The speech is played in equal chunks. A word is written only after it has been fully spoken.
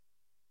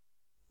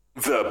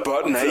The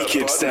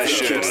Buttnaked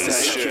Session.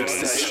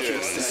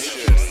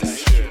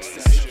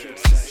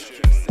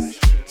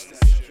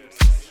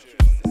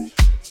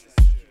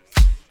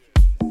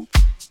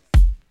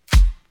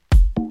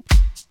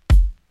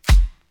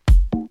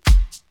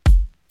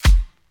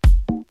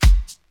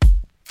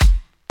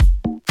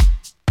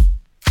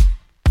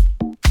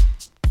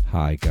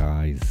 Hi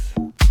guys,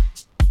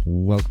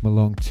 welcome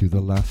along to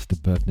the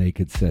last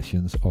Buttnaked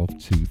sessions of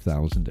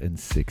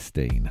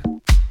 2016.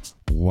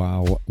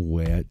 Wow,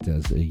 where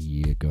does a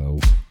year go?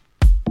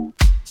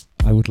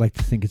 I would like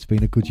to think it's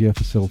been a good year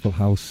for Soulful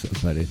House,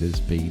 but it has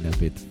been a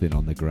bit thin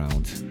on the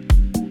ground.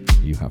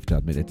 You have to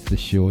admit it, the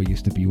show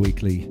used to be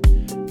weekly,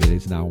 it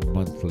is now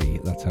monthly,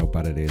 that's how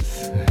bad it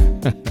is.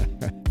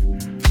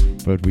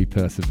 But we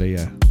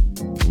persevere,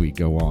 we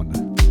go on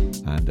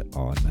and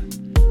on.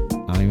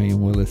 I'm Iain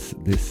Willis,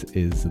 this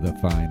is the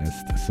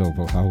finest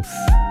Soulful House,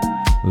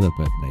 the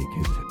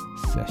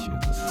Buttnaked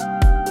Sessions.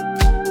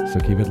 So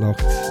keep it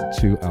locked,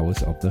 2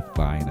 hours of the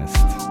finest.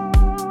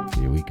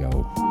 Here we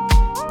go.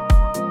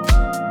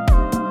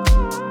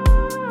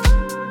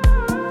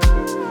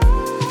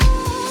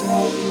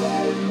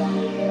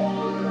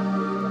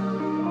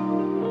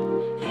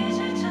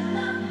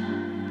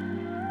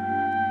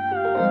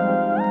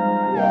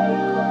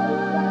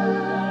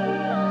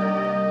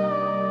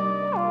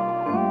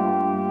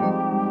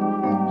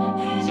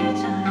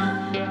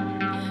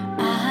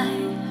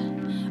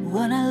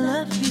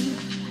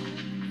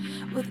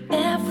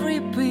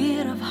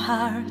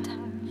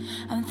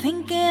 I'm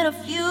thinking of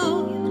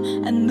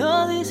you, I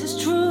know this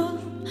is true,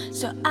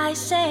 so I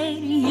say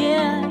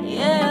yeah,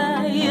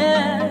 yeah,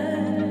 yeah.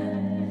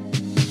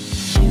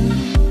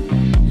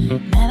 You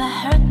never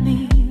hurt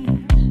me,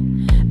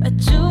 but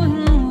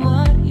doing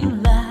what you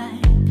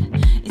like,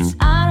 it's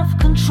out of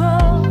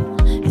control,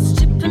 it's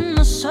deep in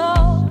my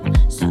soul,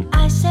 so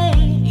I say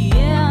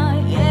yeah,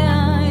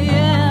 yeah,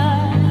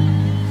 yeah.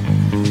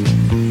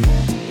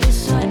 It's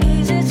so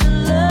easy to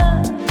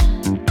love.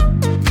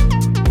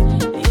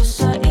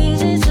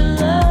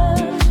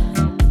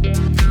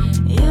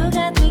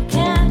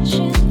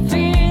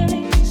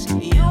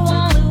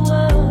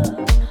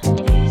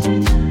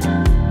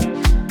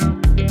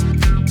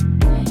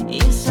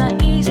 It's like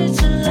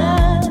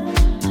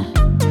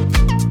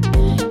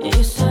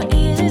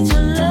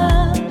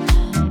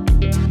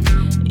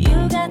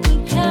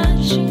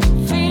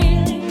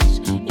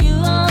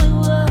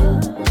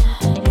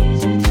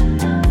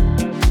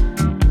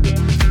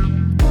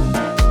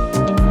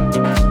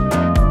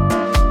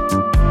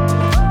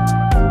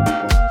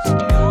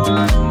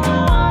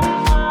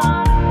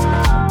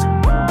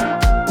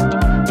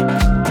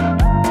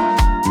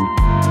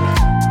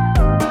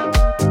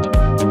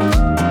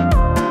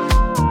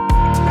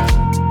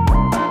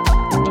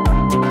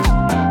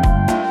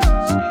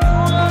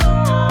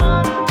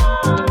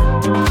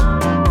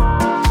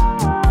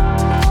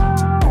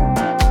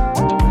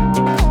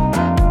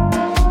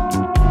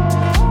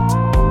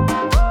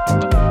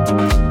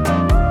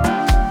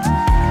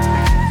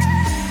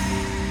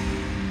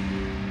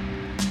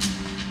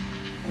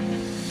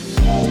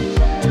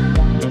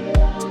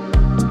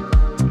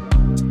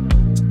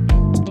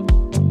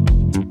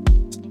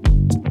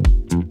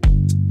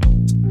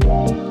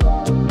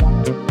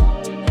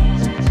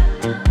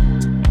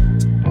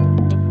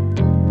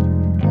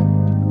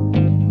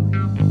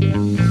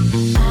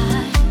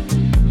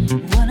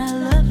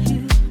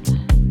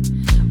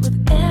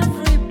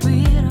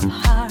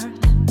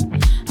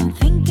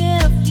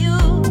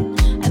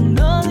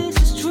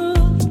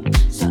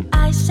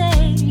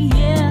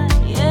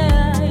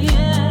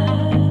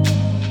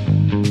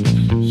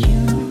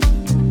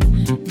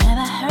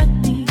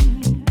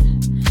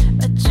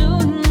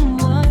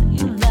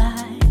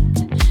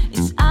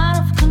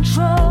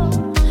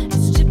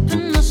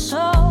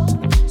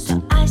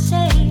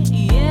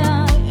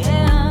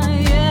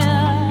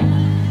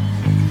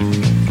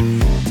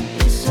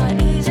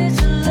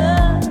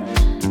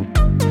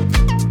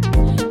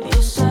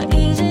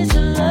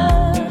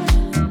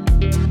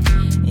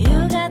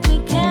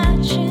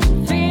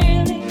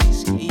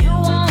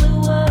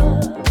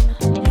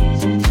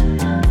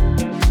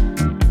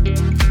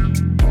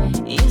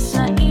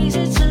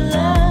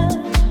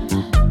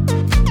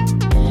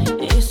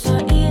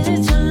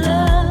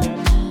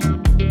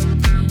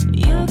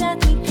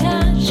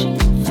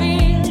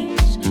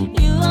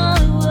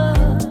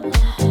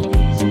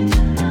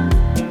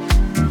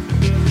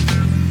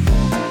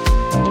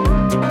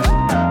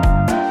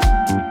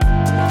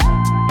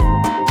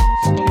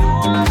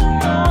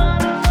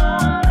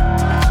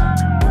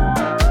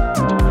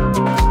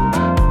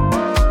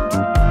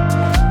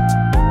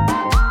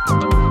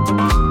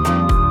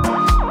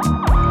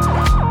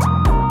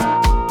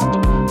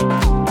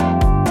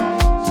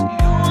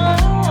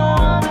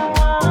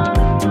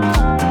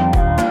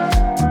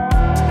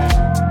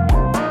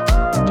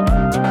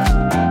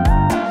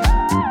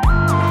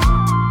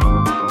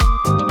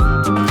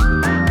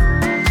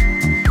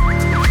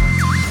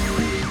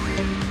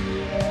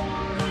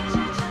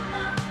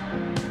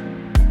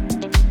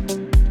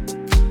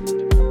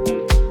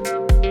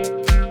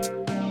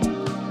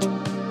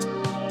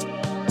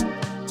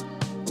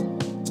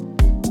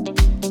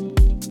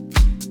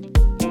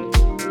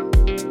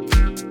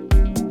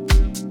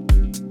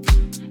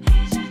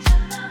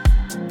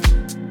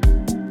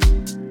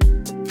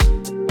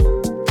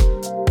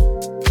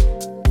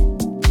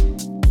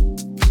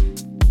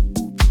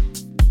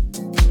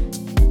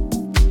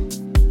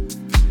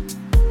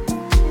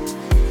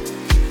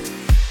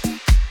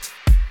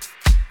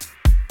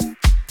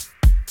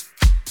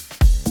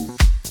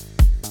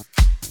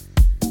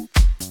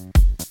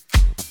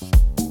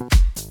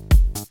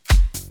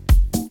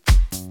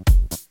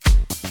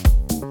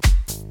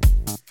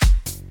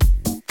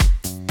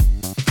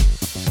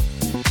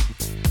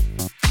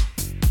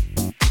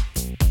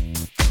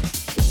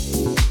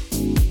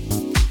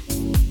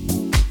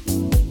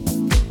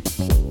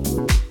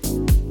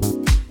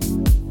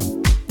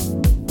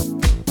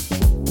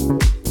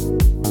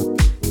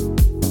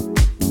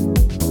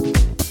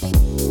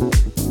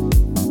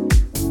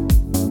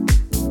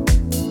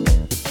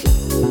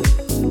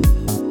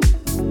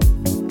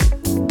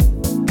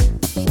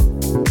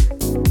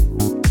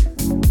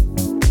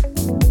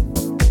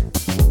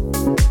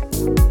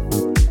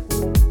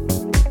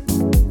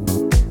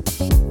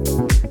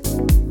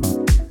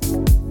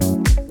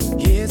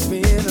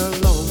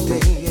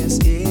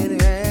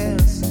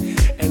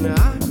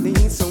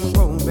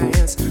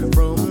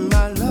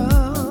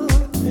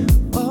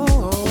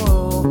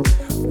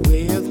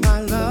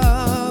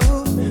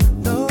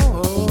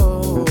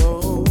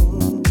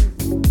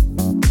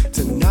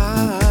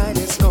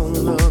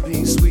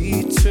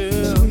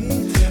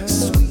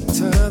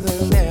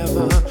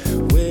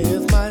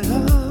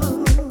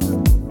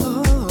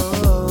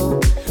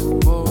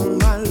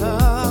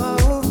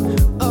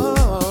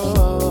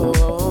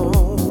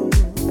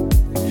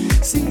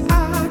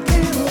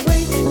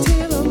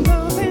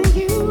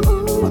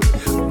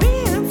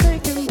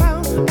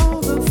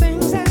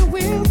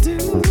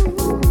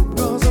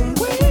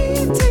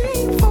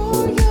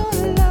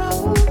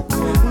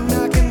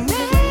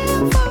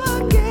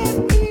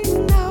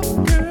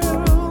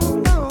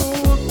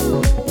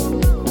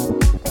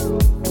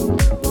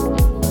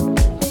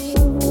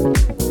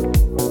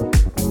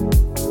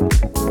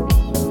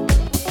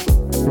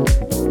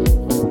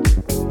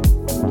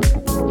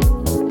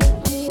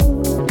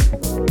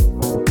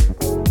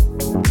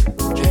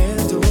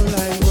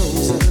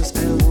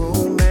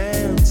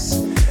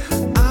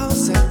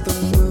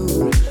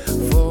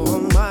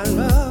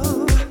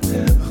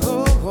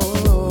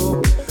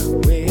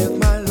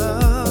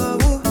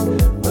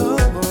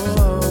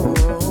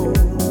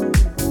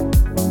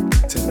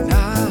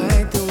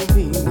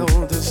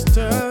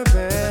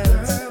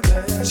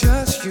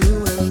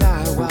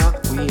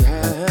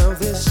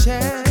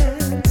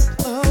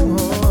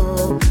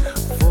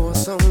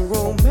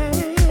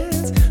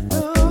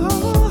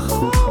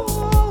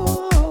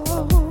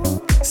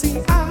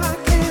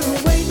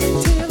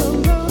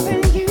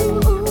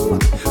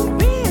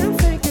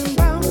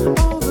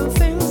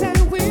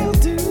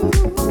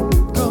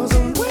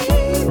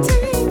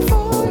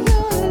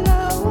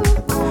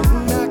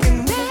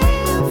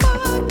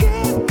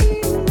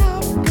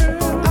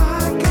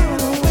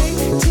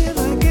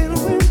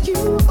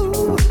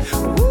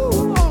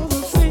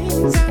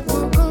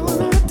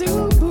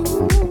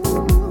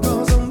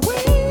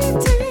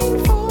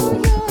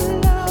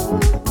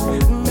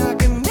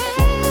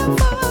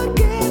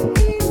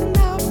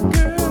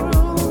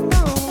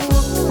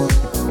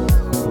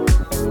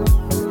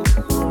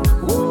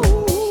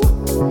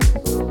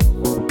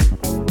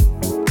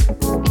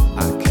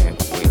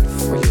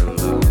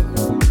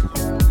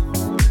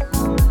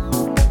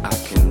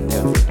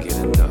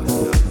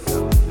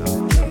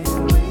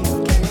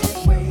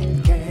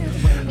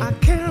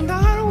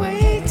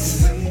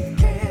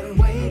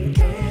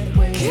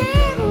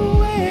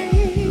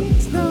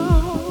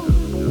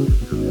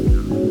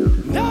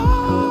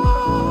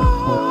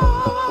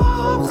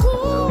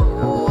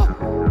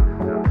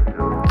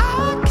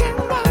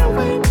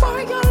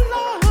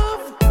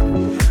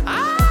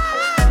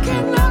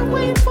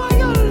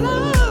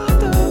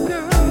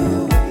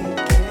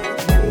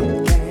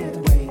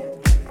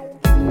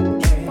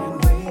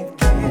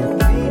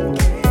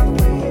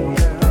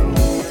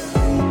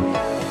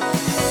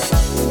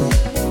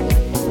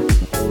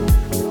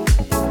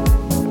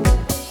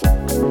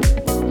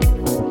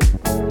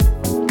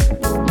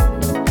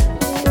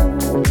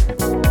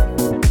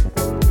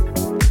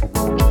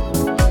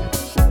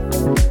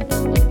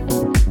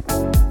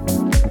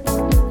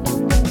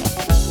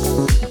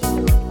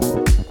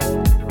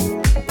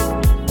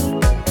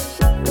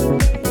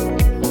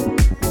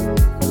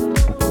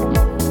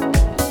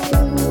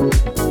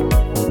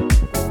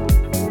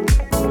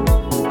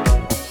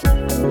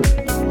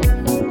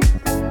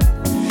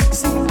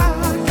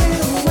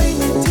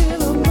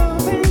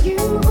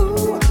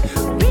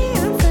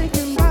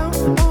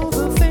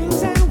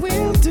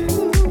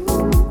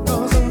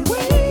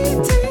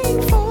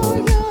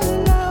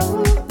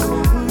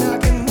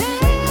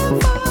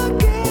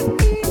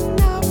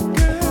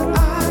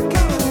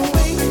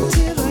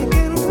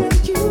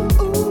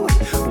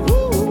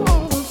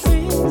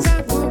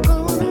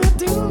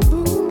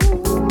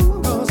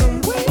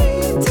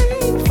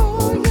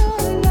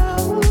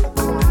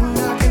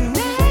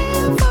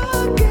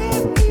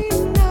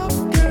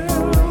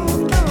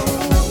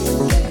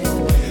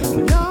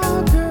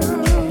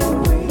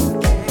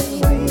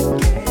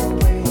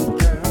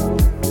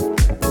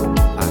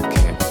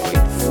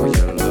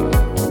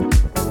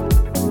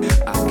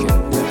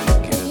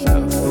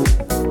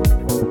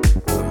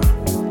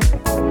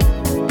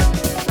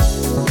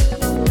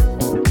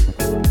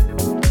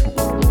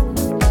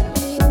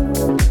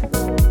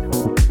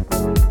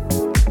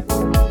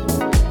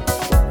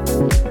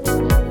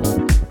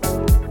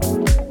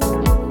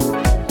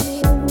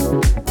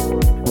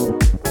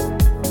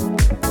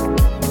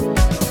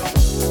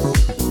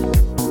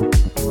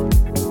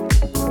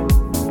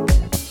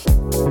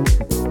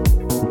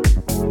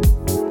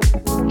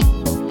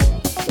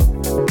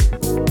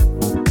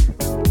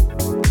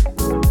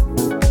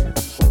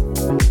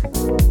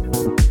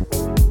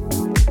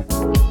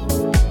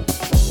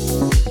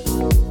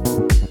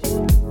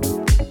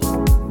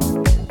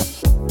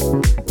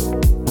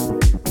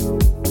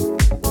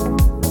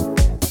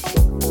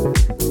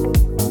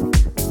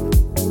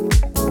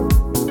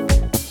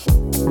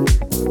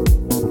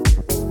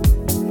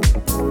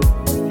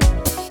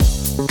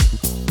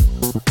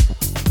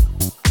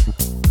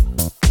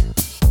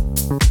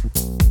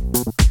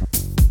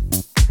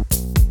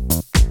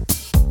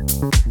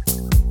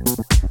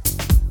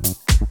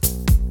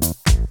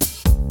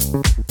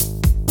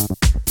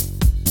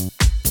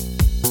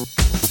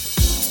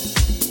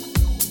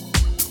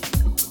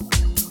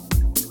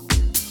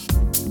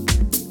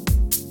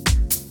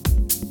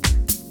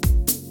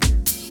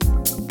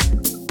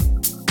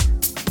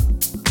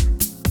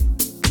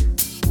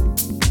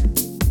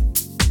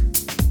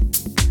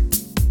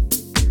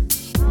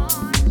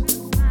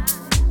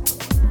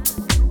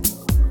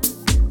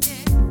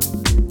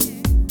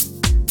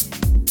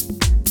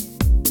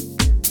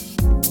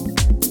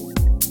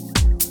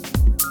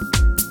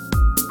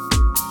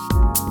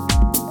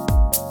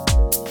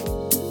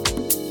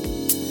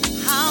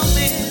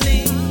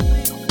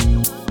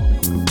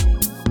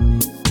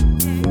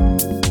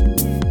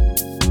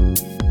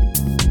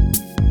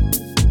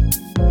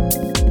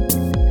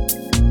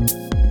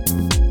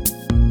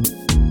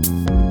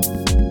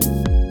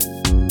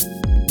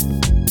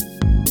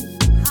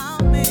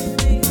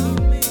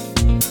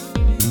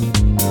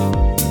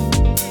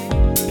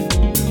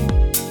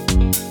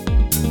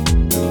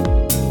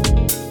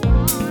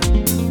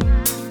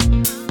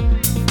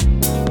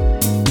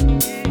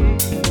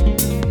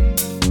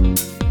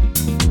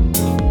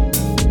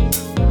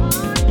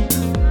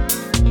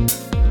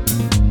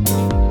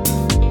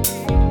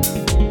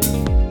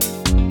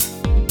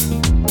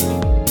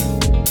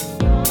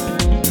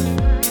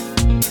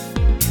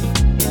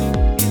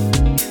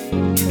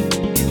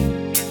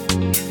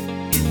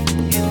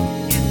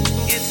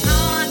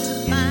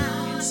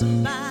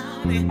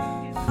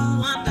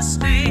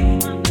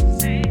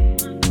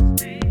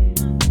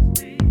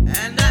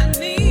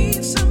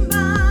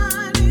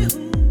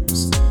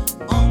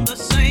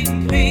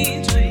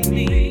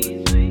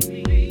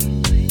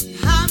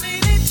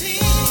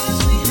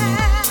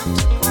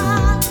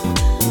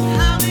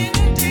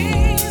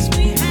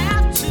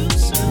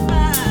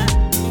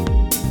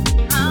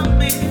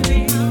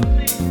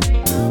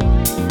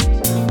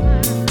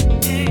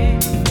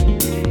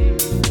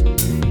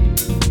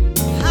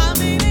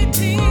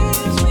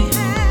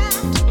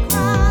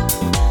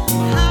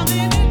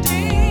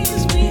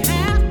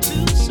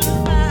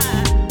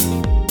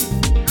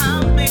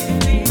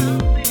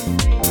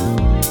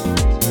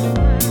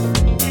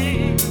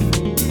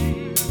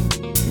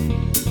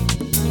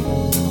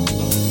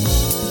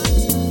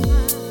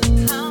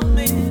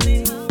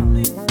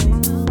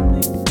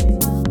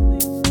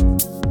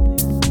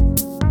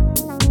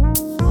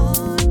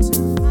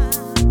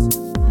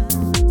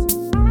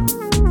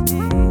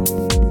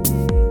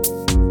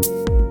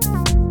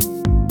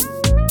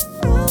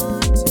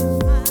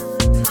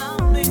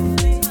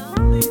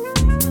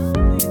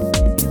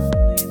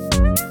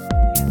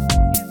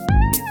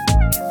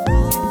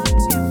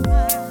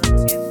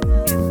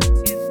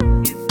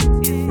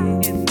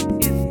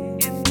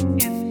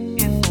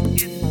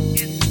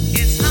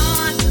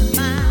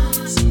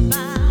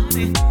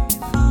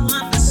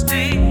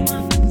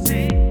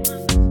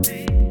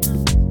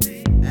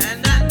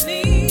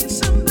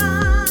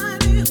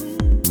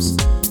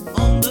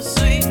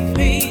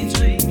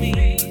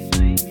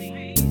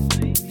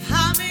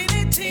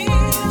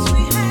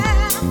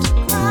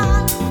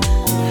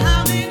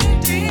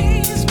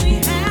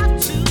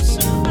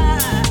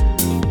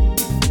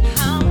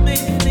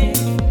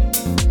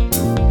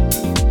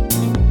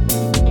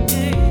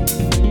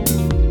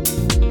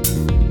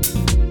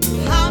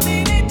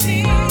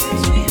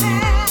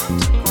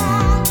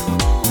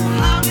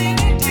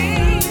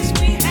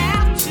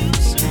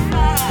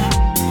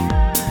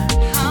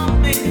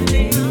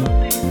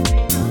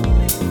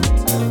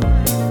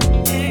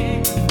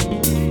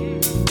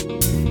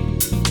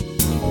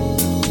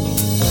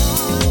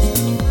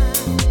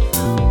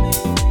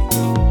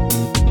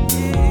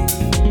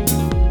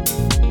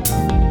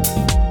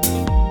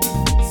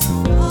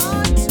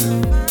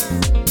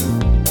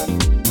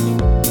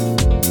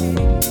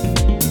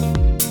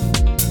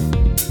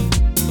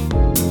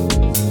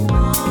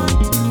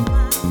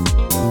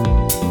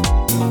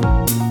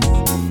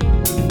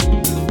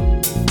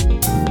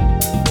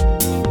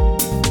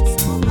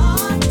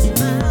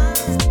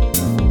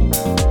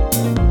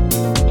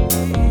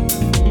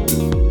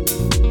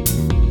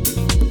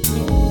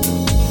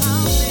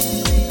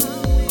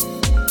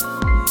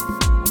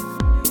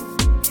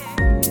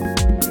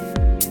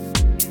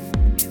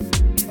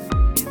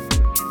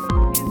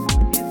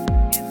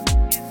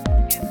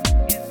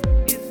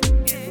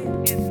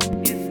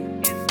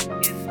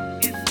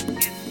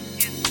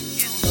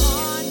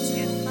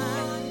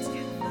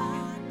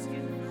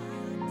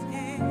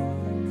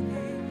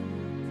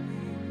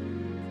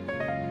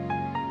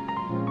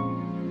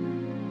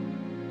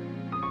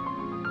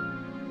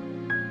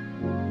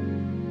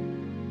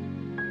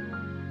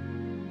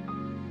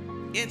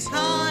It's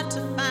hard to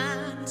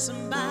find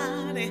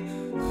somebody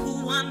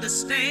who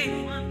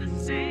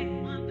understands.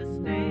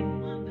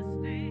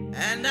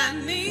 And I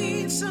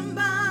need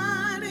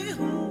somebody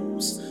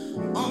who's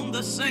on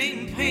the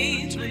same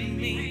page with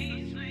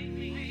me.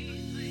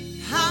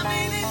 How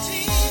many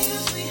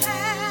tears we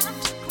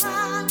have to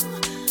cry,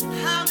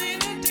 how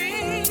many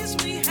days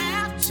we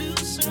have to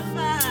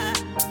survive,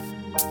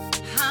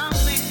 how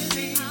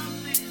many,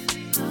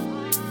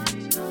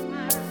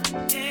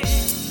 yeah.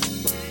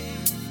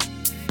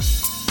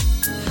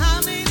 How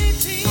many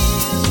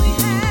tears we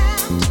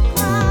have to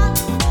cry,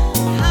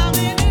 how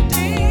many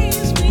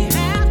days we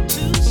have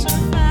to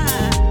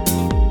survive,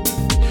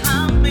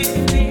 how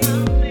many,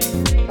 yeah.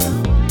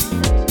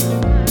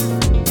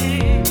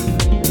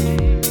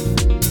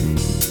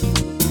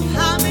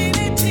 How many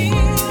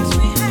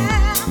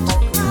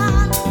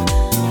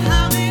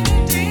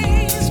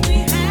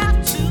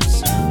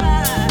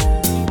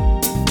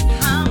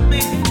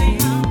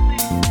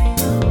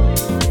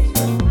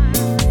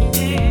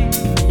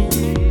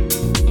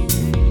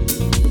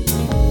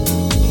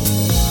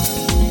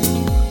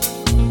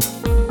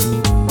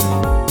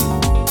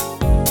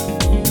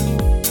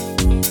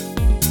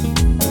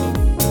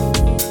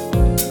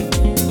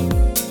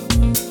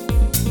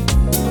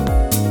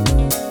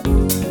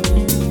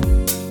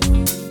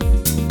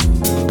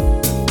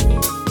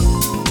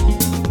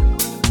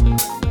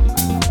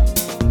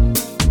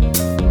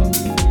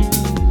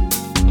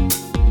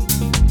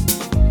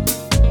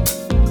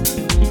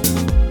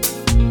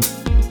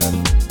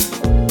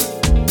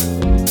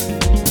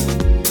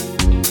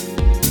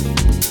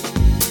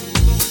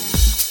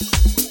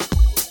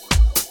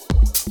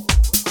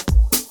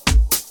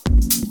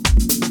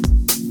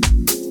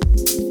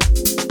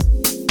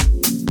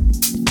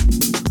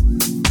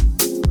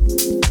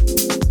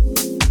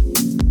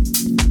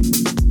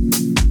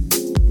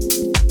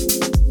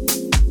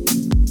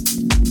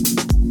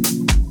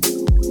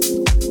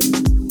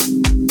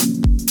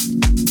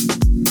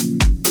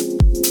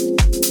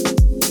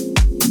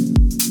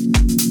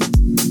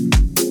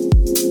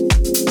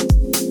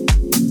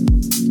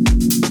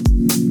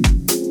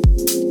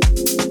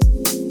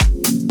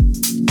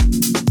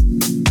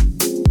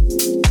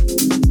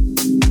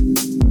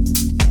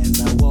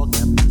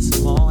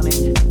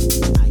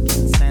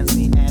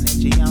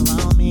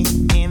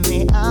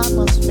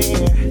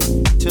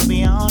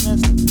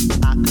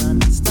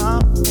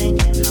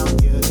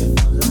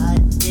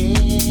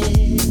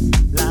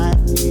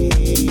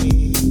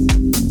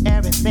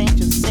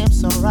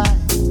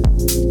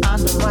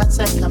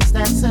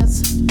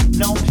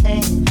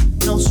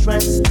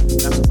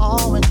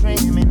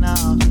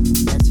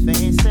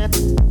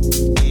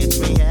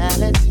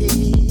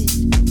key.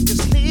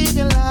 Just live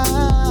your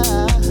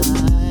life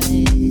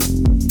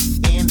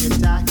in the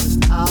darkest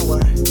hour.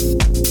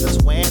 That's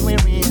when we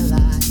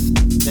realize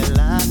that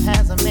love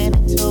has a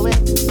meaning to it.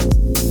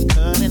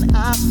 Couldn't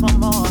ask for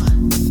more.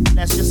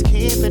 Let's just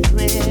keep it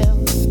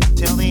real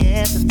till the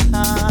end of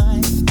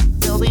time.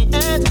 Till the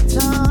end of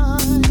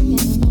time.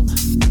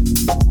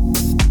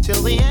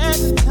 Till the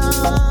end of time.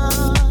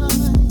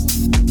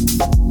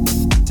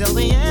 Till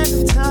the end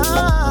of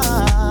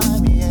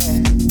time, yeah.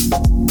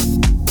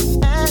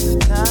 End of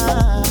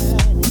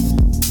time,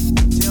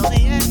 till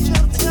the end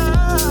of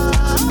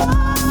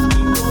time.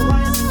 People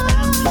rising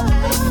every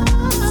day,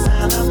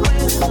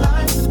 celebrating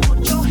life. Put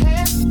your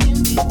hands in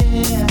the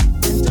air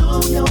and do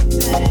your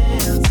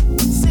dance.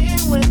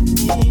 Sing with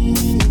me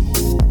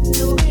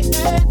till the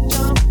edge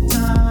of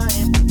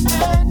time,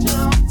 edge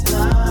of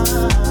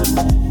time.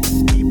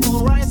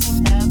 People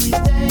rising every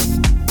day,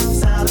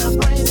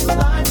 celebrating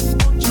life.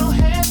 Put your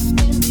hands in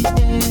the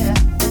air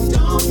and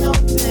do your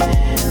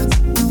dance.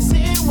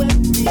 Sing with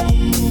me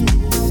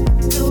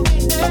till the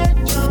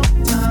edge of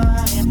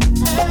time,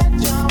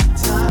 edge of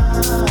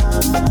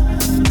time.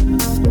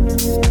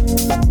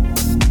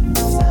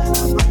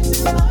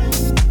 Celebrating life.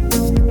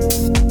 Do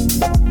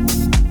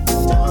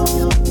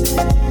your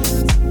dance.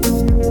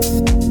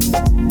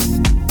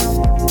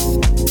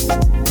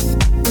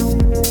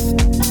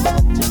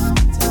 Edge of time. Celebrating life. Do your dance. Edge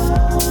of time.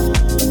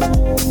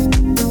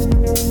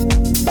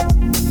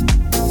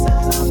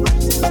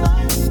 Celebrating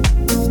life.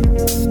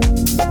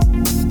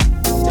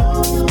 Do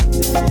your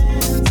dance.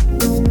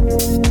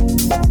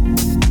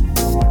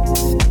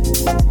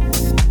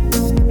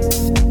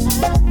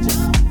 Edge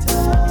of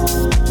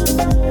time.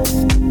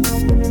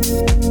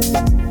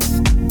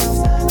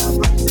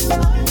 Celebrating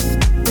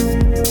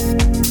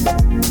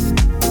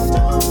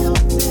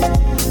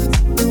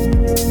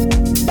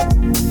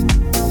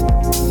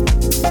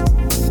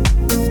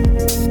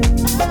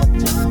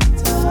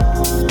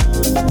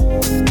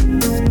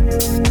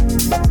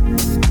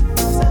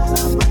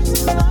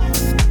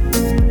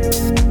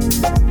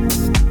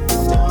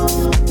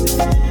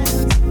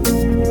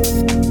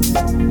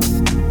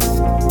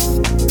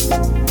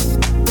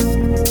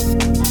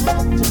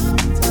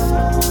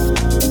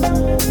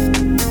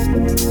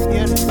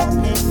Beautiful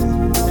people,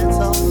 let's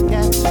all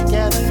get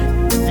together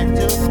and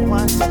do the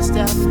 1-2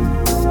 step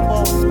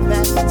forward,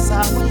 back, and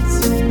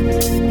sideways.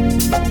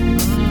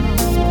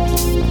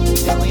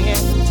 Till the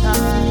end of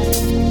time,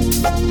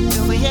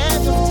 till the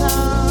end of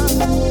time.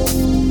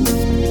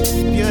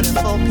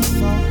 Beautiful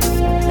people,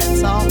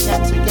 let's all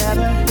get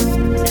together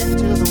and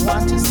do the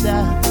 1-2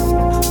 step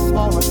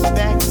forward,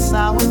 back, and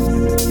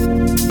sideways.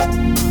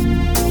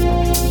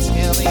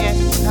 Till the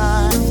end of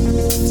time,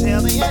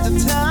 till the end of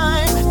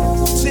time,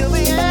 till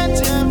the end of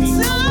time.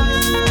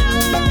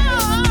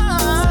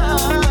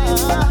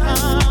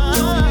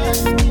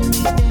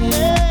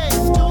 Hey,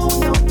 do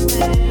your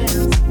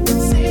dance,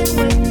 sing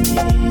with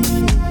me.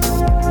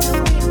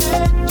 Till the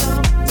end of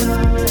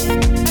time,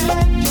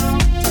 edge of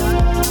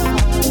time.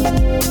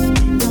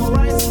 People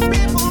rise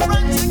together,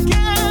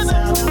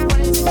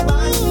 celebrating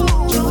life.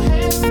 Put your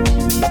hands in the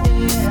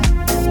air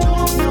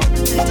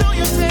and do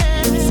your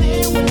dance.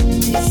 Sing with me,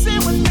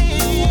 sing with me.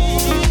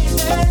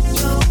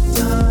 Edge of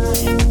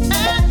time,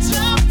 edge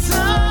of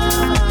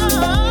time.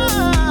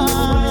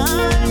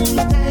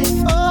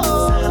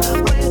 Oh,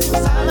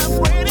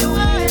 celebrating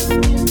life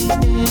in the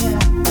air.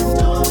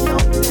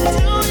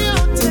 Do your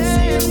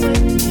dance.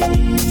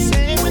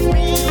 Sing with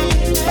me.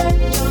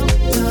 Edge of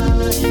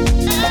time,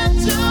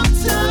 edge of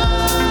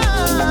time.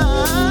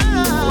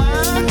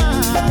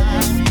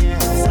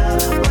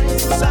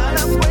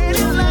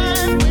 Celebrating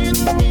life with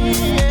me.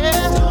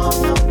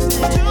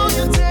 Do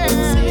your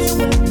dance.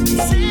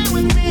 Sing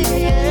with me.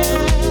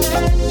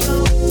 Edge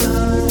of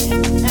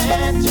time,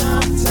 edge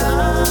of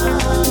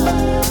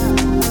time.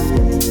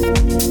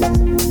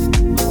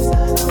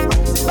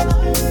 Celebrating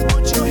life.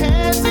 Put your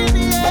hands in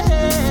the air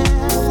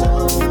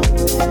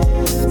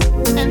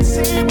and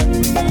sing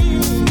with me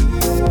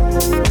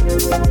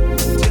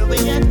till the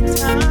end of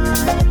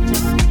time.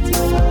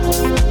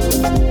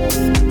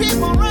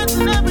 People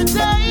rising every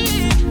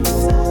day.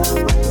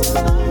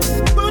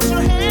 Put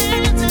your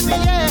hands in the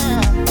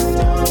air.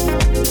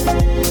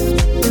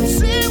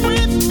 Sing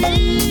with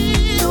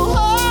me. Oh,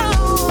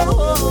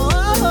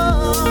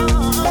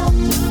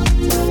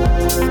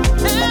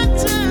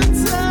 edge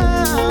of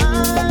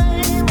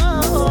time.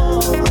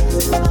 Oh,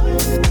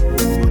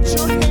 put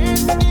your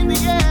hands in the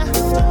air.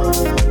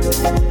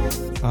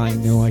 I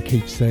know I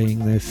keep saying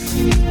this,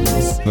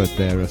 but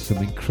there are some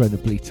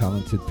incredibly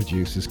talented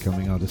producers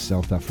coming out of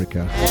South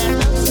Africa,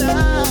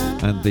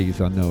 and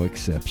these are no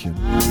exception.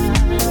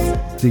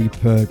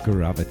 Deeper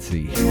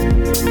Gravity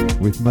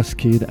with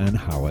Muskid and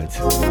Howard,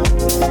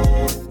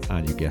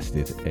 and you guessed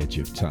it, Edge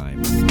of Time.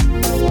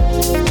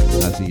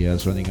 As the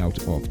year's running out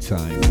of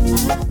time,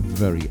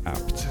 very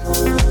apt.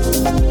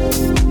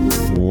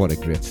 What a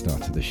great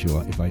start to the show,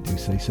 if I do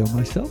say so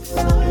myself.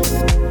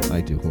 I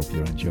do hope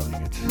you're enjoying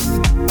it.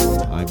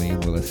 I'm Iain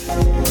Willis.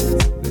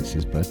 This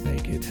is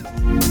Buttnaked.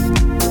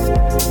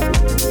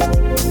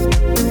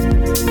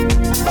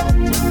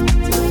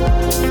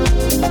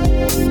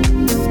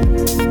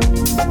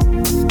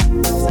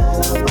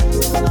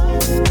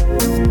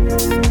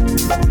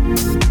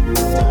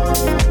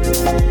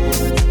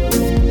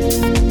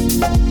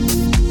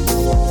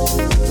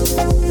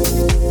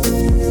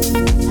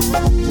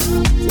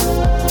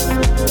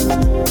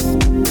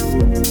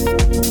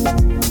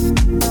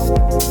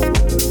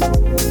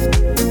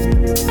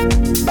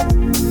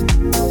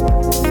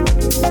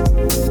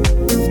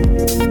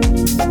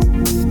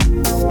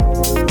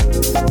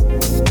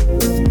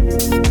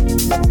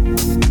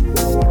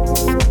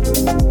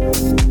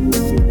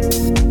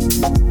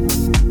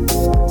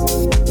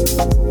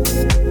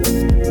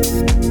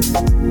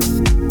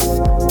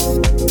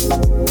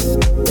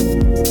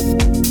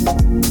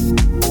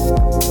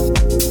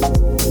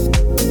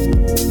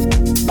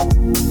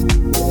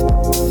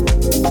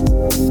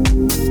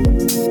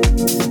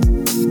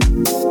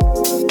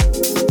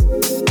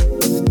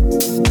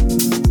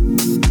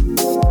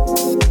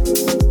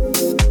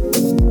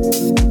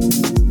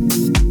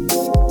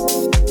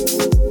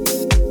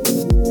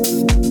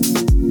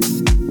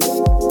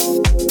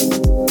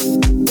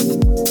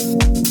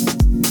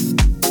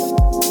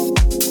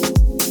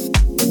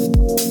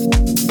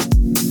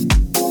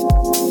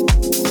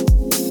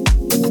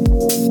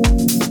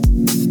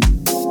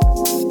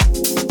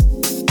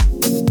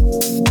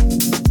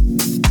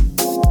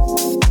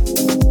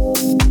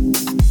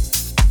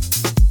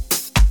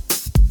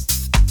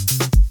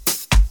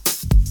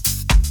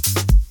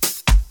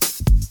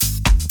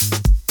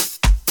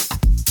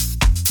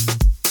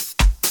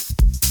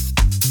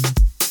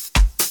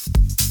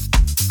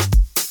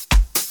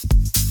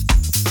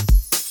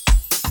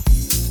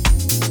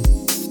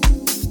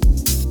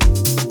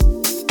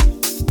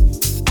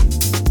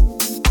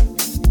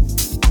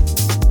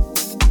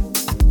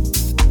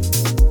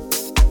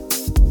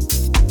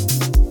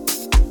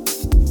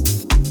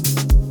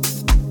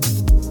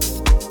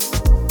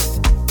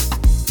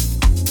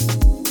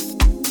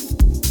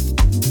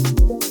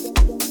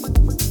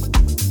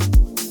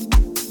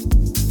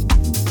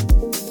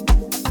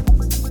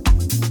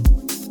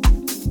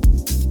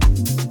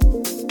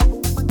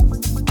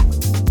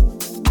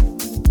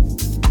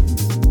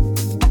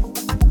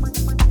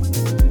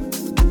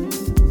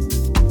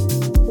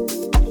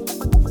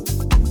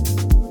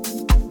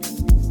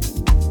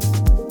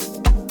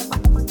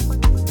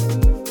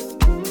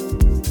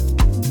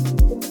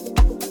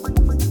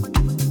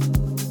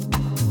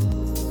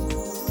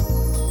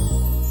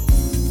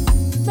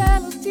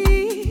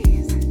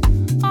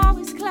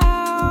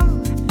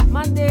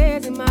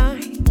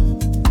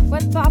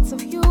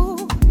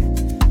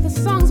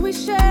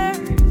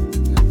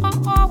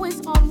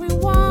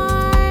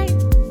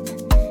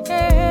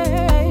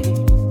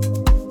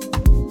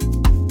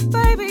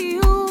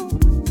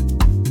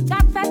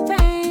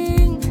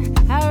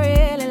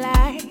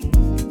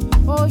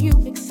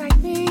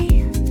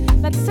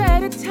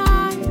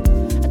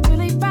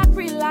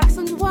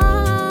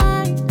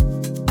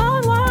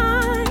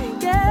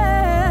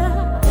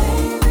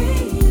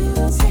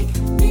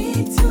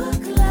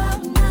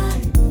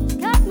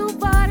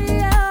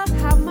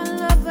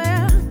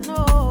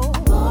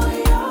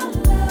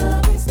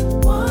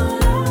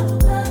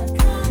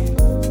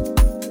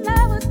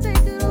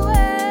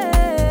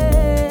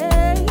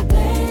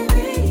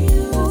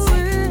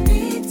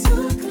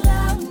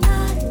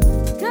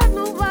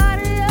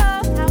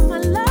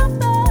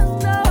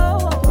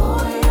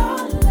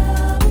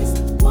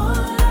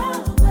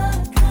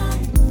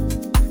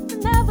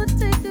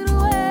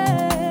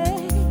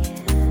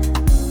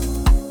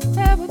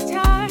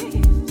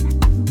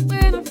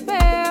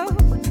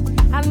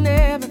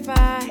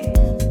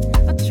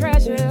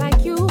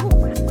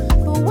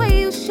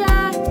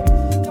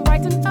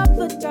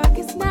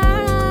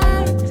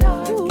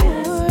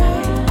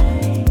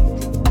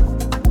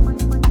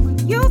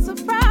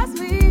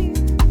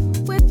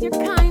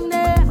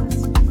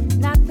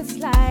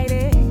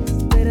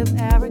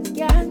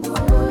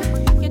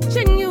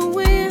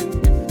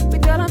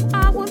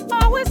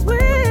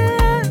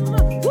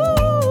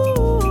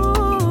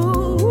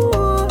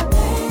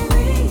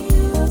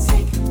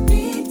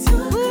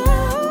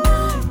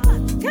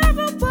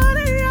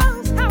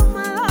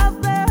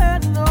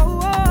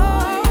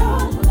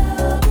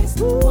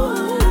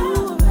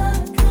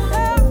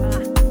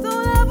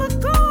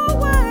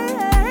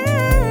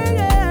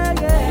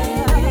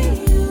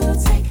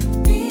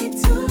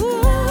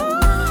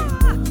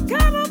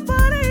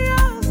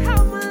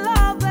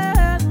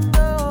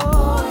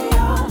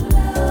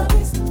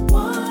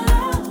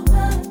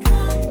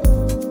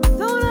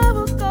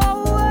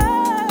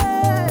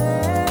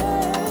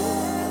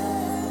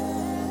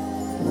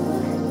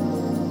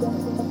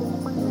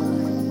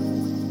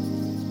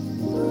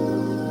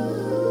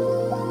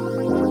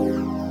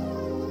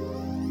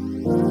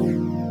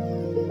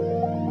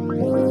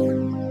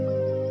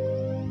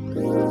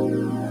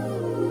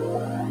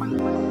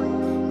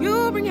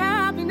 You bring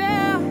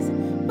happiness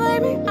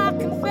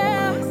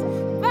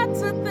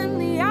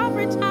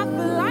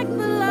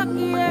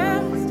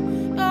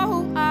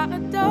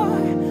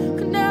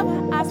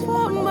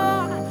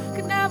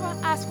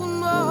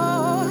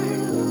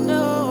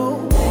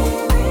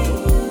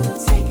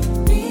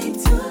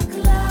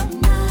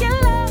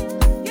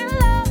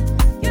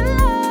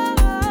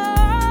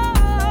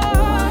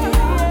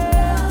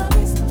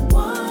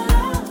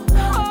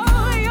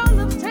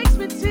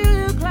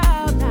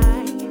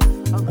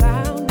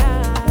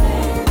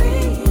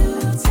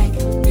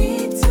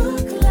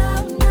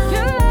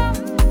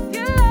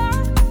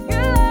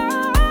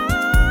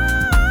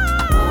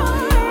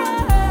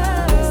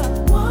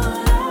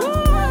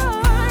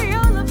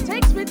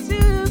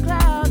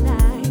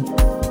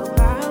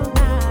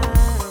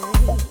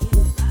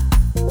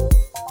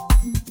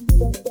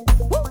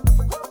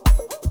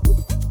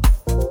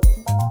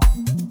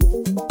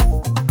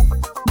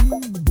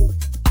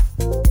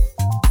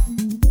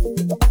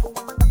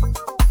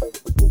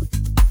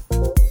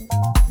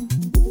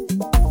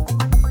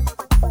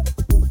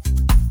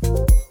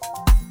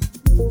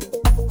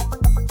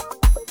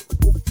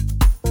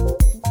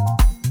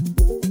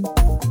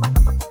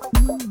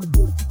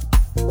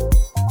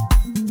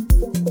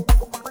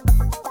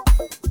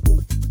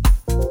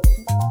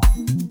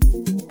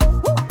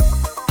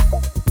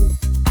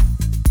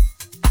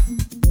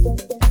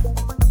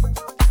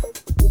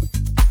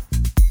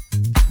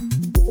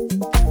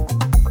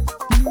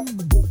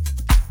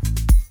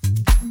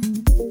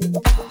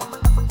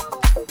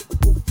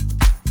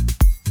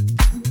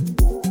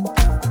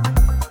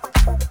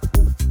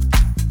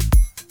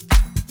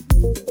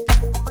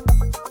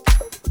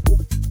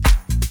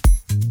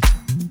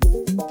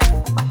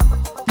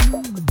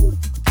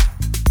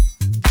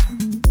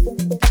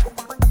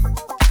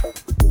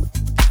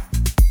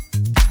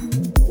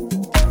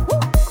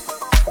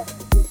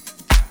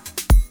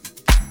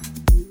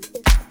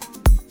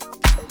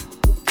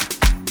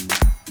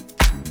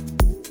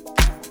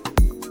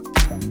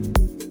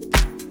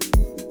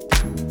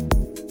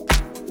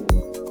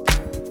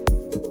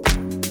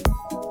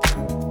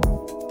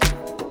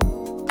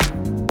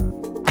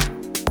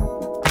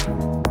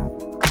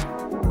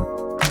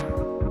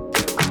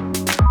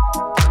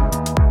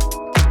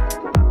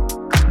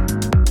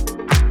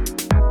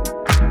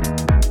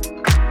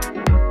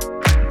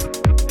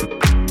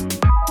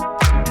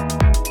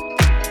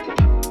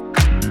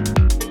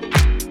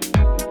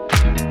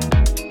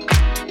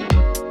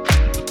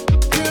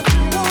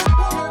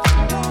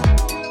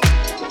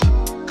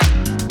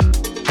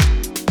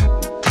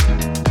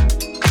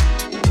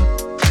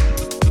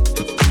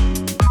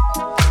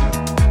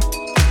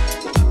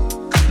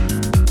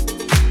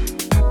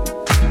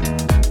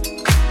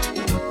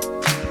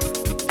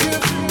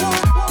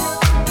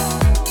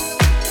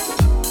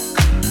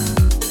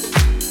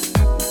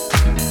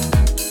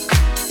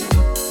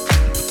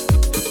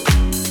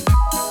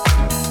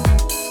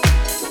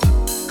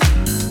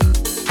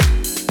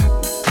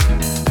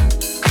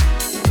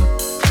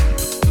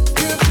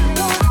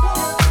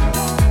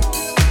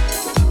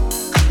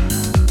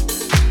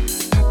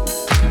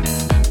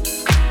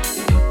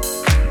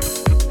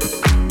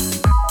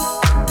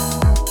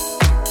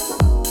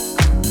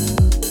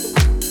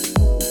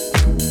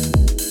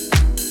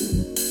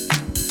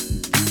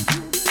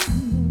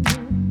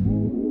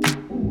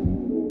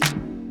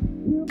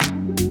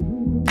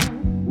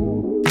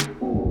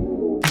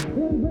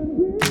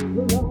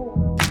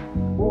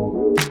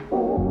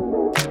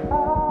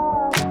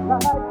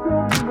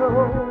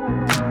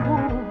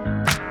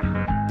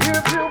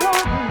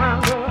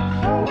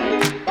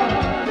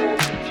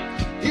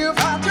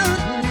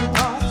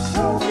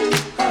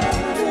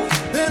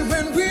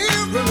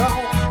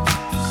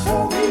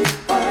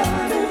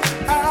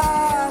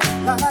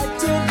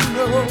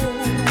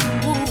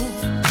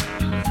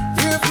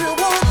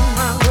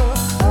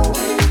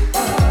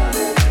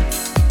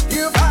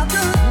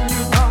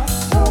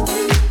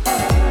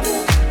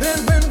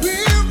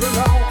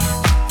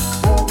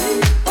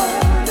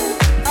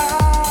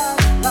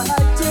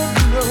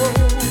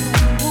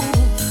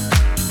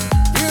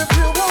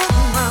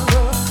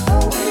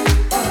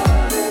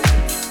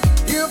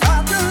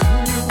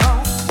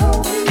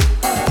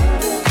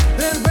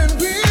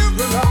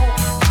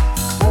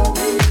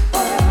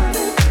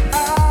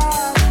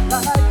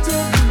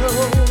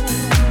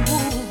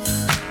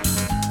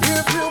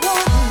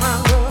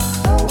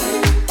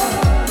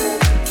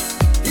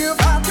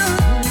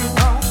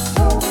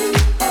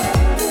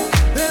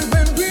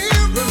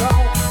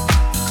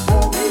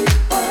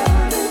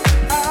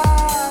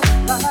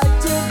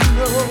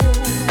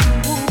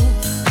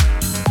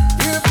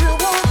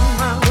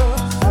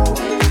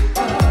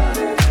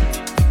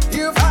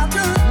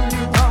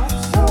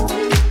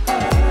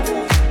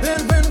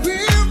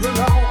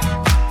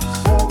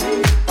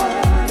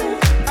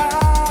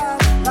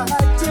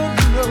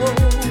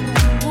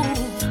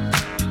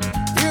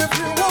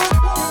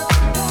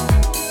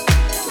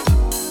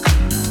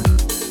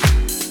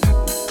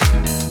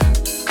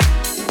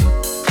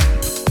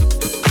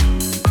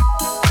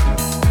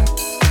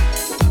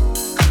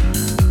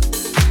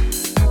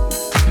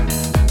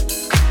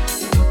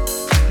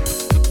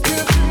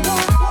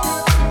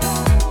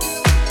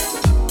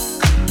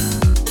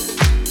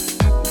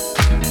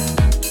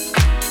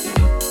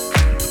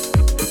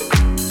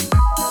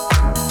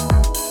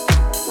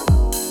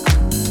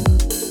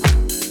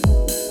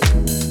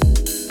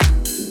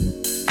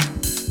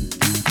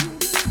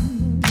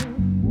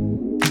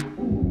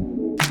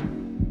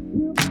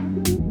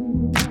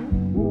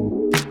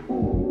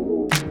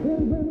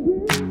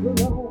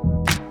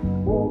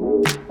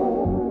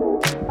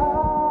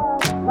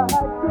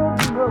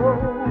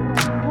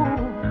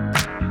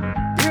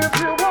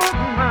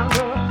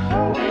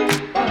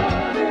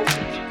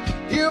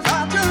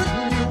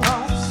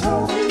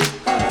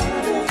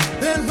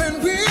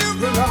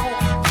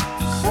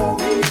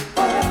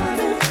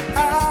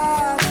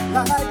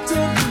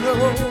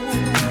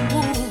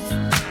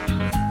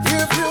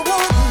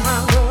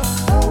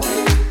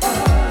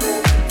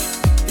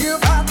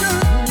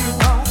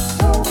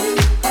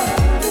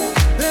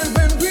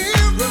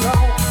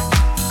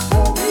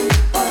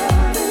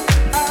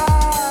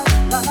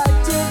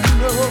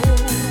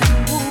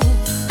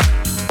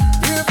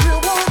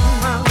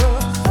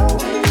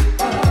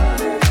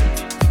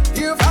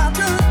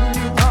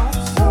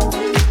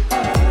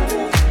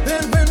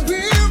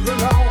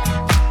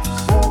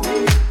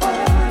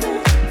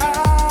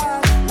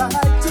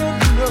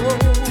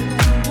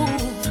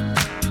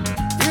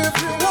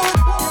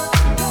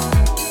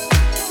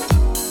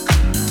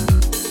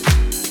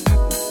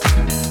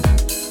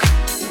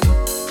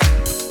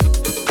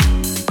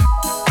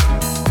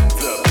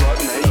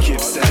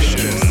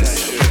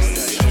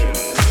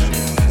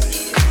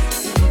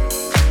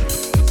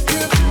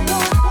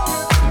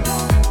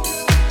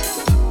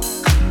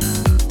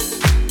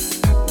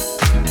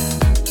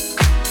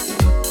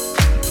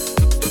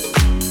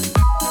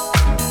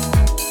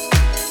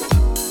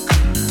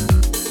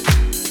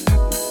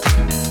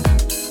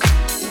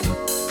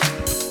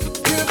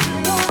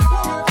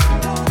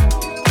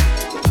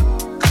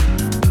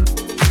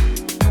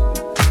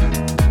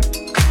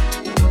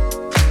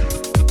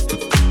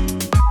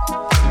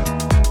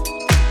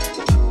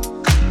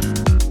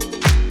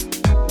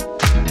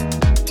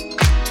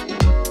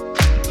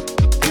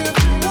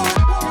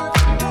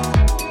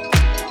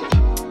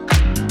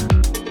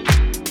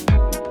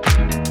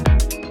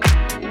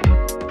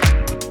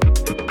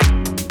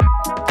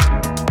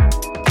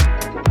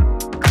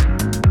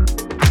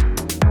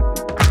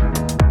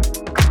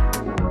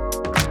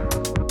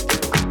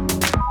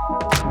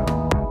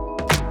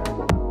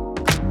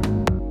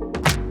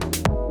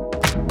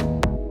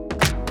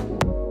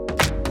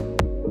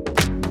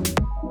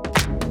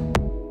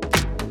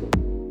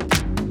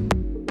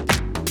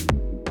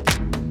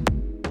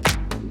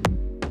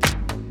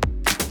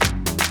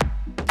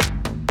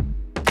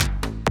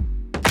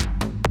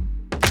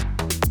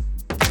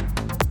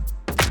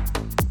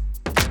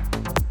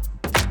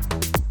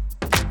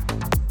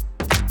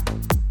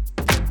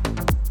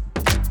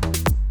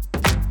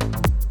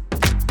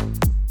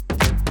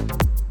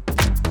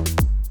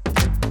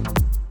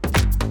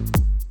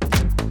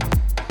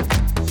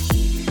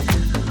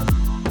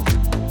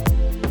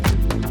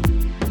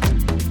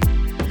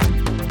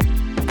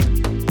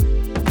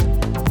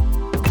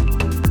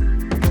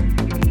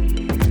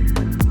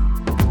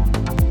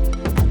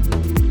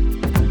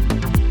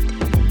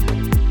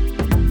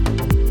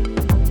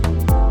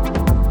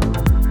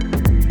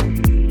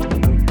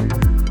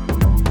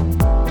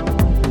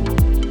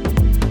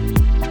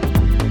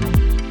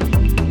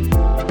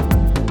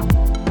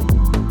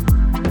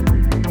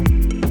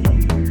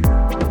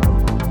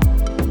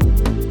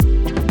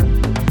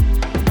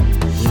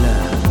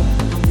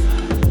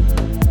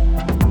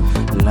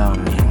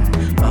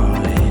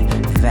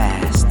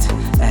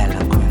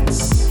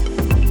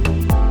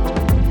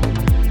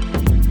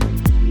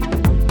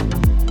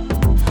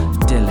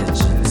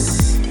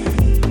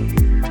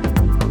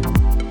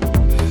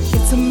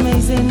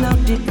amazing how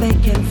deep they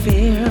can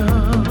feel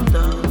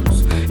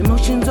those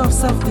emotions of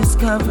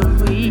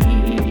self-discovery.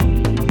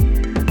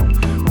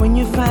 When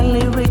you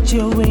finally reach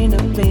your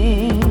inner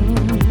being,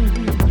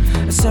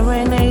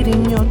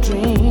 serenading your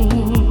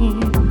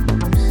dreams,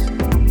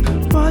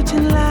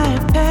 watching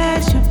life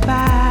pass you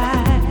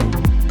by,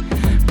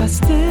 but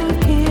still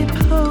keep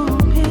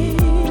hoping,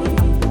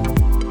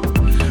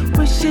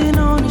 wishing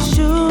on a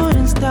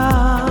shooting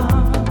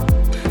star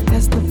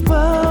as the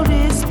world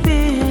is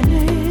spinning.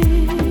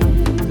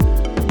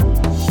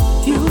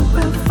 You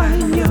will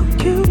find your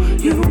cue,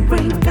 you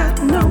ain't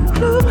got no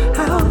clue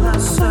how the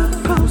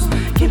circles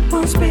keep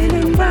on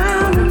spinning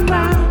round and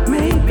round.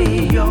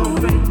 Maybe your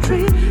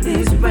retreat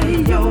is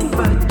way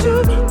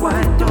overdue.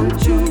 Why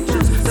don't you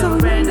just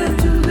surrender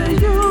to the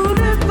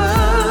universe?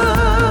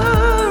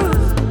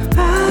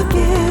 I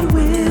can't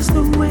wish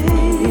the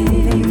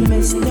wind in the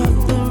midst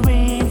of the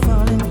rain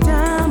falling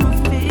down my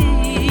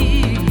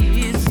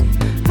face.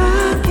 I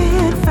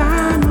can't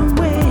find a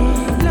way.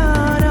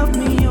 Lord, help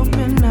me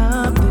open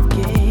up the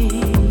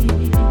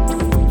gate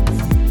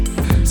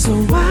so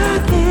I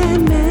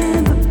can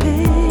mend the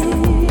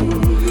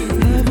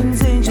pain.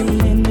 Heaven's angel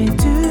let me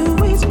do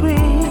its grace.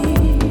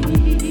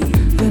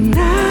 Then I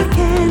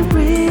can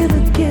breathe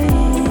again.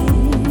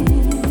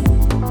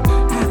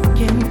 I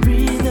can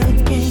breathe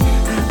again.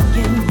 I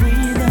can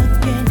breathe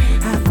again.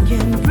 I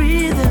can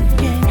breathe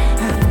again.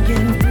 I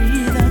can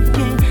breathe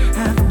again.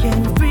 I can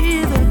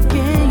breathe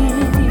again.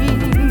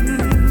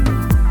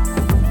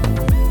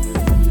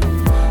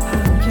 I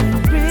can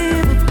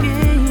breathe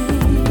again.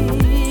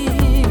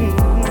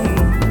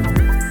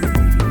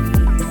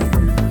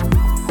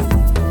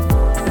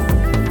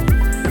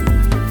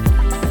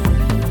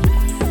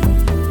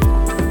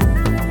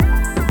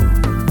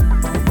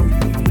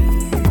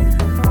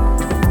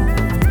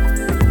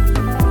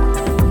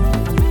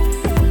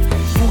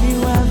 Have you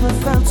ever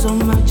felt so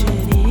much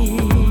at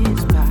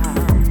ease by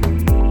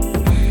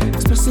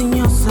expressing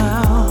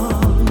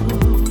yourself?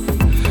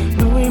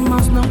 No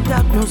remorse, no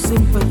doubt, no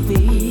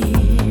sympathy,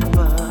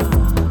 but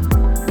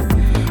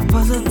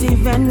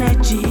positive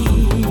energy.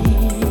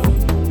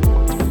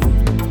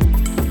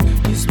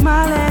 You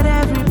smile at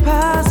every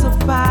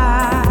passerby.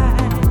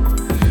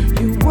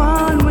 You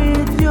one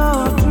with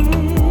your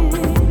dream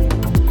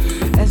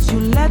as you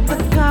let the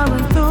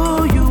current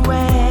throw you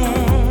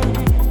where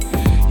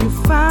you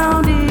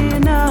found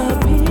inner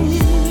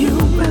peace. You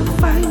will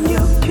find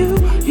your cue.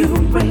 You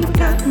ain't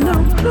got no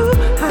clue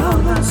how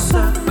the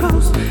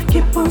circles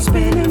keep on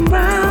spinning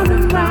round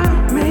and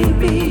round.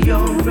 Maybe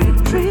your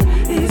retreat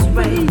is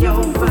way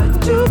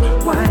overdue.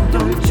 Why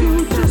don't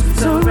you just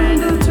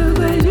surrender to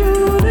the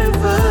universe?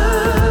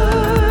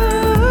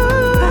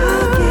 I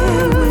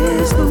can't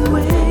wish the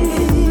wind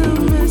in the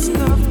midst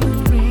of the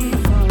rain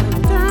falling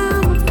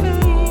down my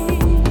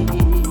face.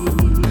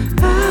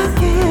 I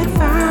can't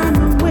find a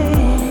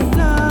way.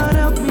 Lord,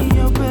 help me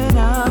open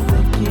up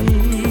the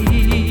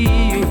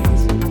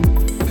gates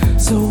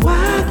so I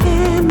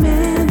can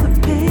mend the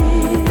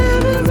pain.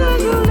 Heaven's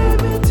angel let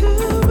me to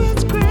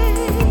its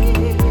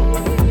grave.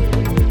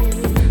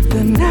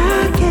 Then I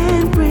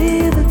can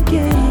breathe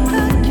again. I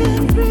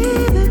can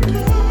breathe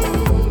again.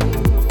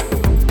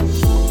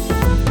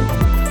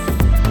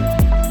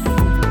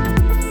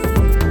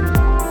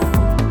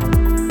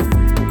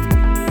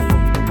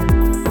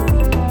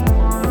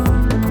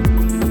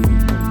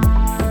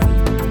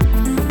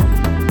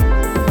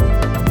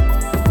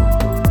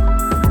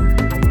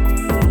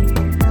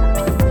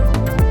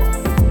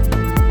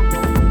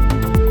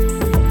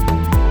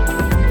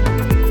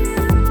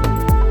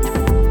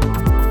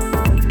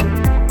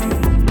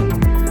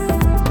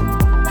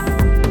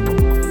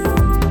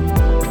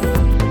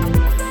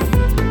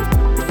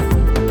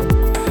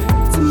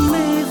 It's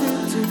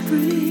amazing to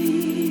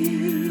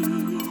breathe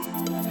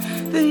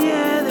the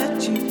air that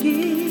you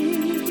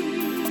give.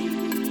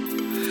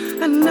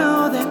 I know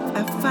that I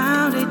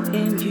found it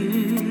in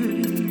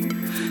you,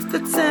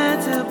 that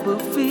sensible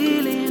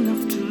feeling of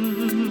truth.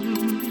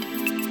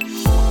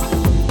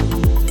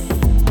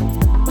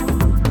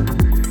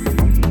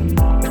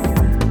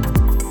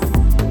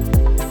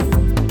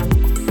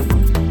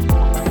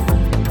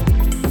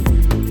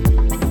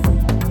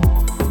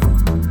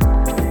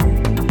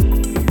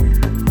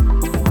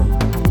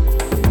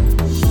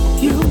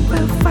 You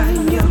will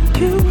find your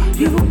cue.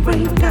 You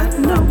ain't got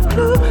no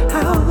clue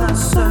how the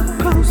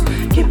circles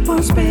keep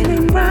on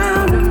spinning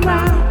round and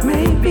round.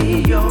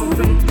 Maybe your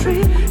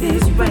retreat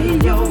is way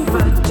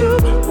overdue.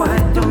 Why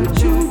don't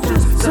you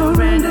just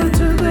surrender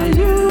to the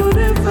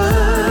universe?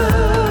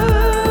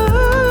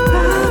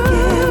 I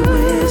can't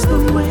wish the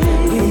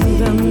wind in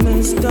the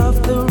midst of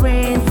the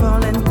rain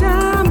falling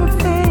down my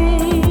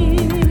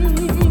face.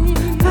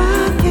 I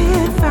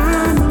can't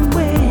find a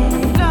way.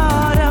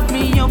 Lord, help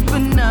me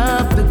open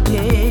up the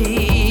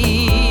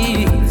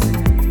gates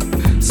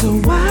so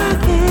I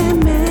can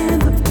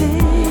mend the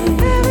pain.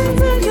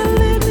 Heaven's angel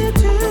let me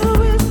to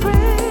its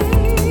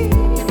grave.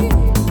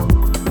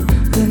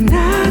 Then I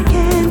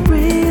can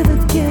breathe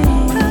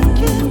again. I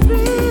can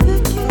breathe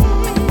again.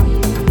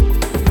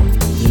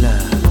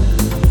 Love.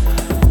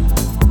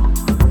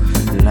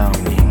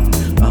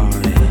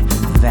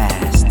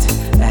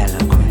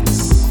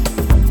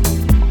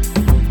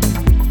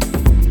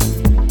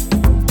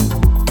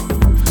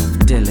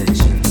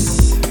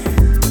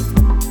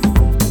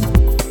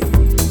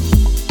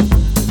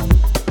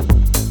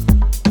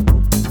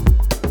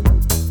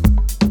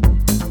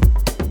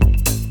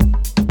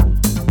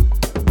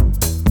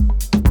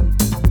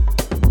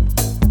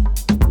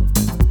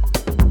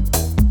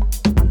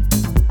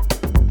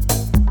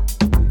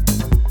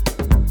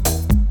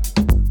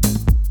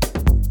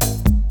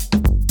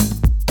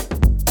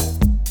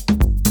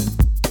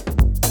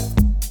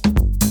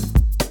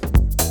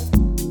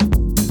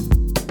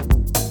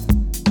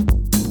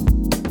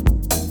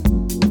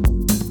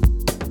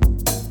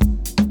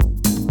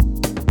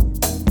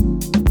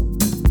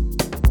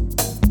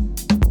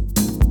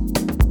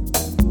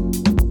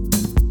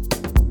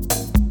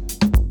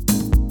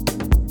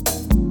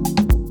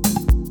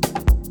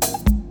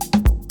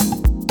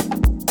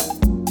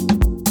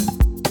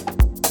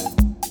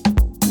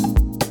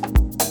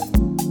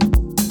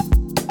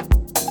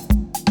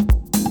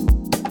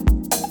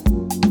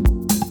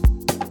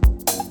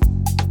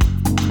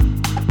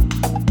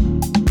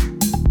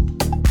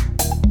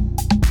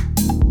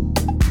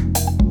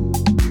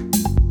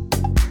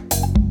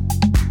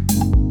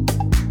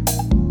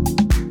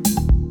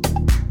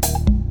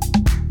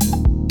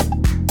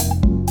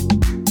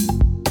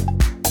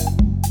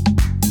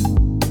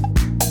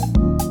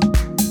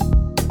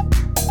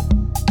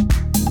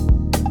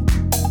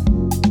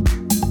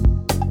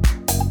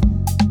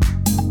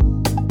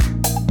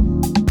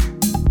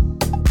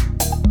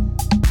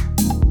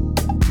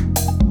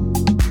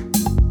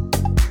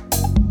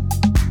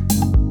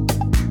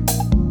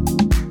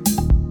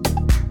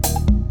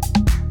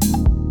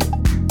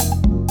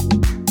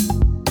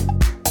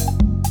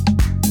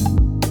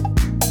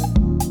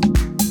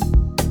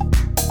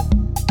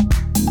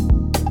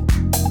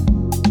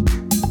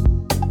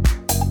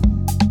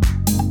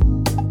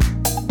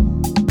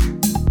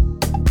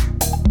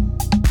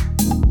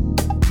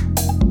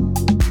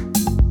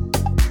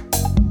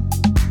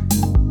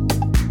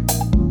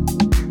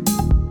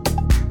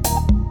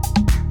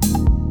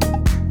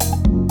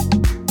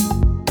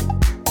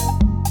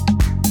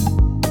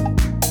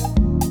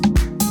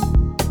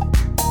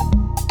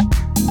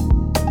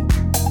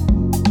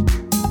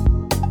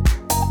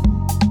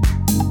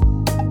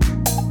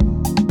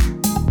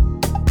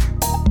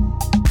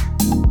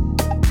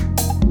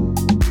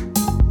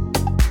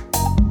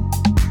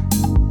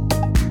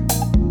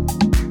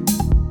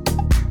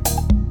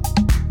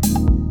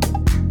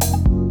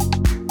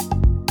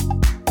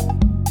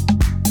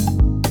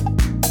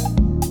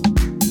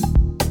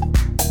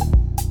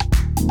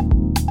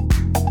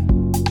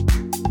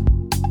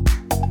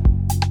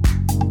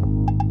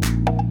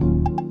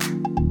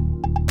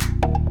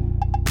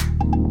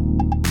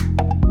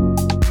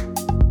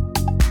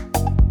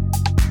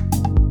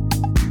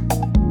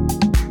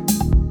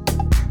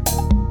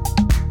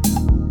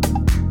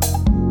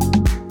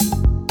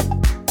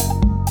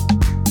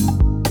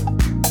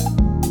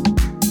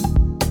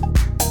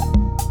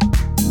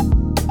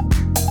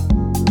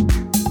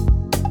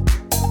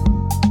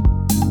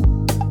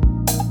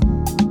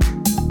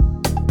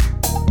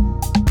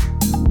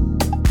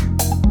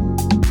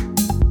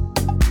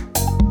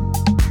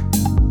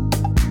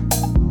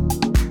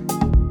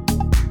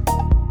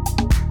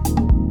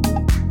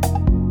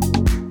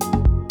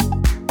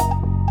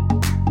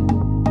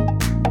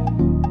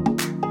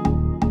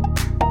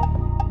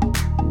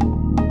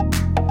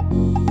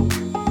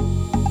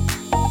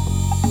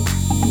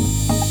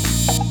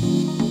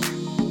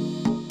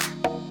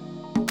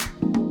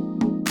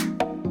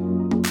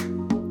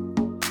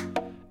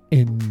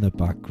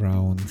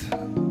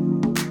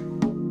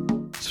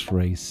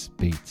 Trace,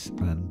 Beats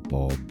and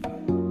Bob.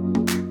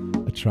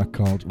 A track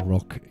called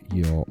Rock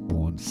Your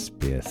Own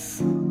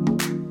Space.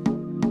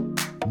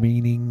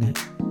 Meaning,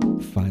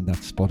 find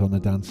that spot on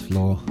the dance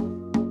floor,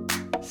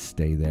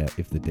 stay there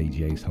if the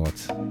DJ's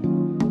hot,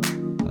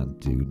 and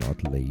do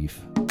not leave.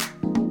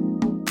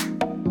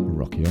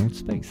 Rock your own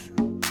space.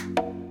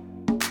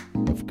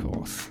 Of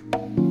course.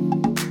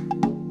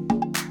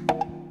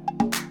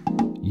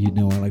 You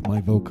know I like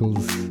my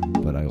vocals,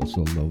 but I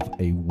also love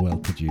a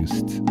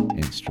well-produced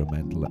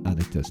instrumental, and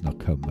it does not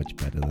come much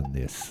better than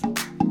this.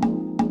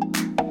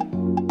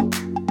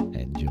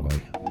 Enjoy.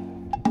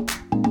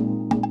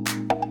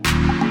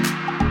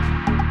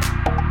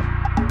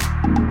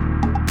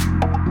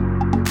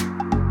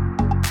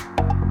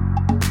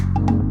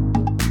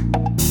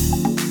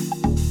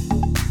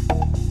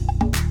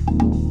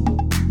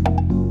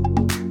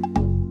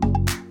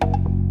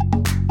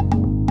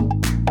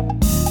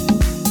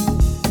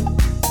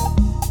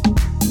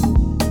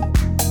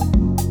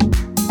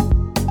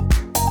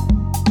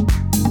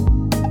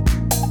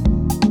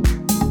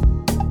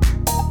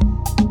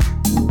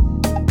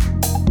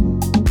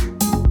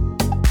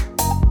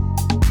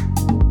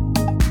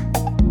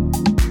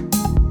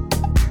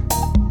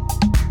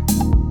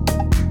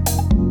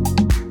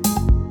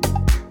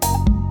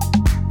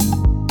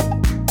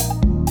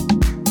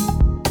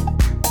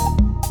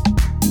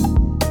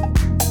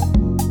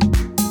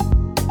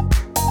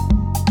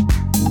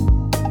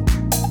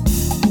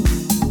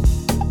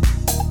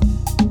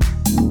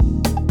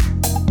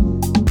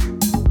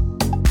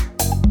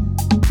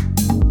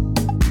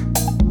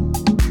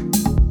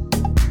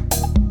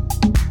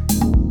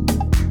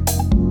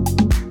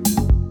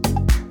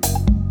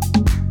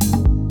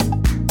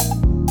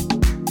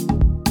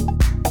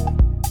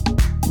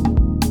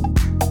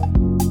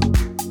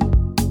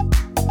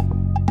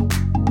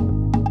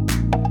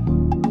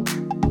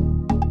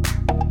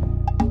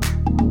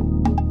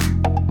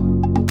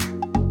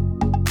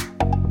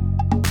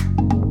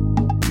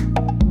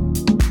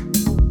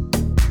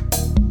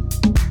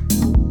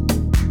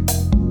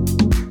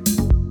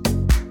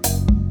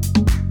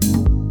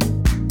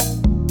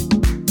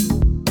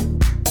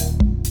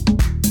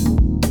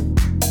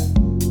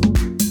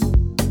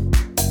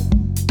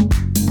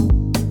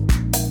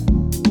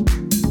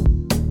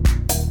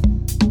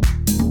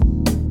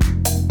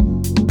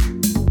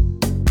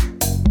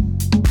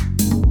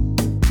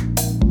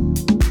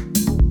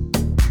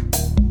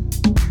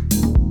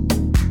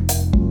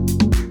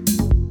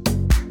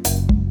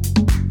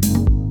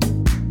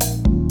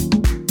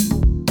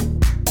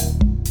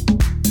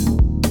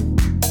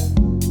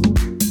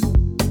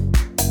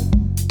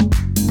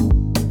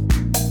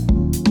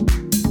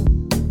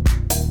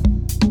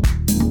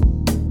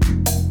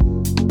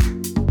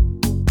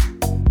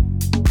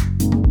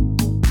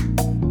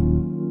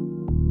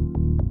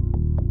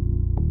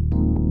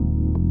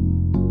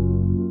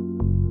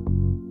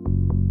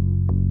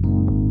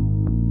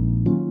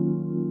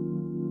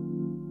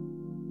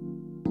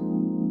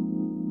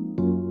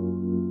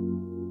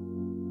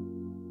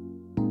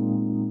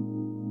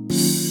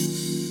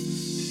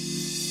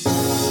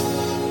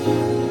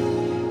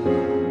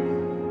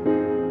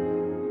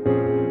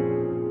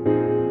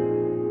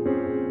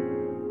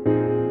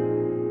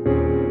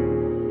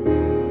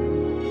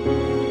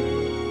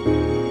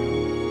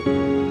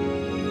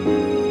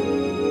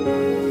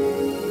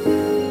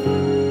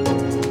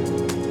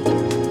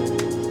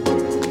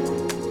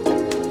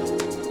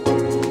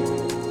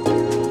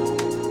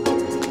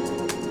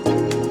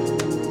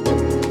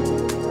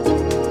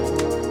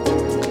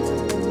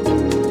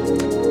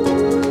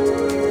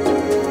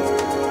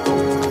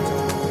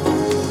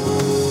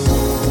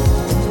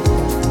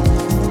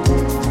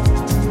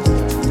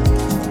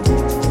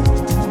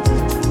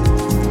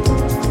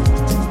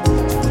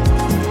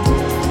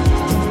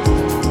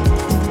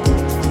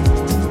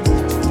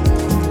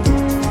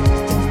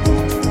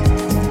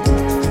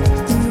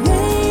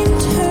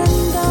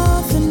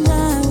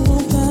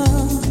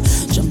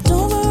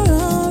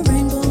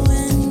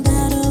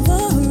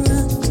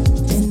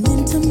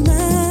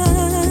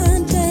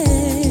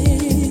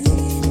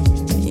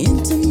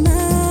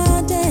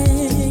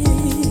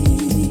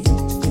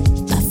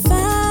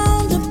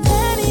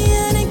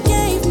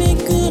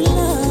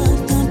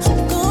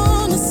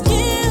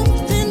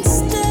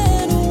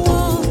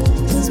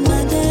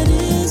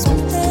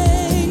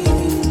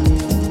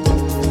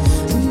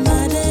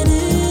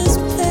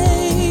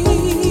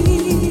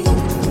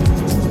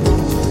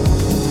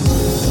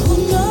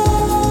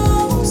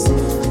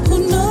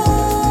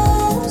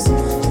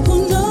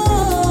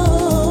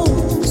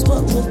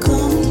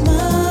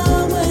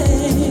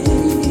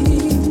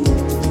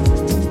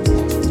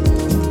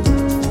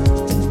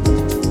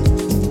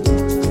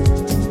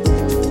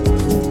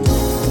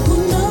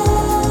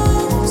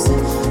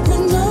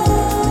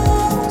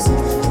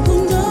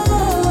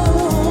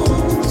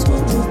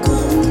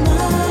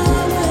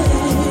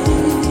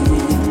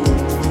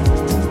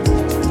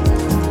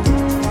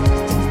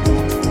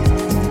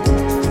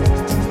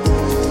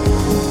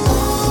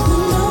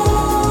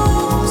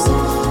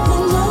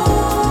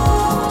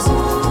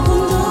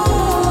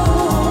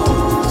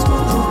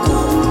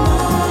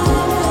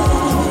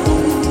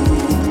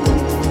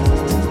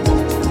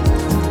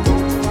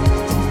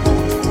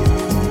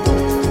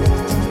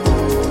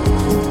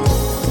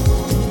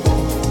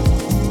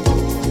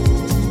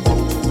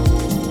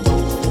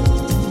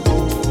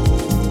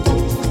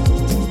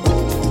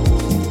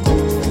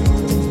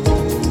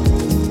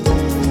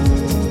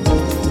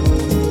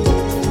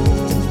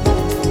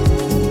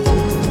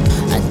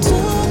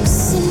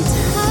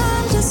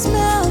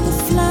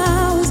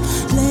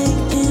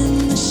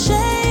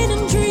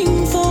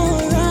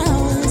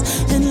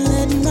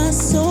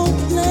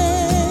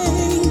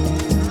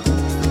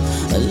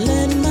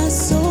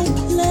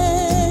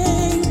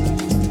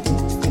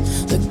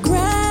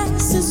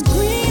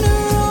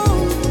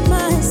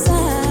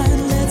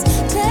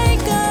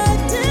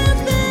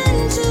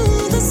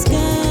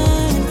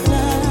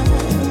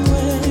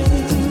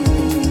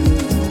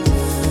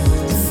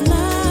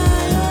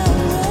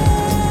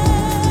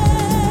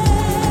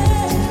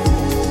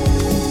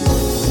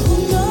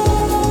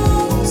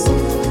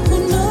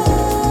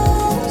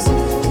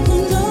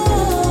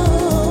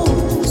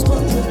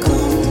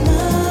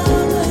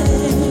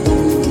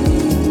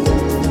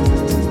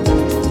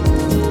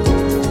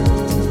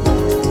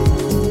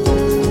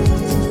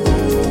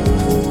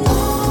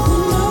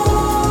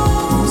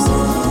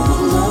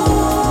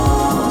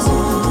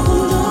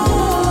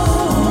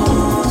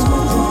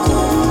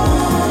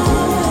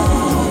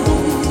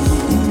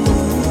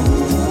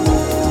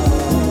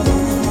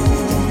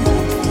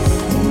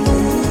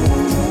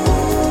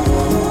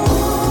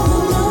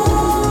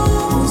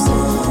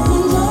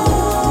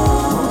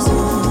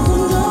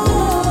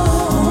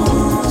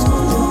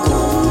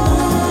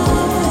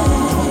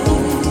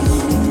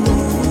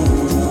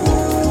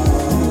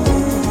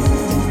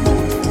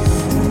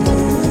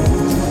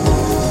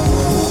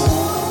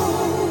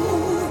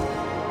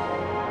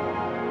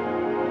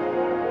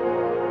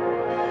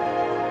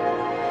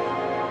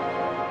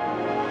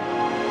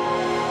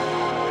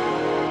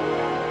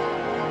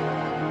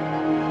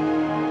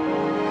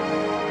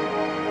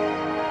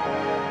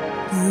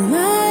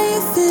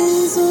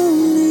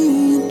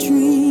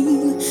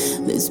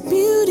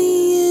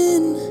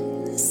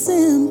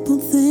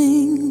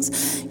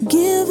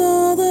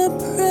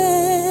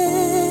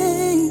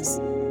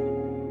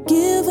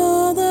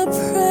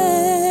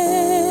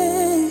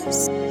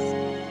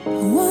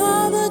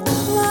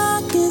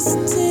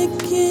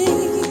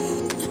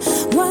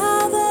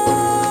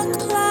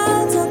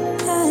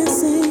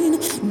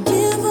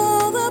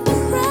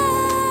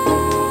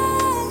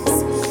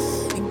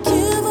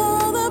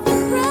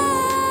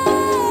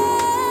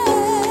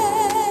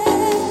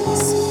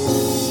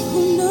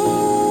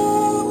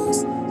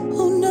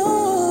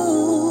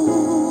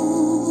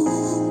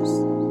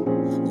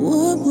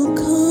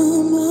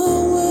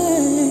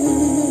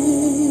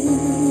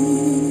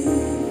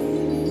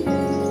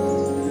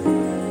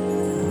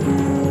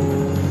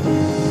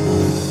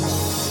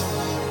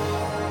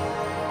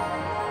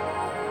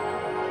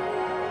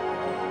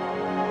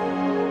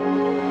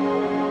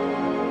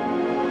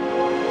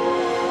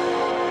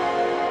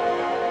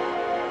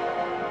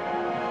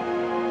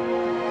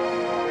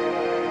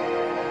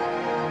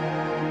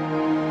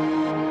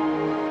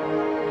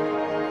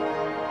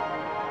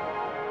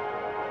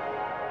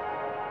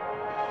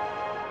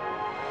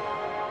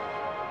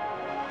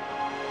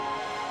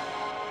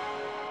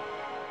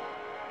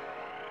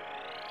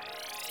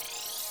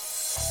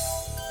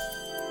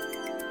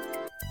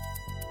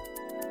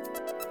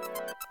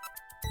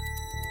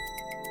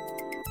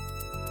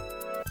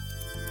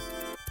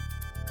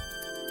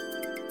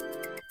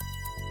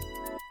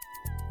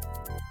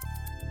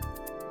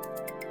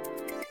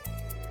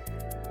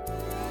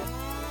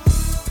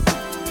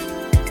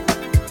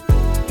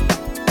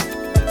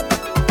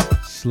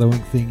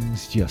 slowing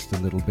things just a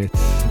little bit.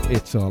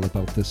 It's all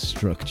about the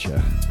structure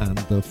and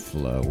the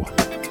flow.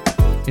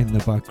 In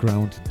the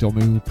background,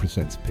 Domu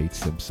presents Pete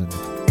Simpson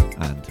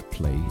and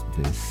Play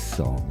This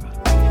Song.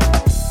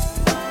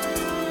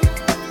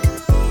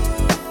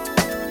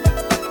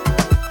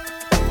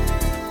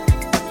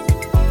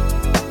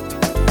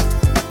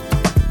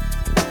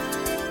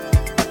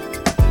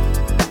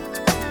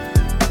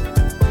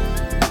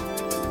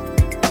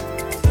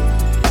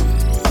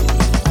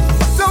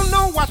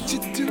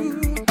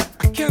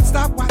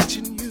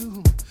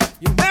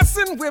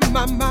 With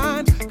my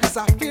mind, cause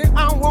I fear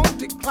I won't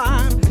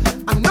decline.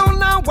 I know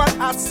now what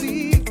I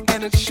see,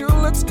 and it sure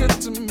looks good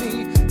to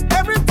me.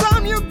 Every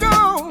time you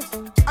go,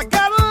 I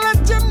gotta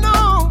let you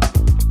know.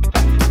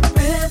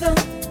 Rhythm,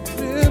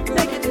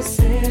 make a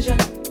decision.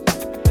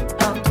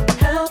 I'm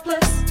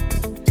helpless,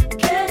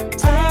 can't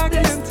take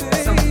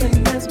this.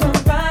 Something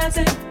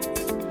mesmerizing,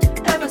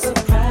 ever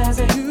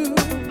surprising.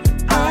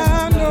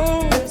 I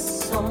know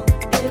this song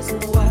is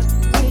what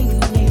we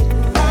need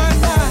right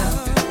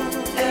now.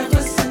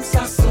 Ever since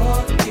I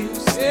saw you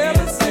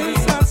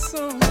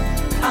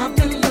I've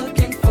been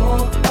looking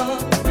for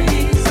a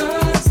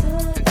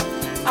reason.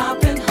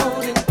 I've been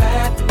holding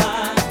back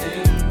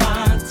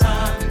my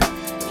time,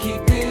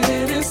 keeping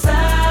it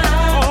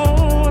inside,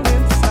 all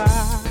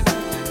inside.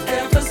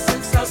 Ever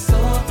since I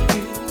saw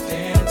you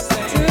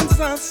dancing,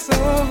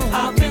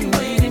 I've been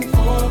waiting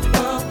for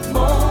the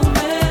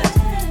moment,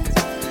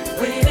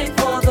 waiting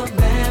for the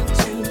man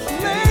to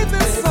play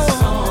this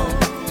song.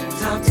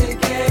 Time to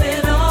get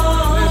it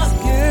on. Let's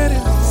get it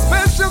on.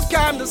 Special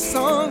kind of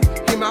song.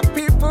 Hear my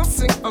people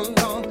sing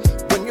along.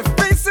 When you're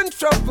facing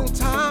troubled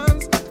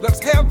times, love's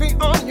heavy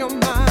on your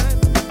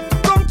mind.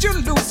 Don't you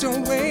lose your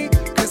way,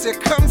 cause here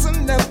comes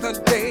another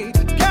day.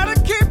 Gotta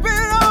keep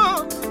it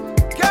on,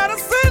 gotta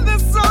sing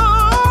this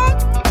song.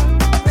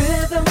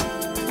 Rhythm,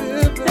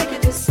 make a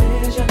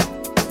decision.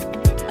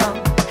 I'm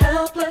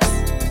helpless,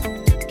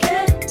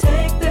 can't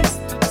take this.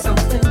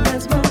 Something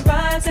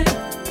mesmerizing,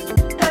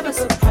 ever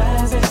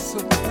surprising.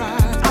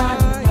 Surprise I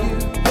by you.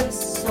 know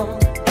this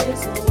song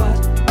is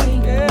what we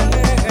need.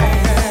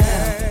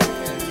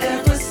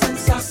 Ever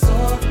since I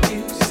saw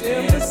you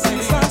Ever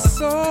since I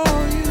saw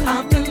you,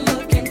 I've been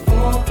looking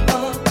for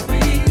a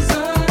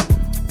reason.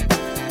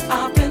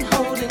 I've been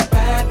holding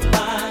back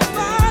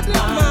biding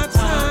my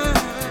time,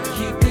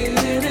 keeping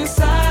it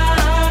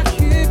inside.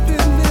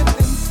 keeping it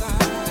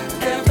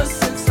inside. Ever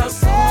since I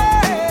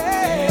saw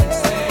you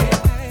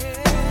dancing,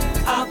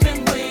 I've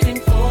been waiting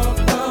for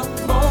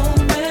the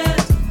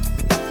moment,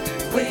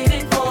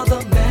 waiting for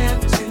the man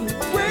to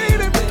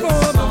Waiting play for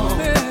this the song.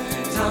 man.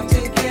 Time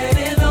to get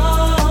it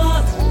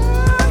on.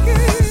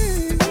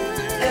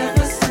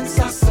 Ever since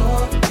I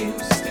saw you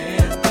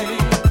standing,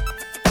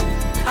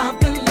 I've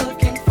been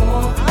looking for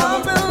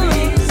a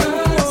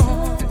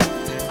reason.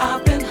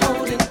 I've been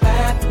holding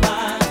back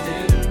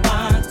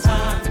my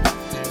time,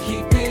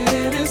 keeping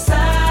it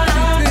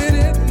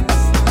inside.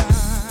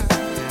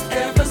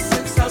 Ever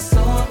since I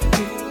saw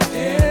you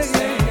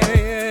dancing,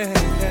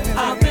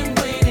 I've been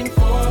waiting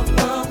for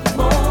the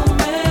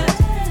moment,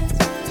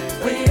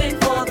 waiting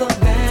for the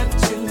man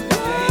to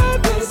play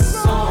this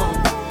song.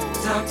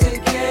 Time to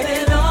get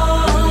it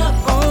on.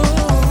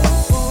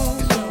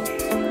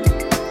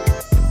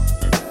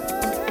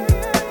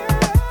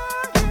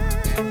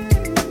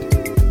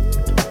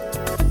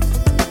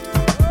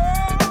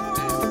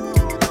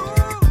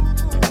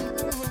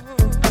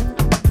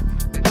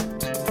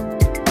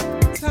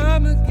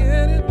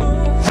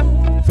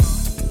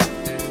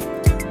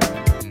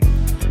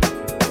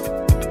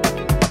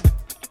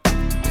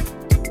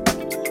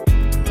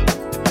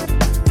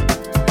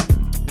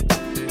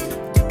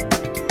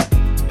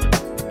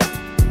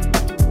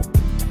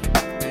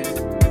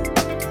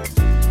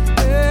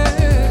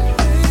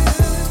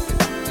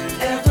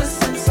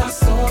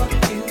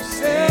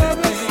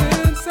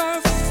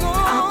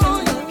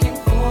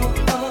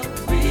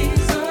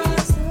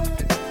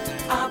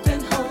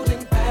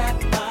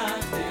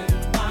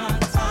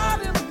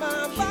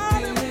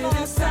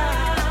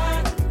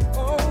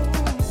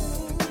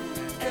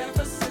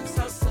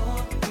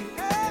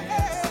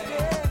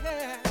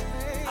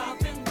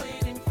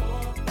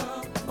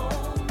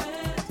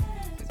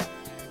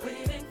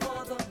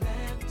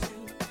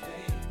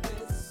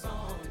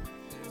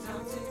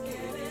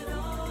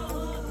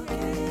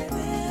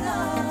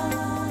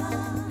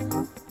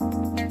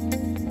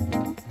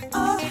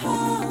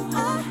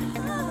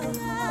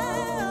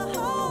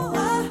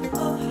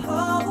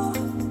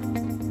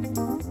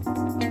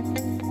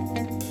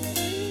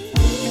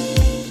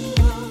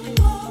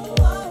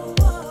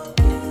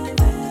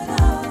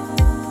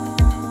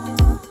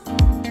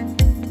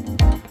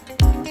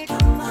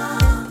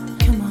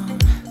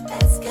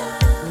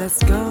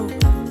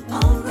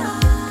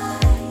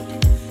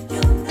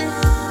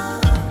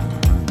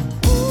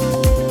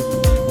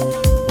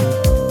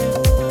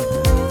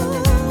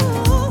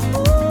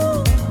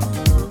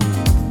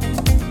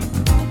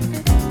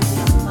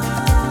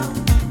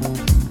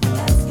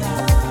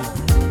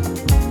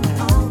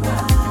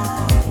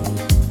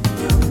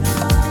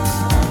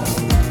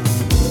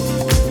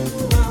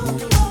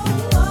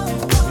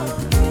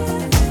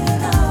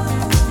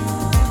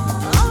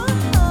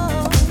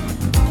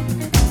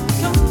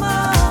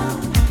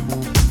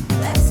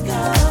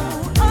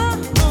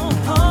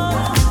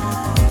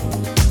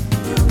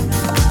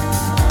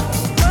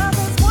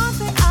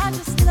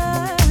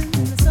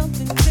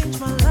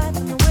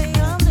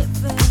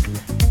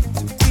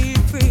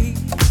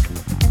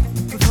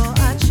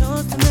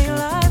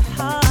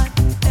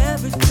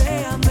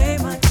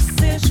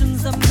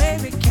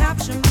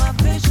 collision, my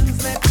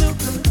visions led to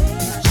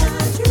collision.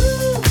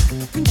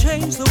 You can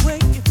change the way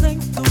you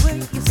think, the way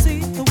you see,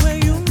 the way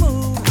you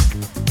move.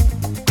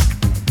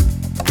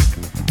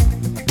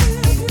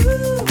 If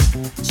you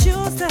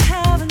choose to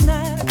have an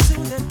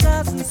attitude that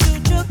doesn't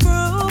suit your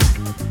groove,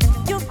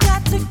 you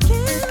got to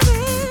give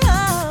it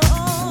up.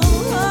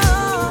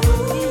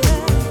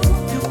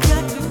 You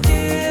got to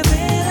give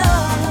it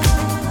up.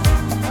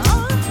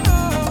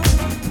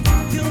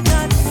 You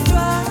got to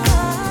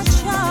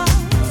stretch out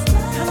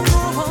and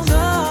move on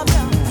up.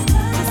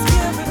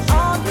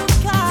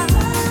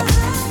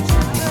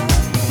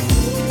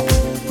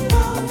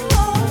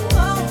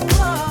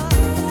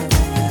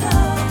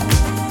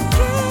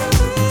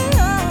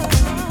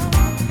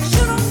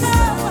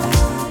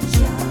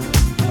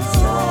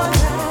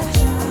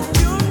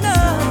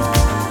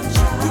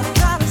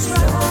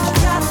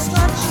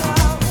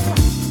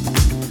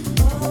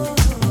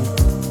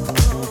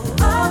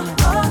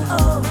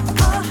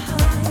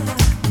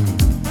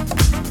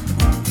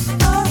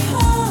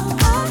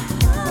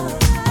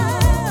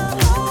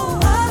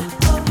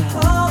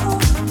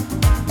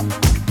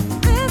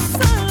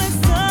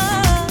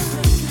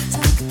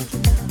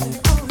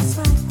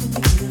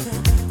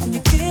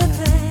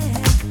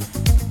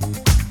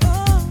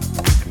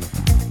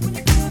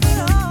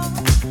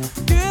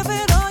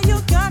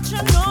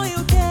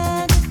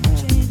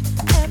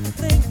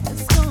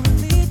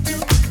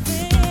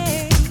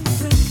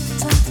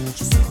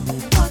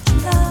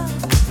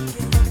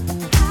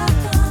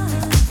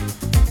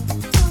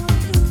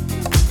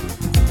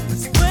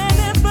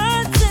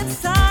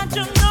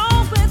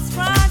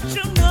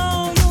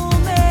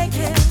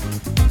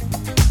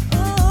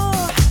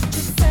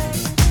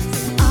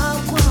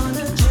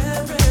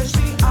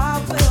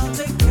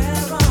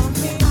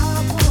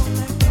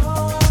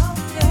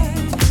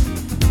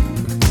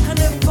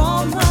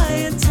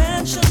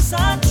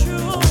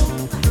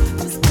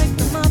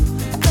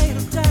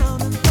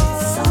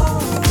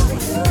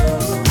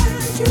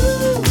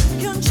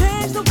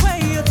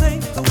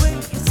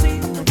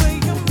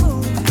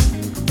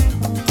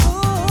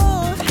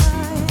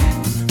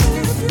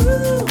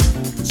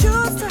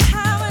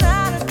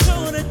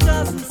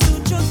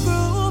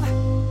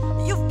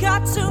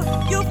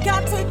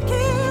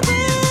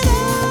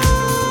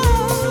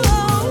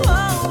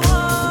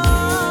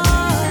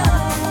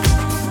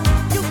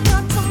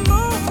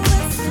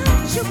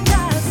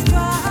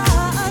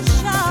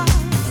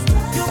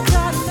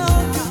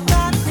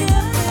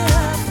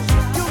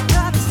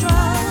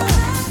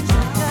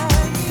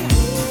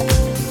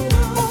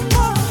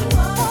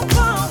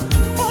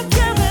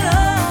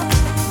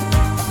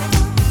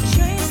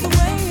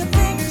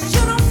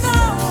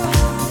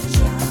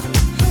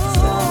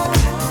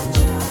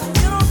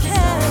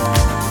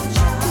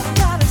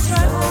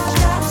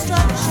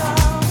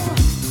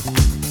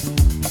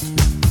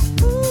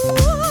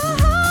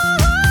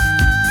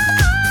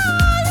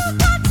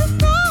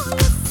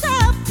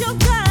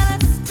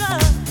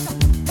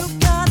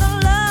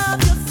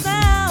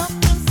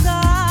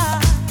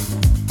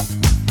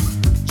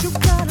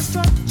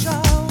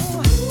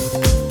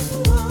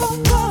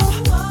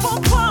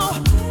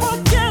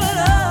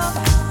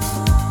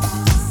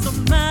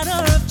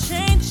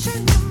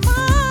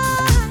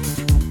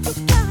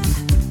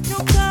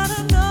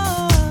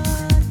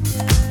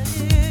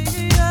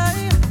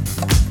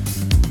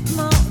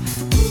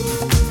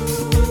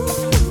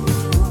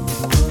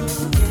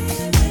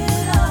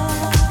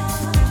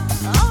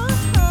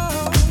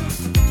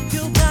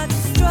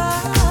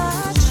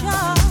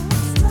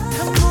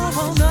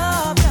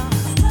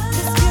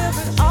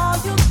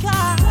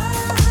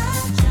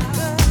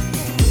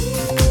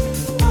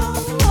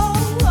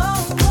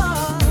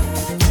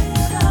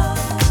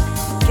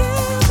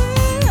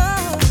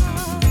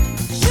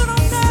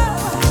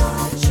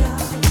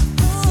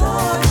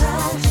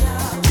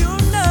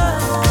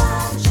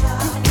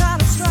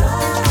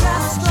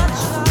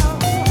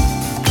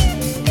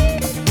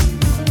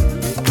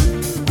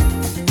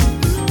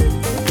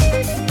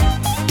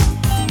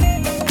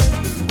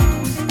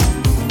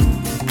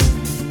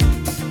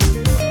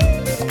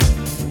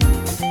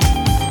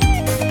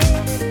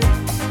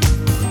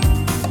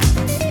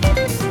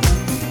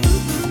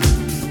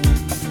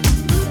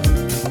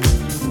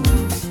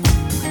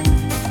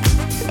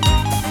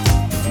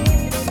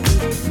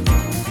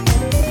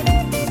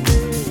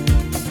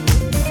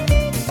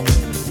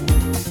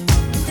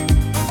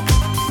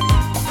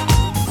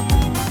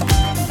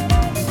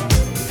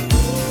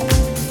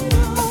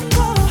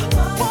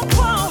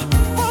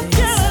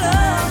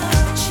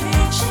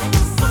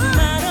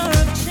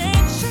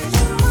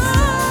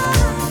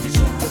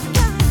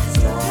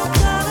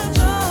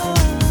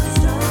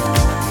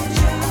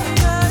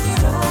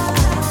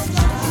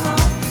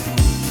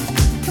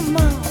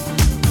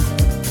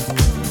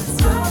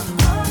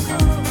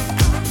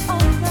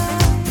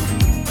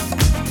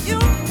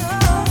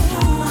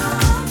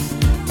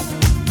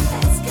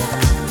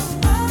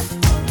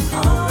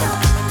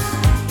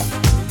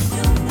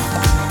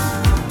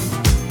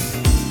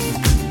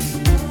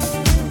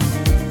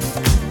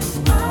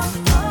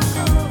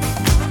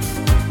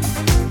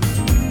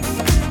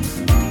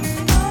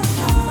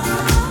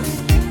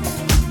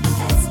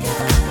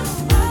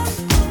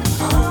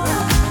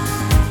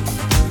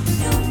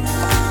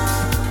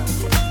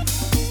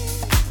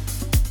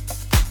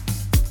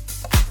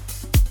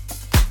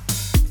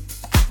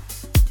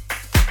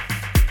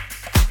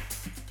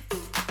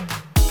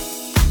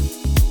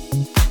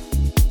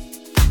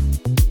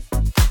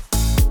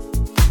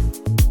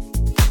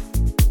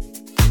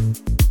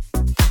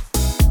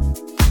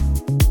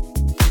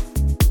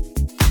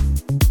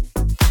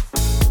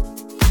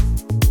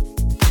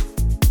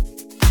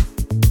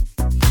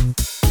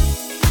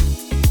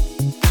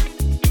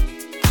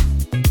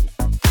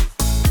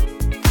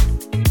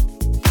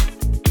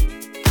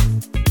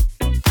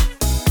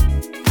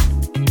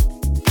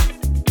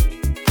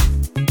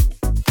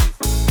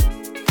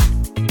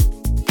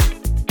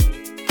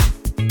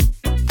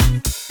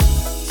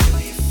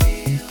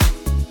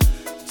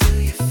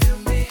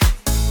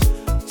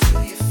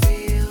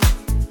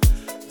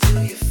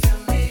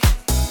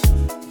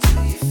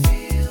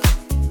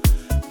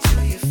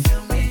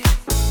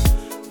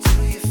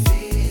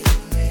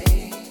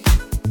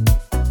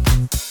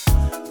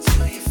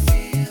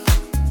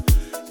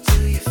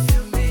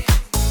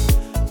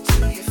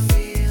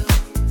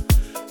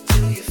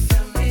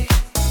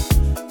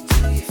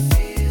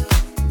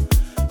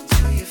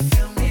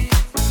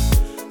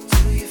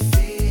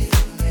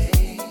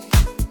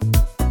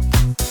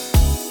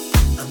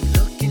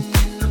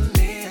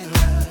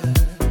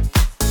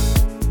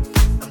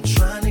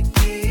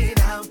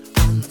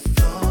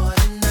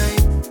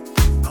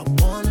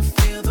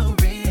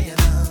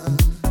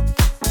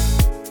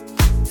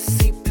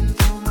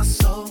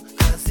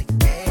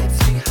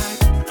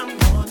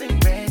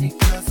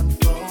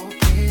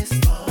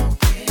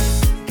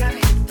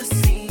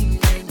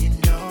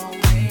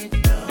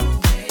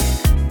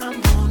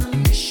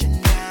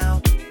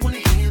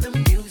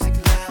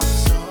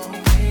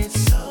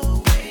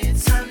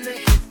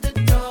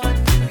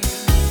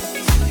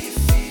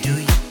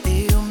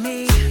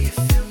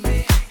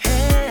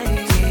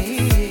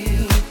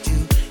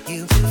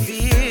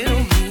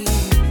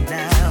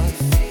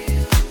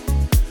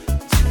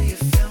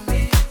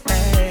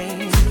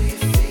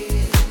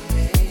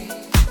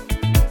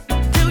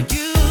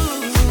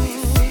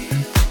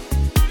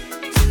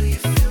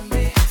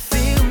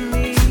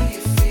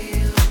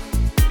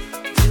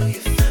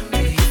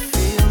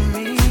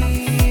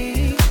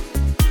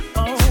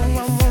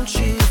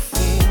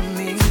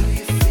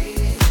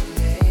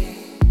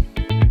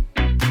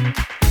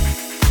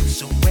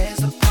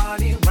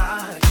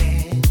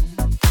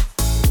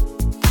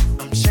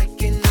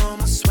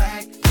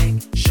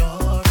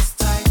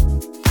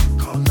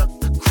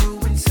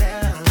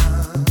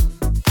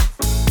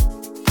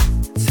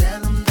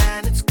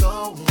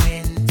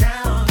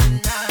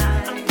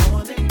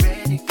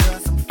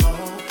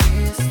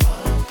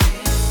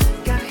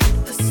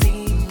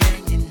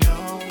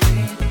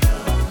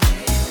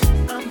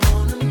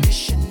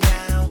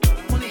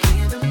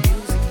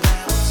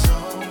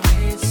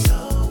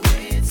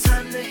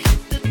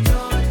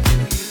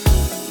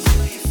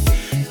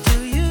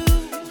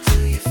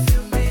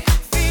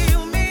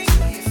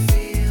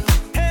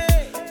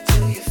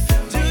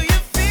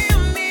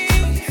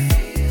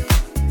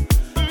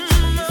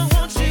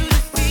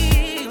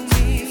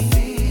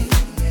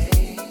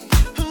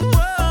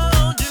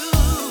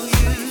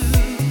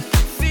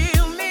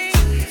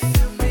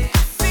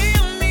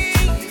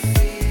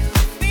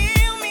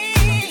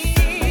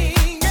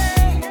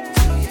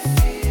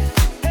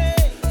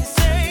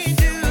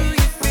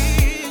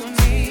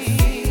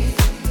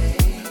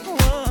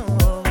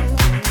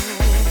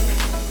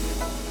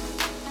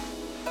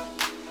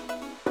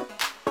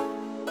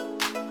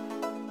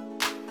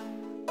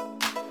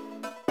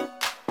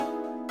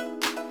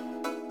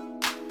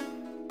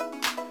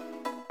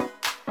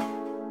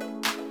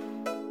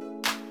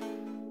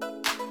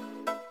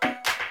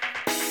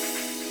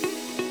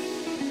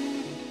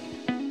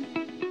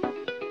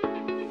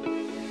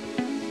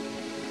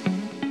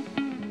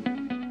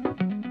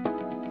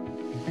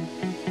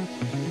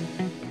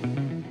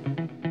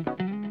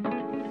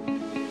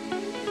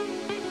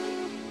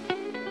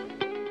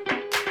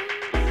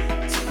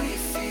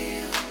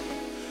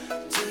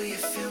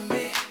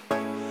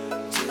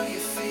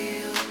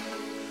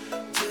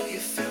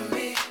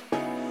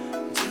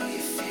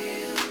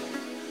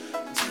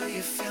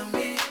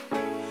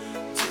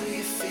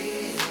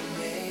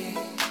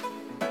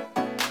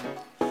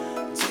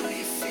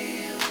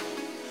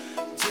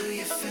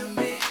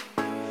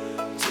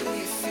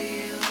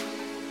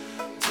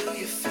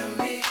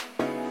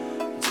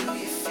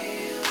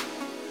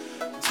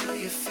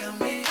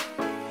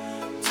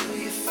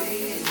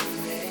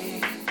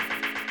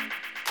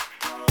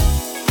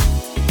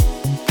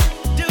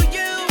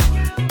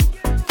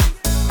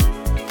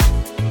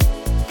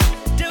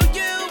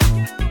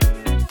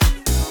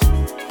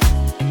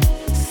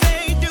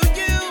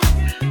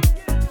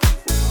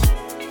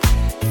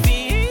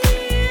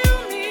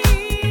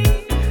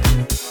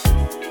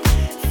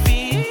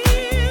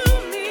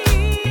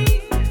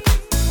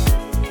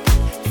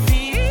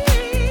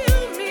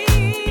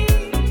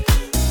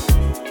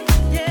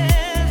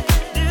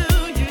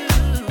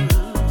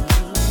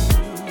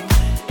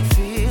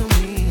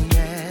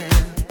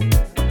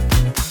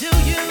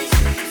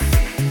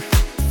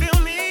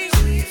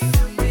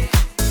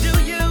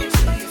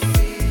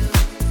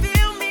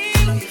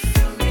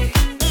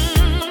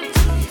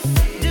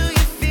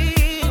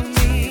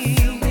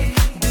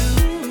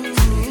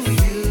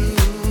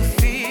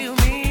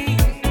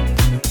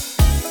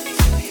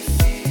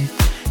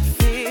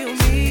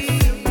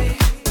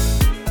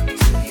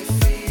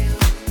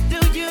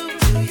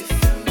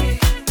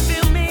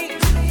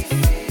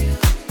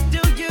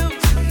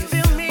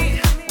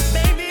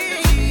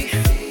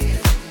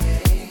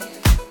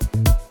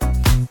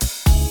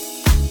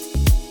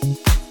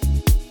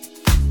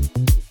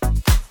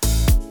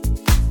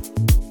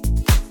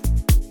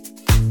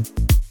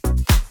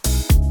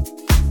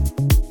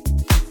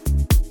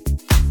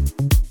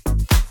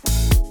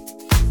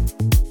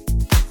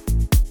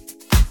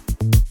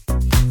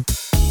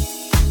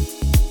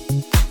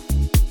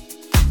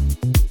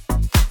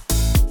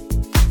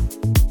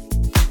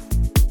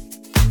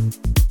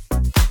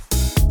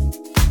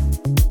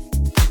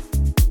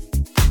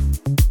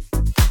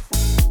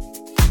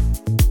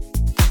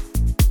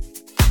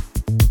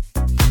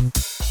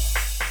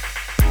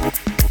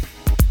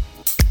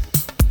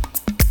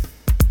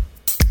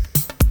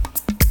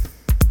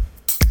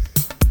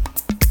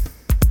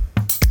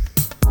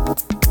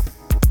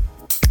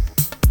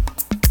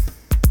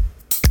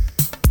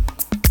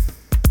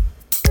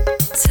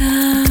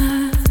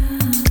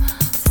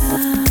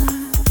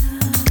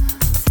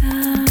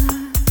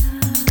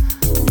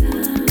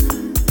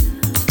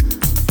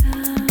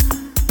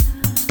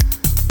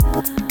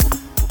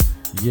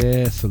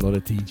 Yes, a lot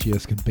of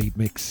DJs can beat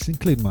mix,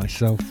 including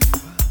myself.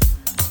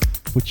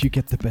 But you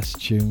get the best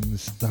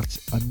tunes that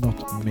are not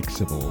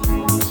mixable,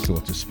 so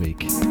to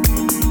speak.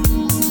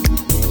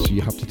 So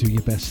you have to do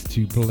your best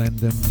to blend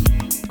them,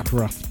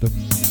 craft them,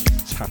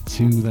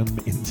 tattoo them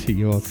into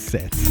your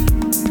set.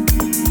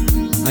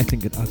 I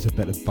think it adds a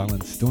bit of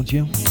balance, don't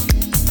you?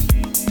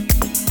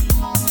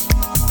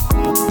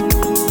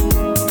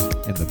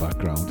 In the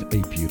background, a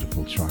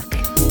beautiful track.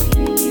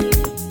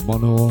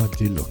 Mono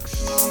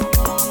Deluxe.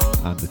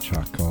 And the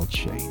track called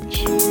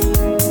Change.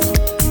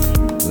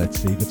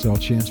 Let's see if it's all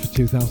changed for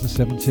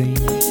 2017.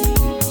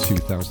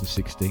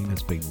 2016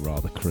 has been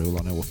rather cruel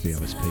on our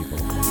famous people.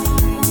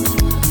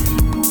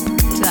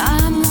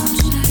 Time won't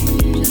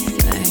change a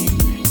thing,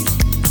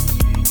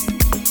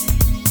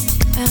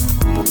 and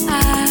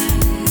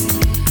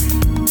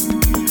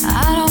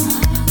I don't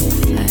wanna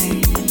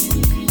think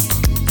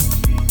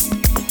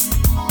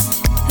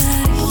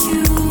that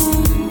you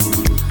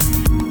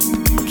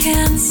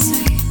can't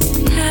see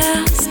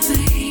past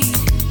me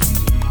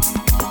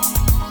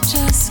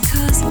just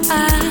 'cause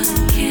I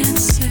can't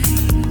see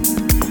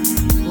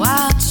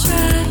while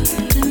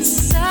trapped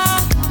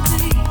inside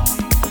me.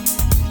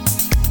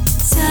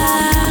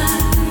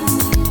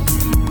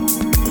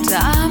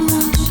 Time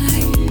won't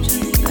change a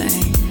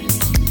thing,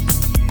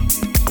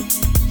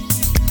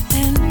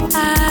 and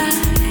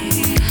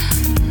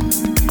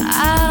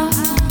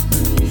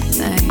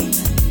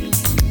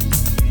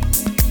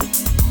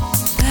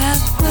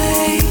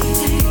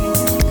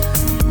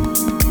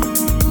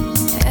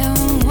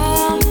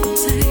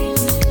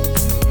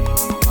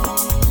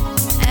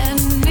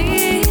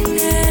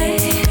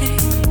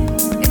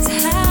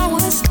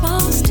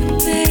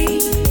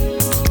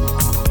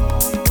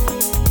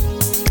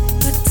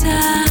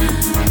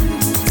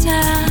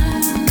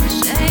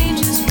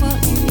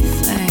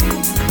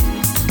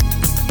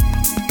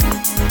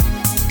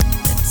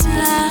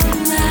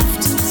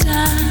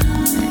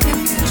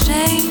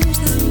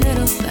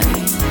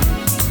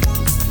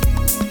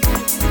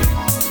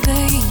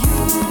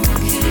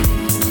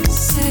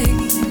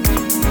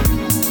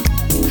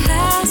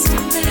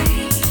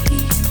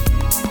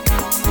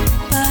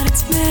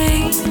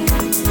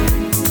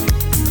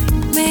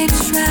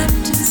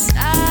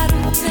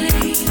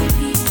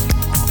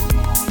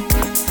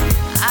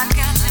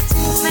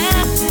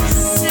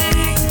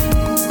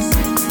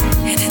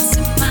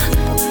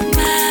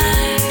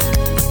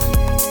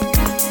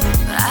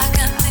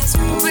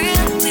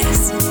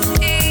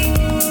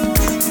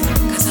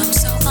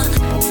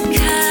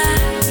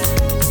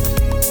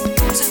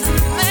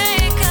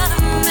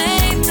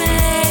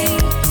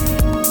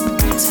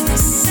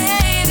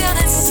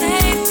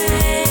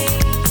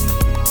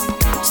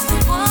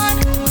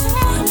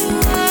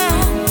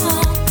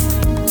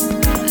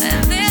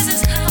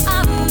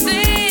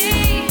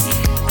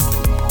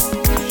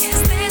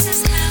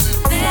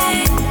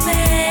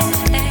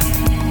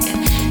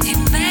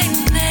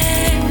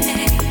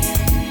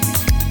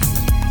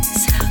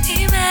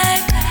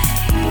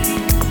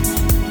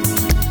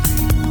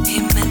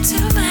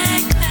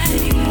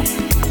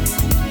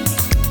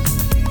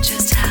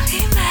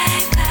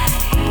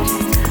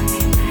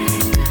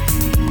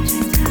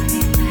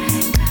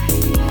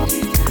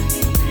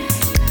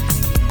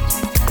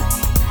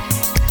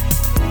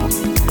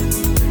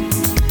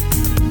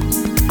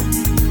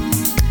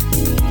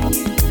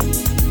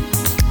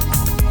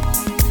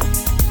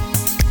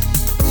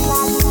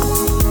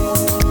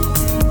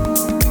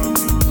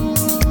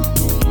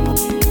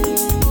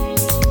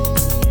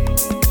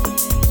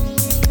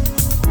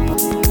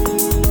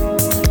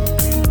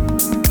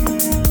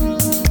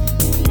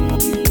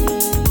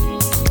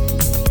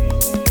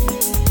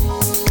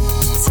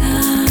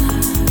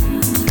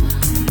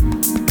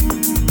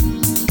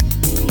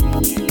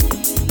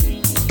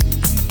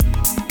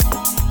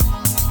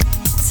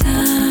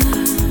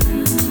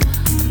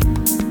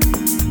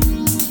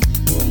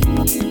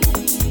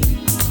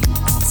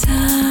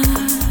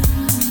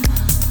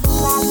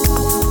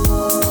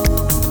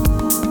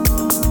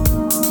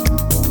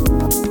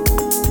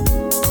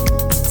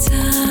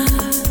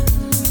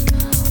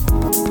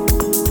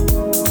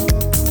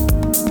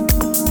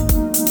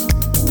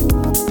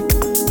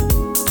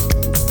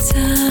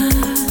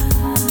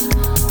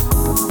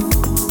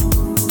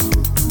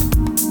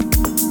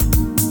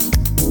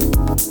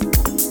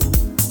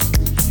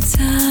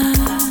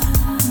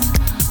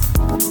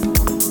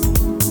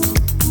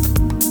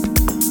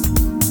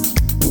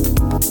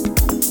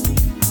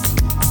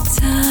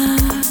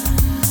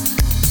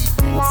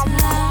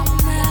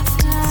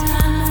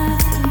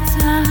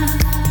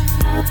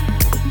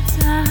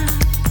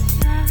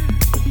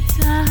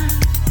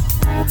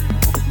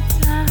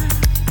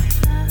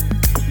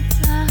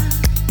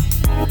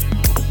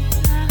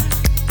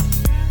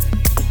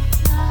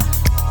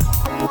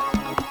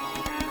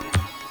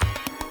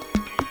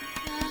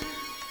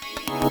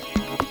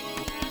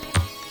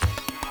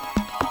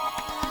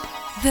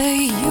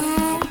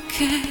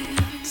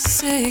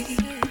say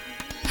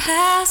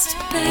has to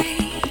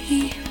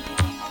be,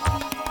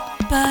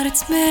 but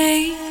it's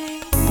made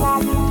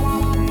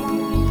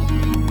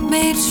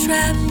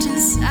trapped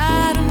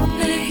inside of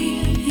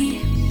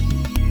me.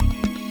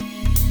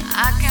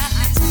 I got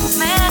this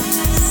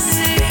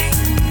fantasy,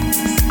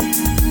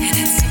 and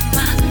it's in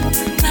my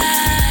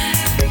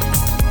mind,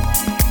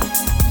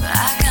 but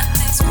I got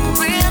this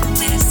real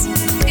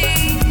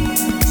disease,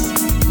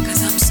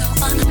 'cause I'm so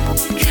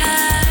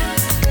unkind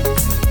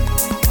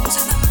to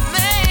the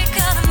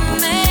maker that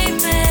made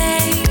me,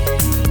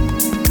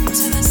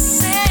 to the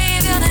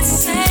savior that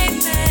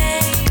saved me,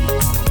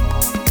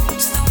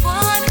 to the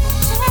one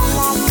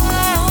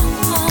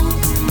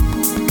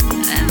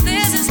and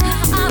this is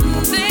how I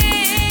be.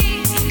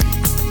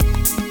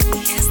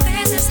 Yes,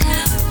 this is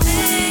how it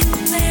made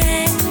me.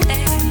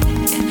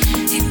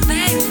 He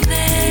made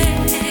me.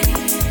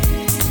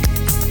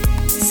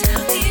 It's how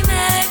he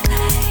made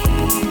me.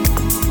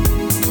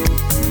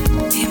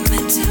 He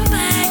meant to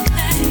make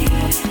me.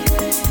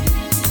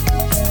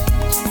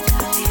 Just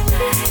how he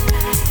made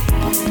me.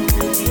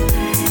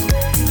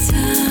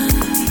 Time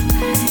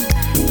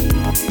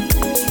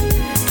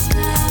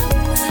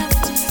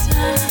after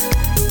time.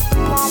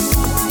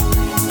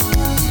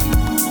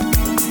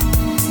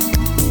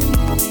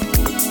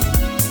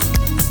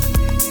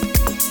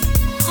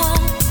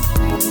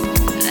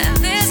 And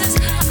this is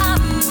how I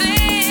be.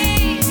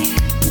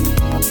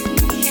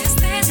 Yes,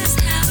 this is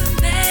how he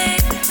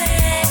made me.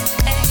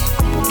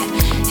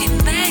 He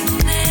made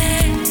me.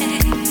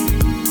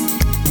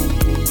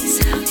 It's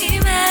how he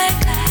made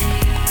me.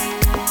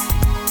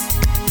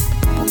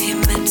 He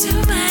meant to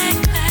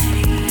make me.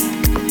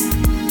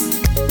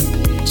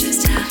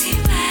 Just how he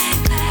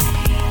made me.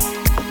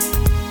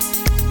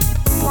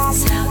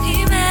 It's how he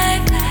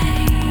made me.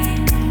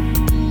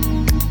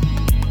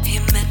 He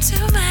meant to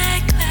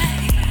make me.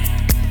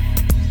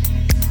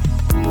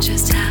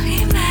 Just how he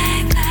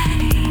made me.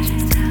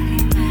 Just how he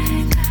made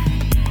me.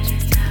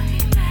 Just how he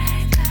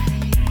made me.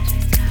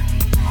 Just how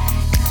he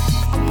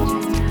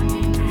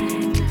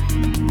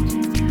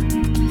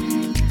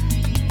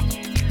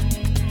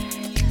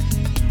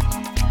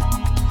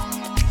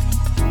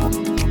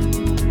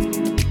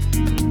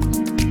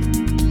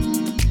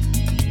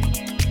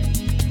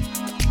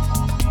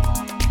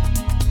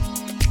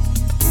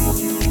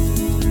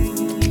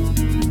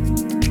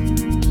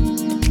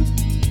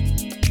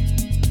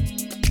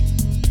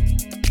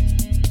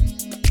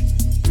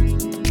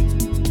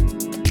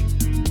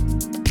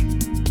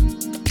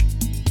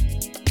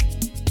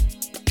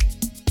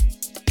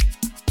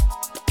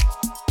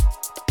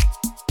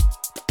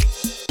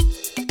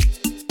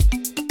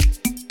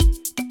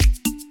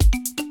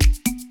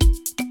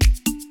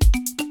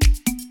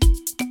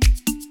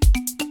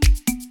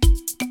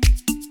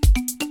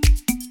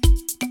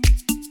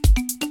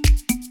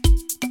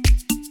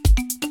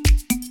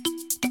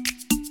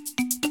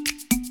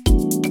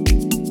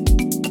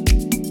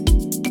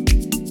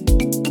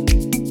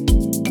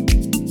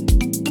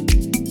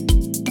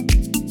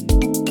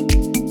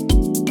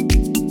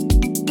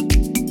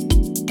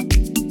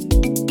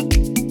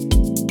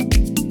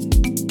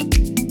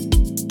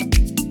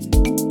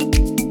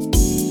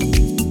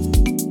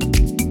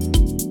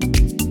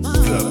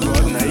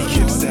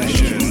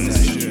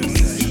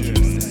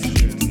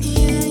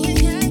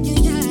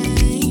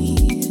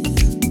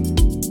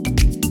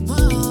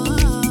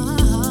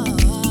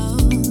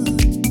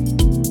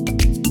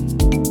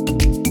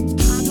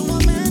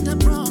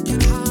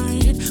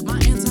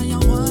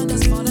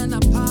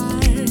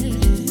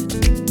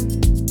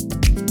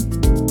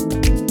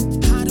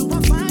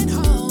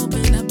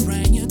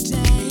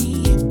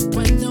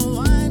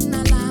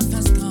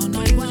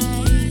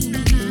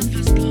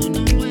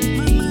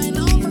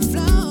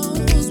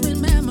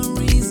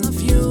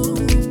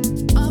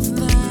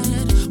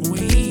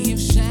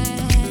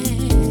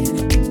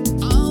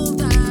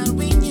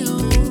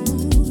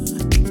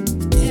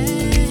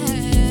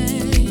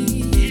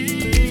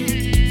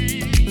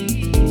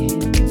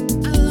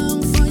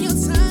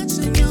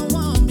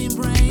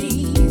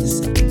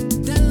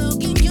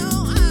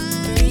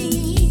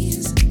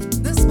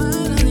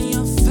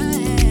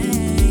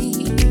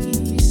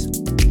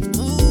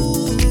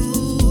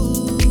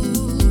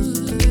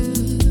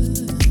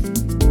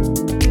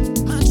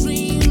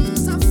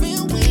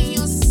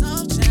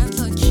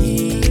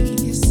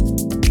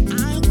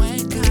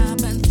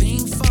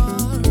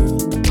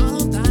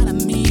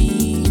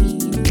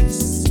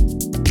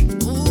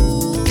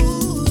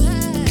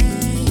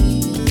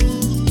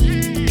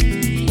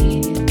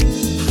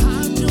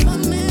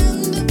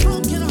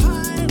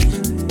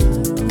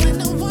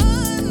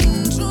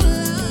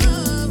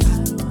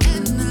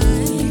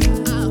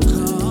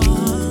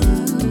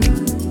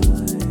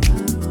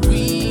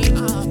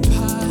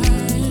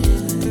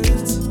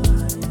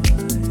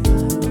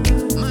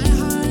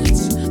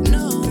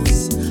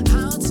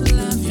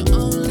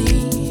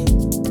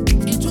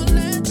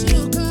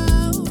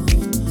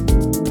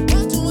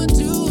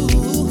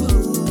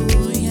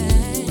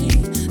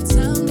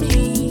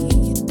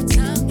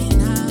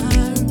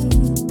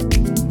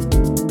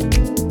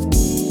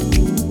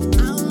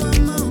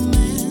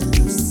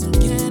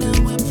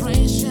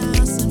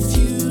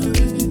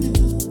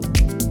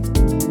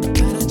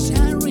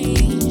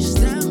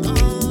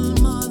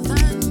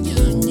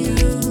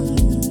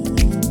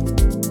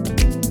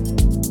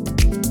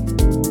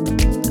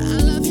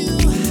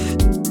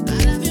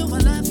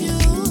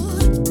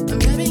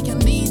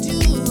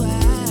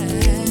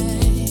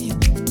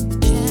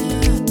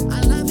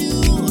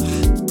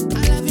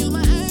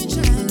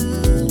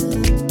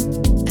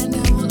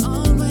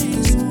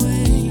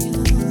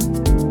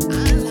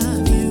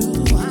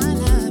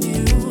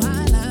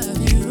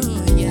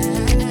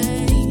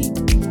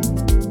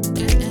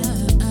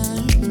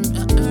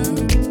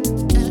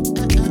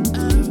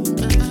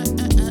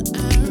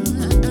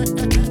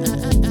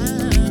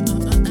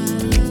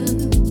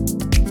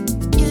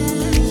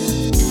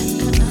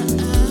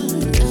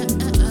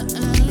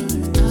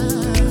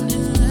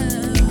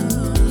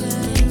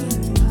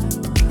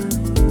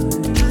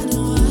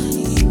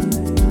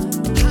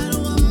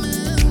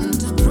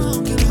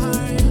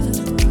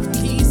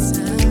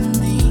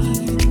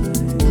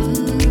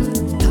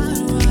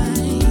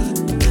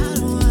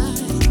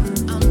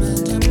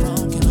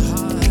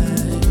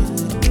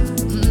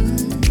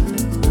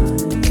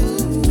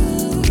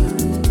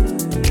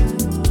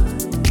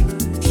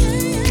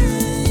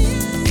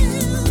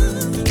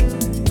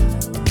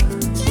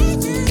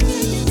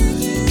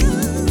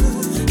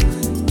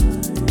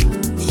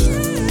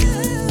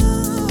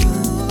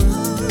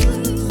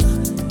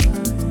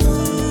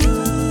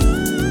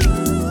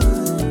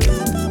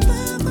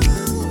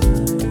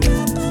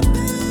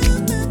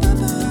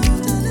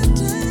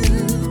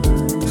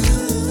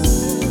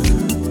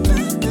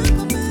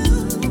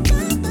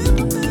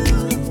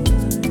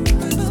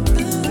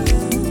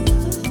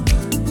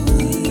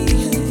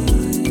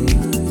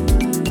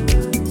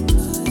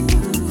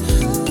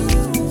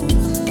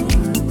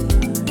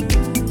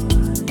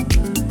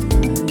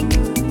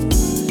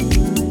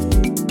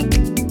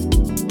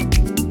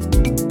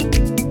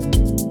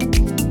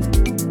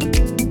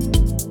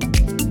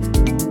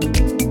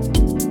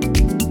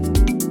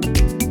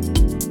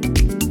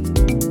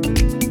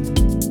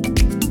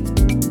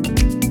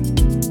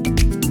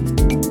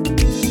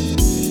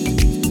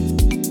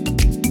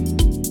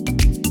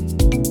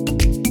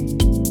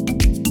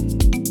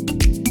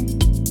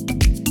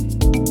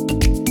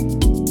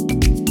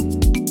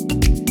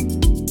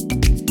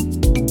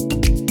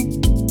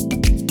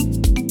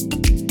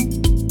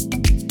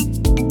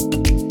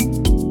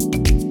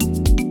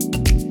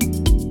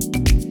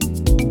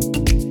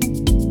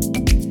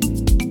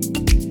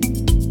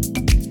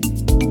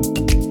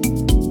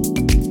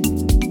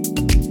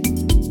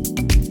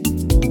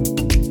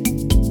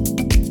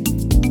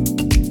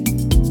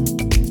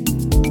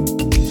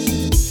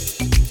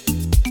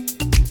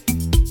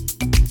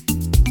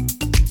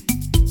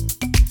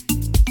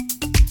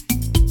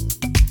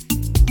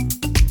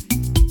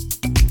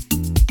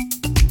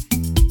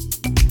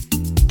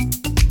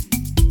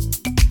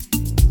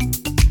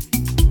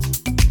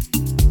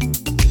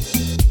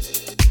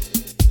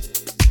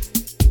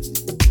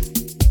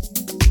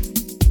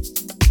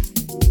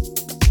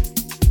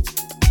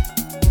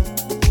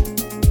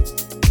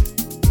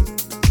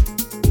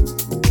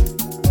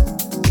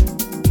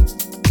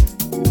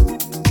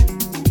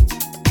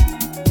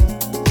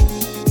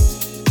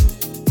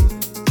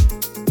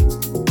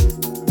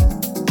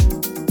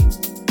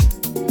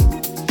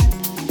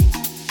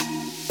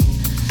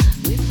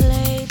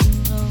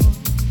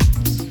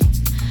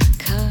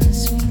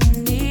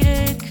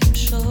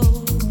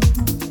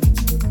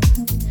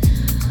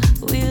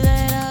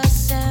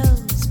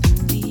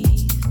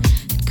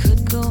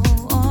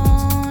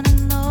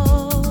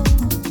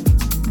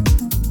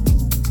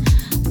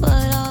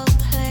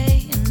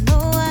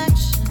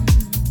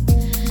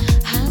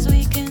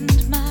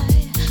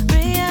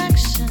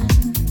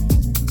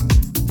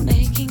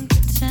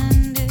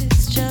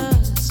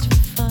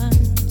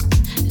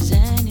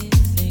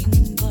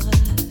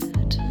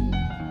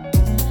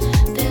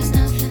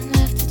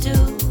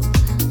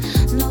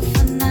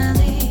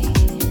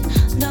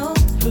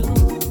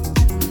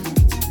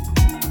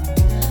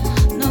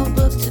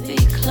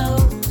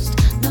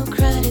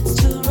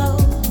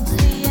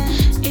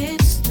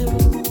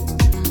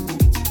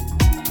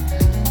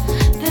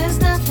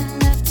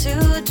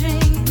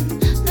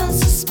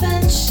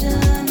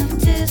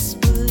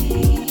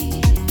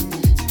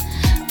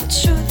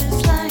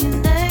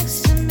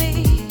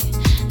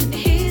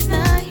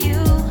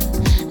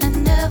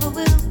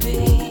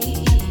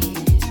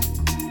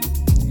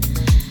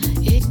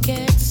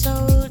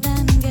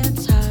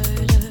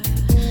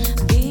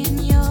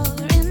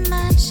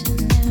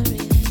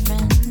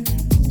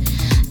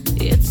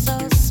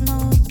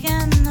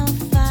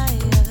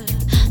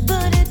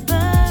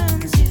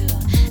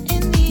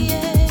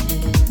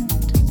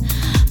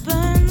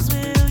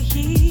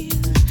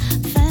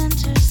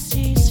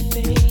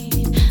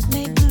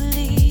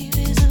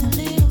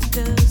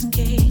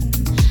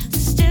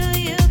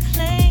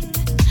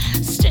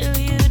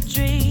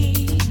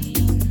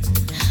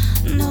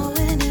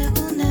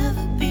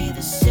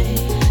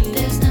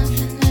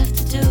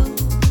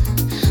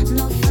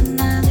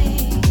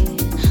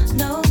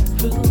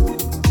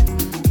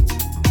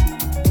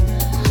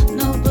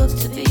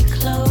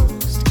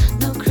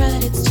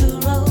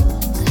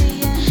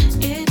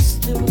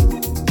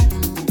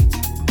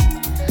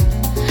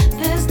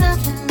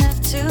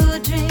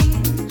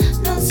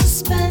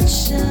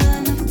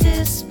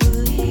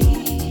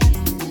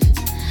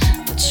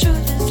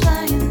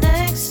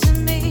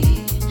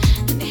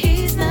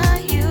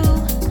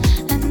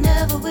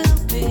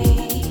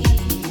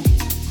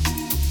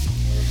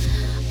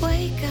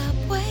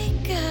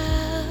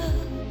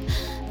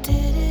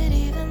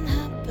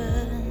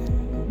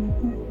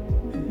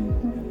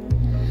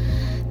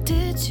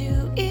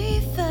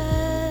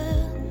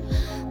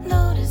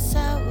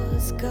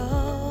go.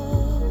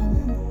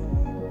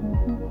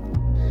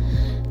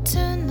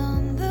 Turn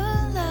on the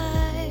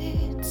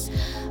lights,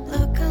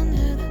 look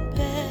under the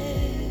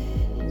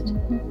bed.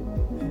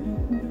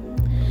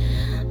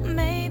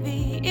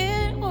 Maybe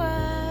it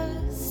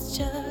was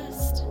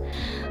just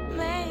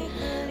make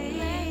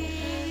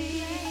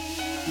believe.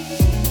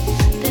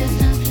 There's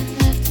nothing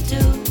left to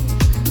do,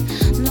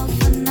 no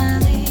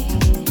finale,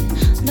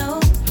 no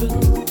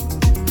proof,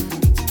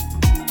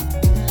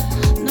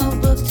 no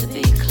book to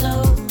be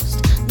closed,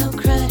 no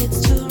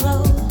credits to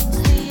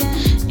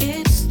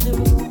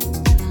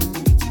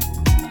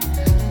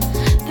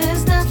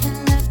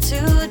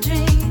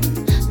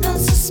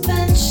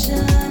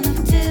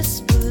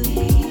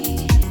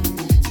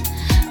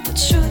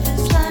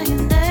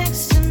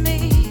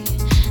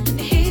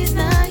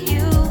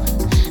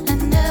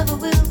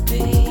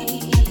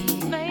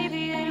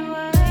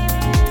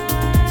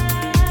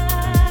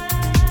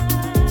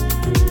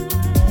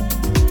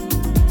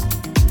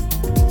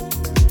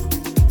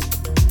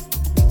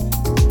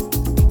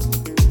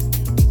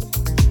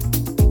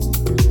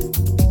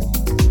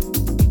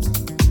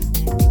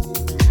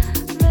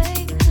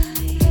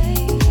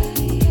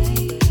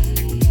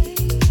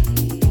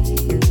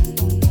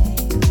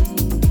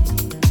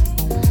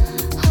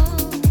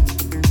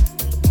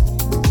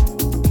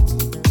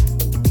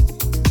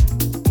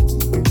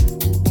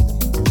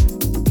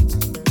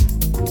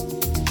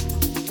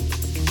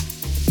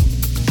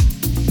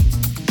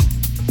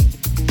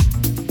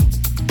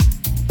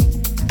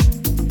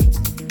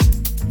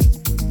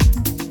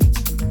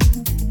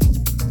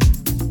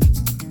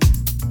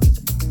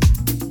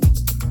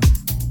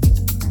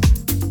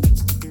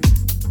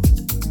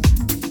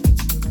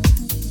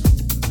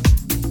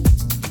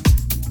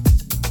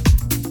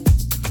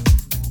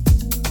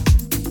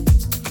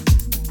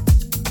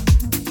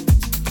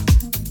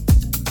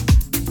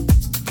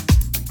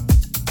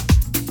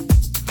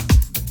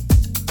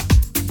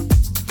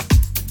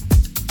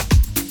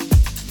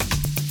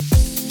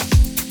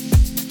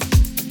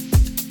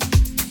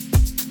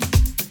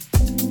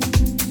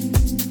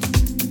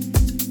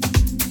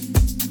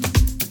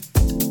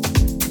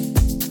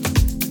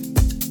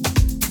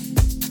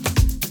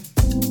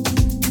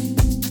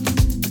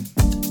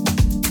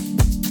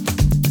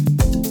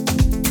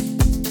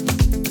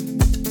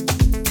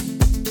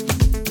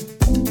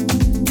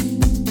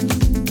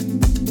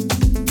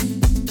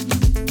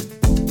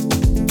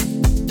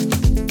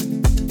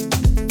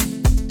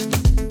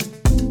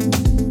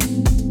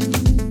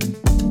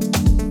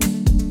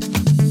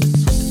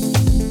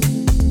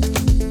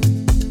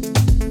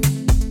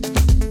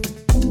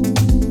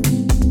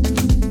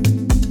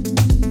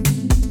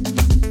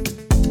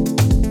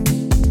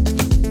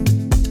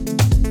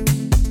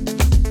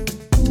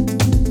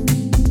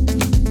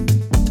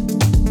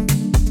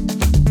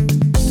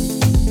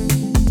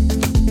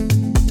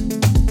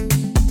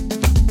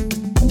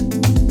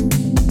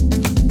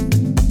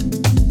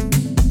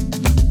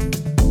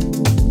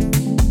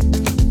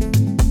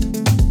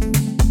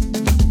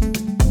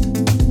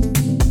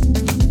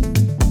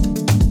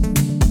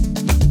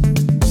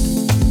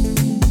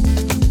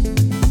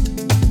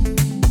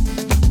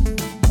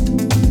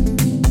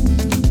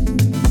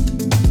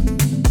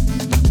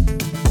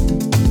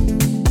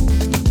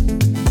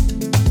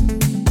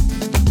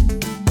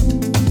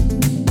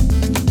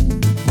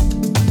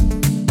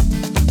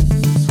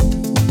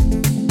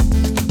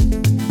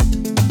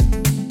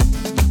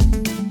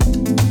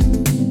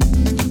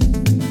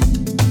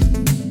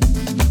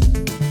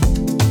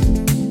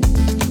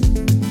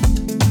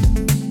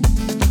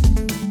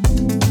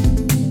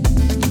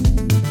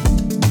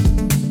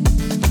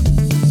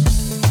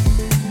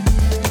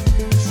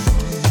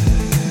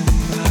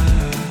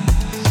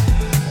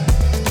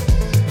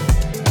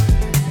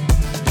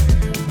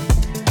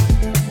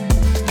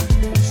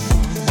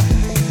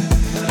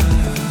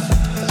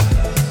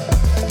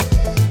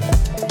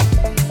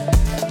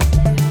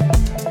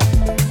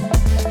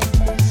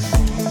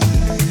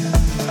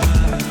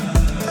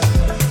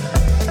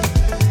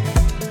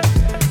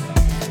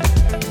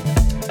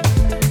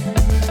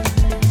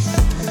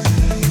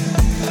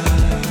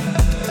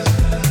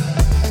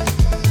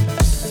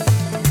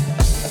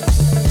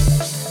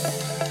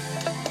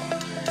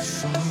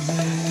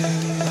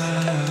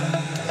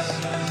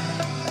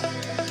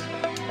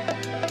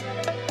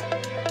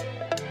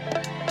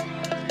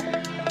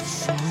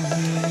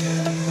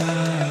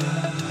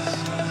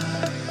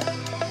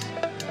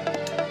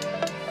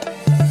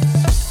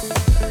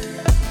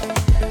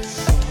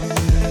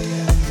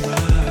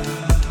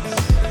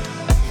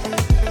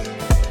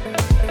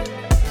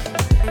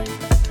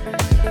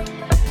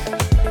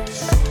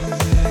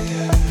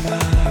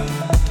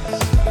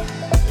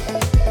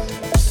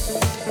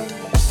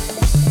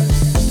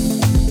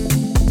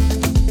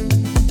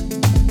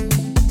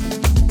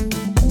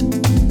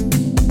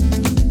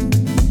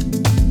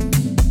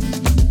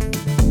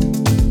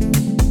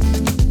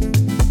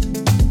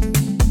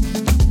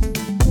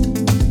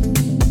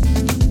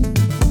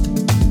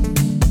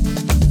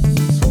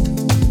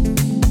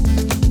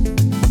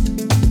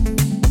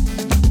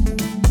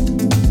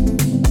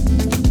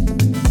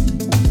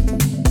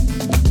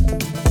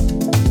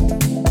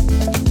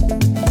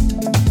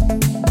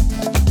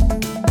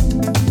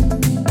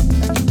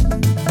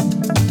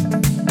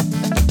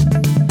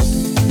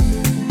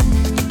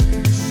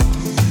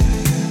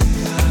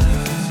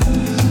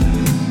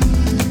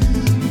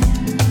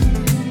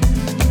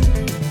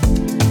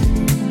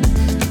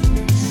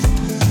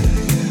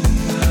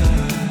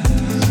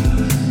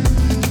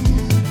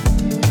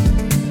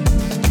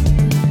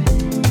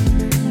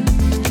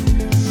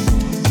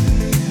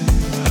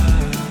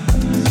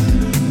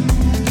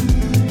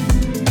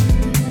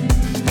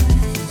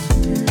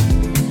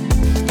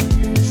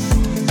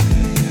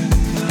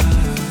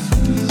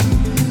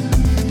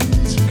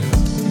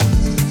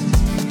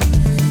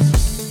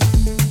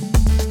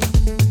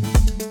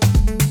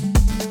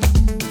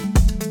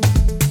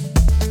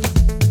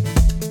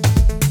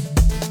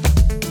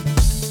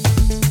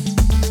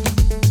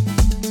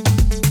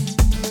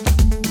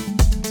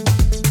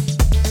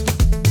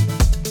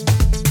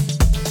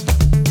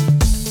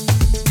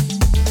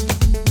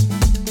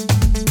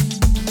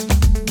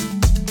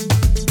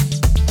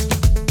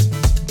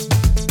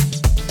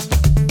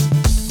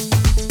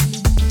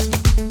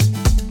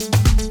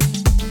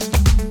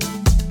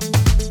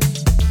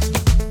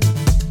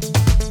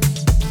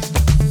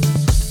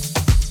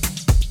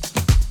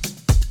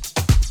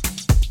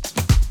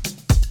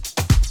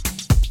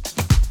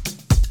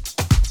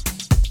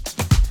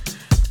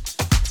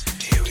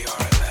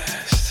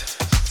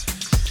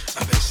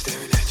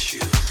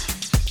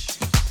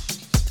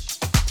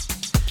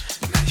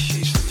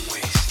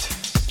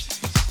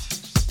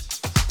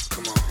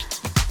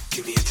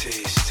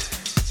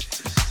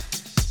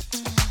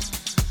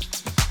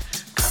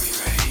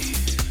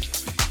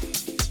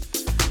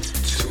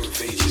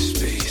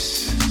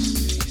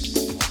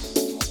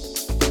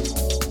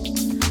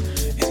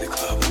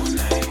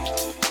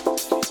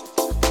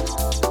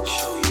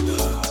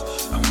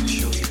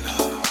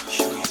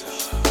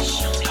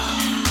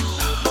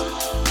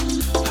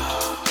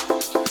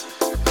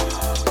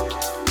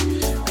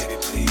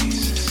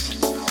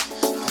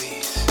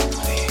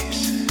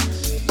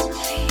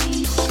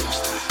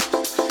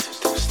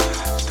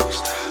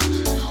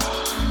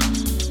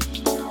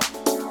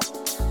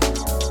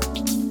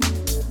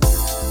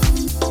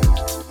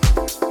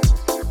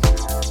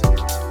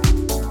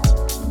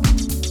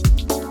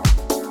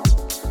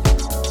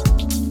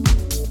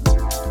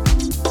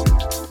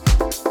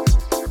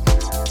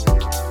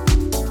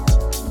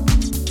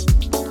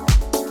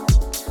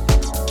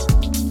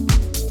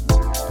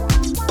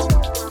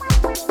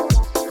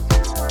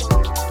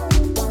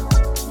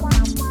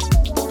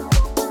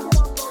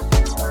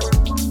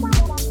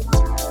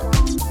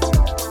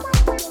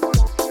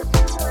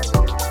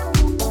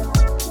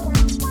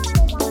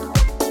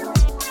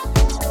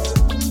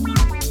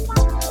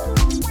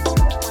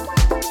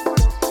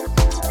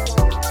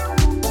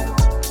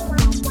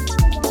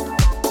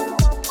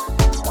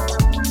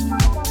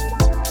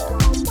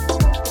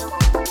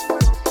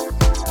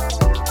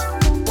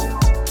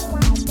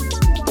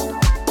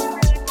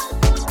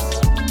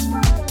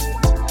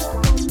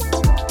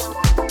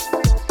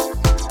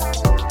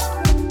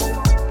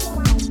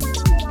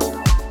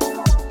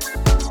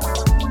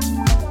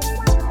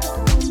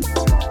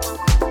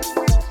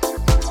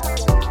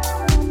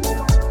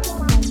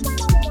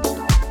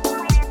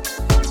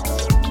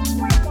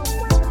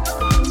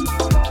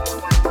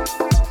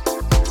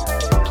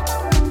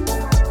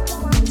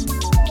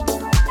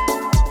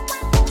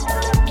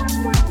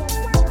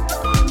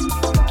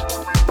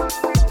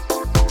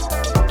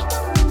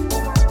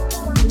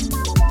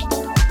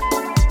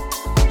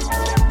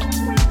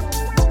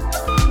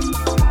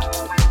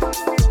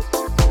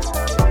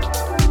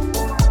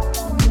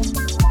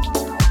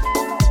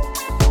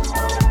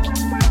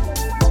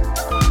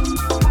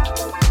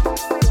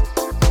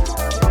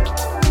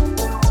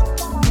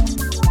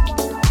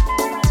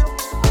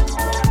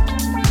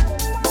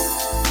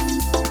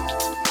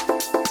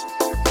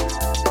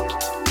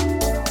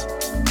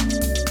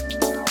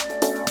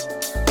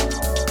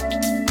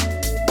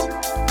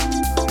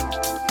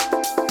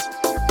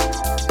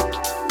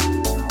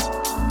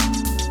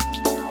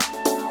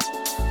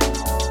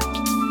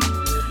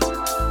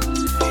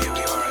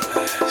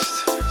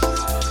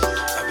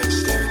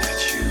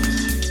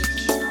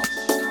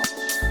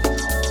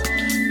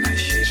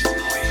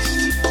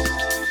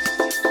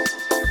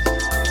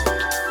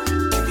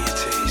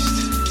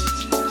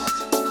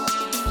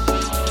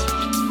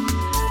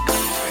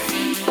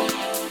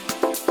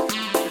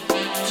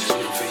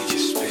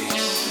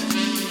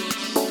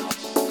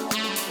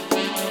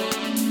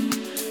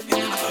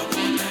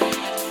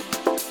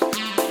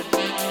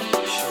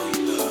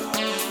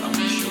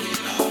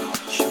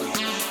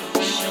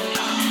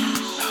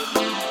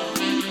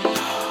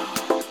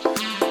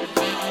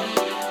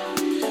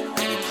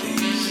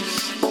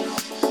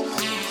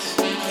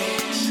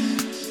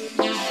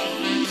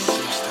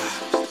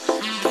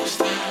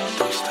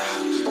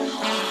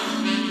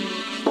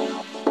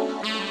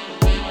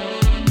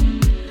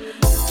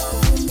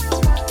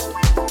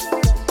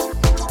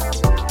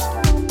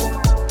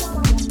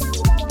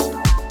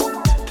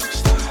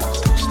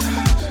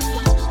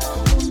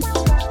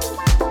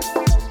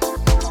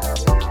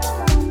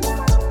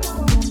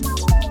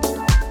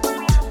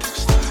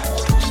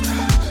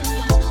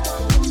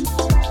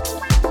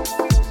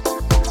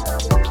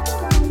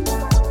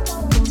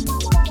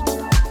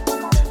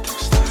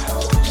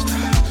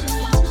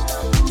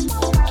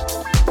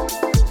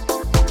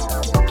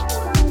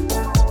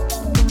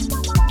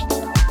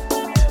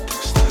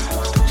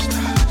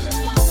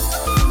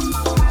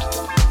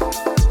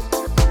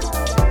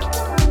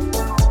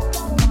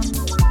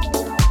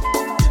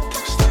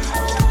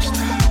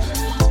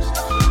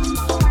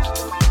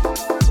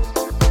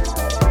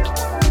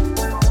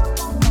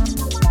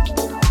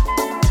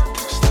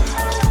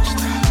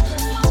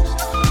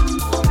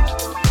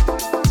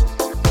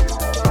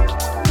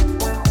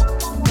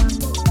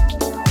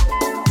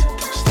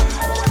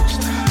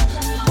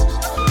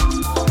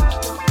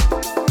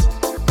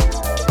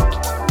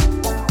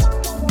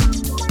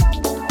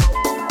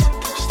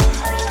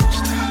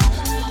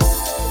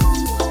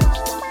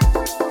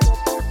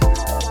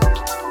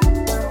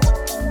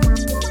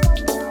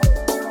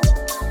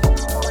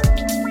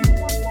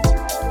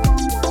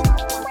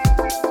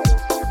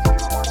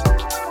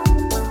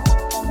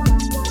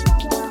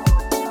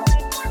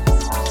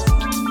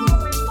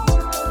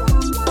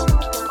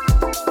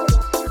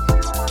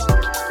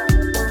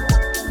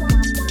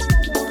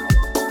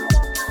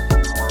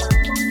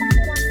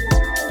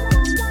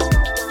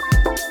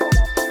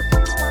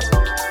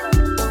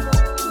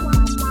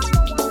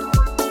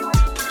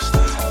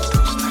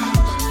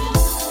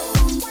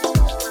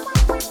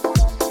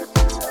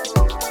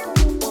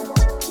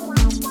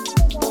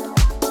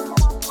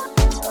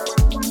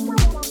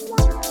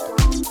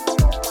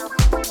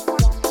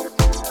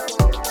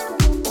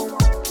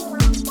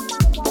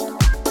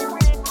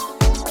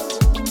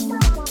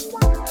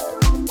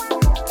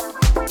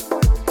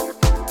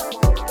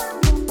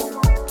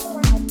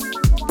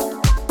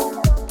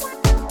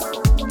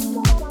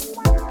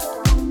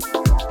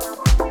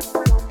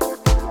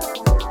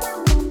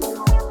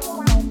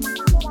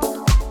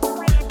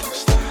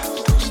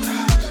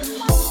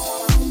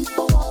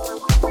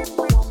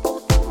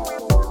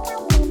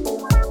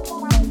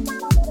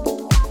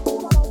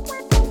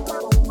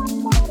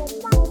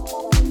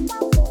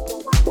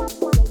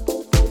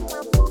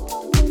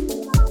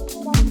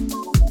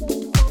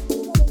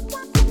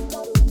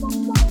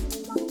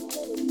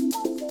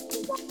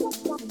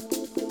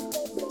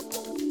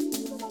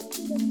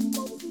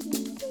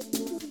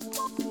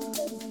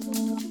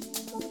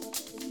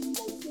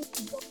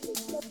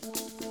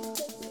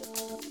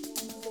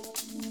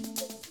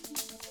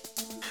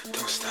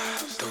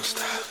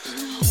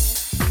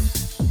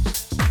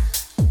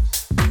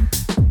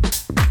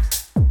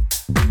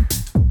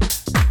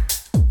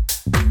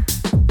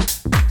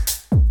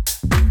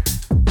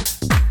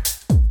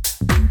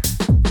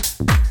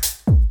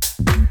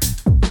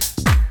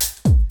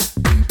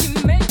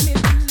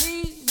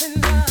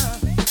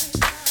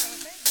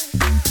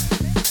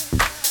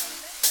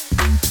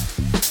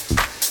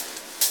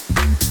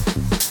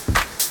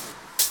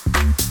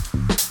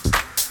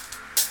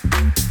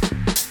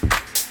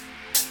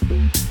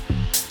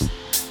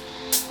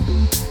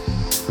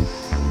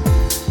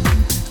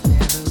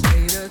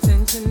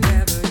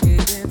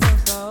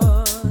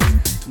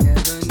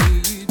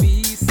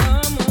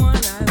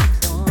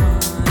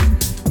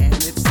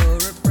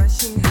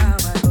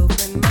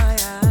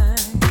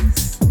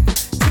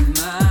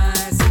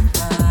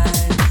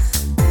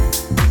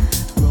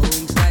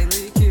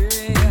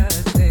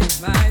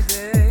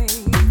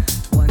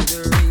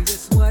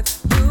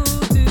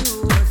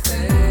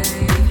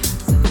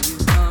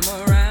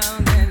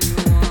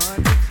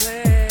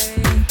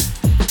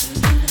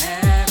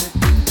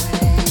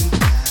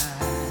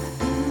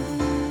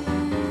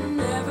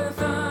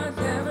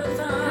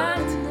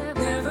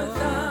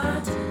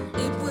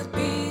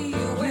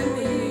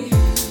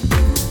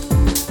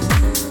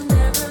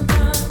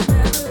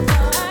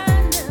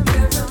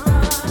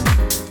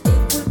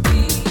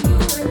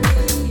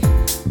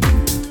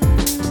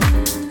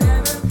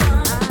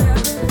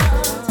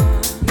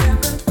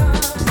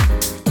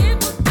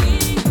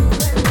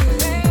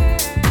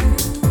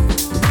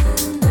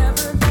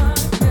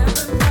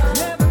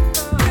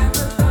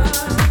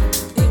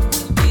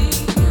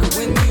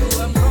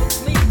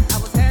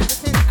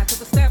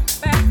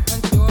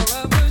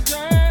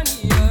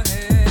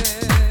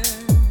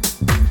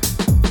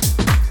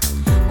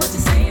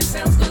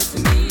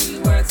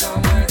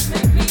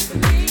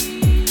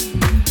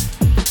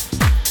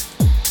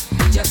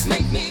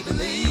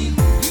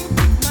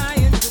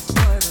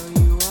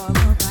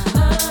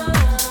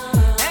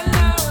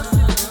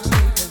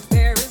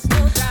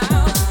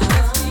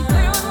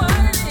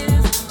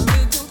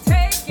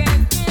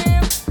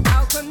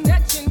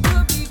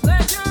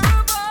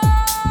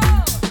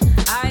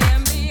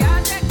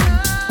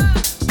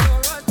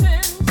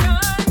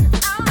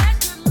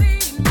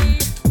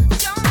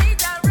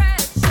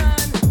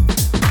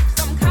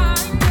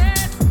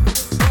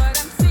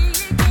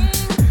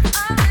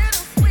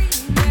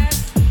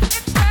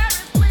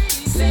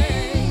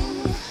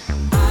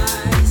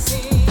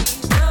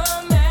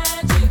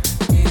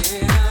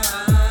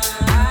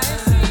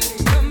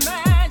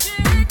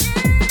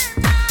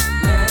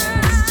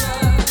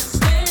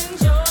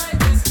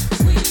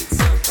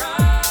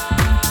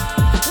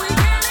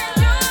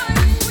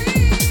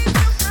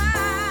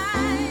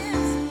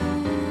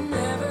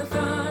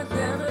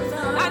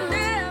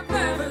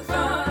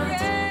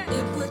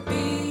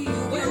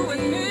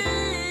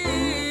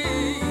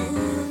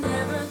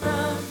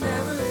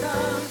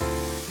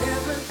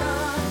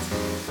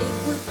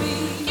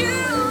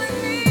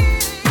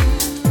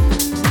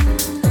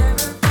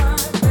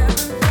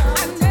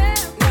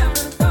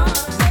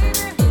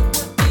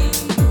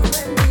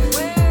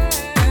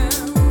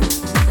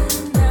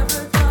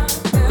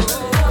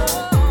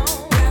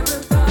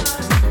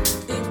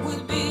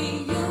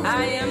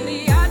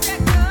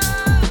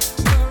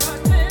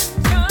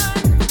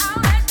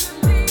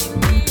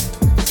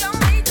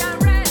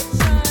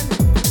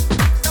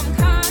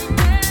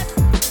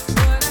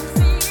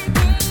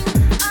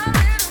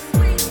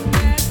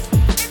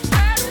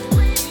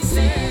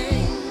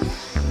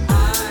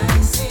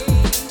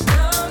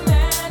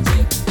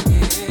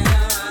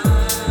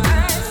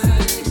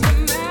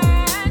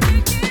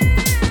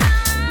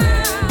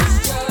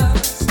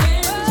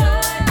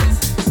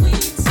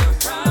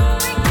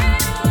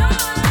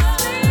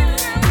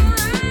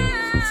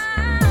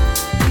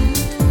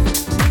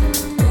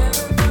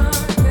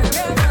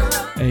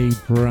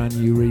brand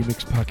new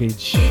remix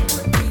package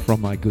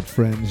from my good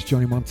friends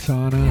Johnny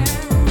Montana,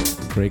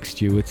 Craig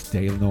Stewart,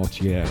 Dale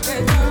Nautier,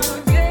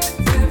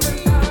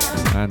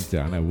 and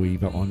Dana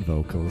Weaver on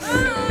vocals.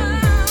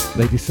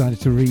 They decided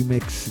to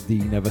remix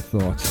the Never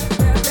Thought,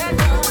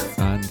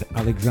 and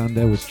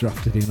Alexander was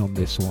drafted in on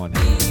this one.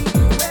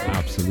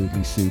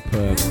 Absolutely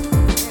superb.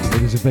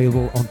 It is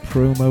available on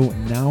promo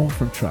now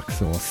from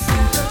Tracksource.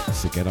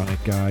 So get on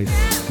it, guys.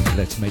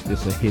 Let's make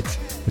this a hit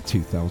for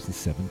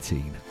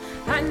 2017.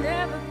 I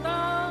never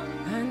thought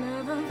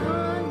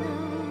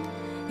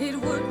it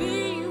would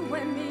be you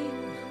and me.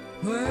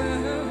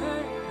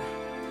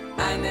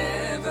 I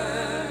never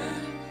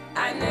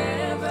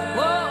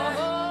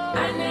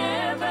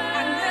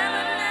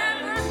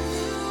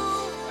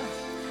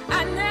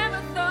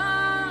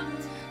thought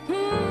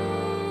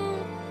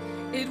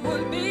it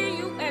would be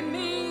you and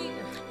me.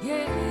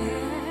 Yeah,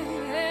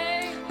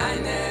 I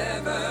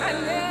never.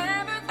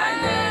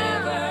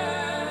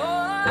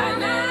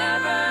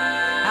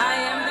 I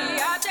am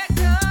the object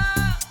of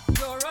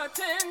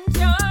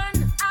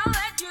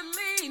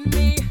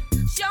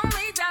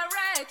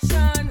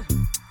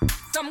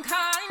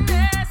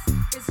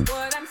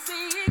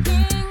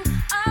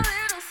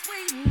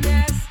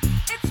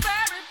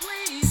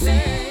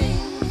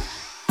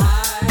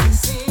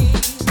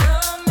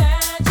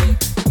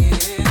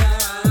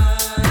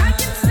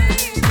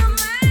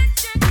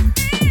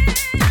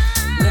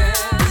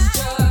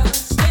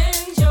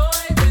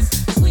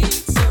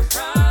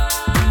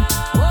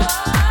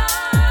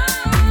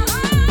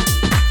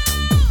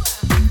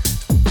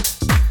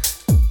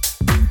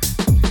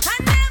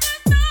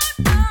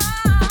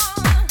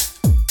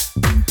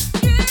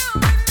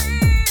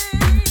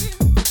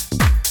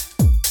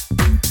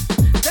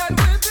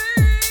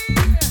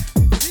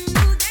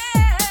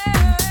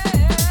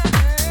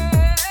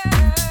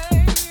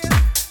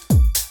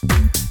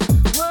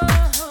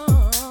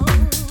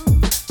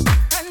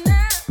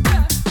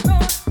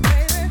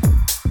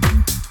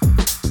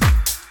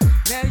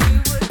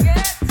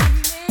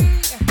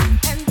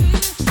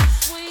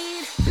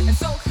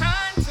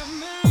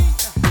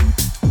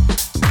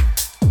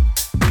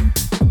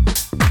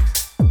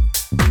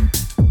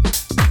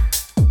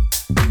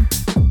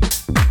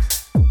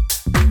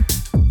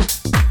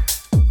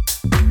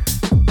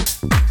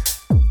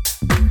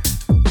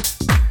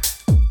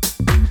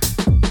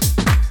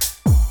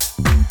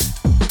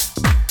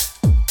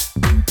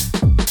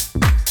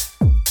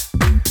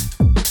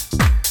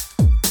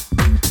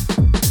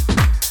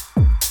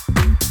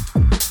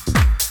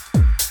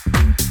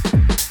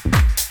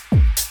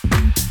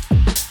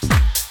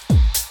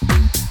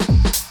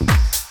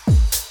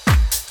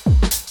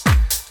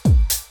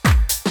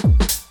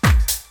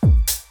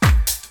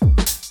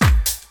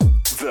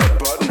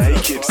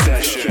Buttnaked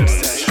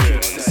Sessions.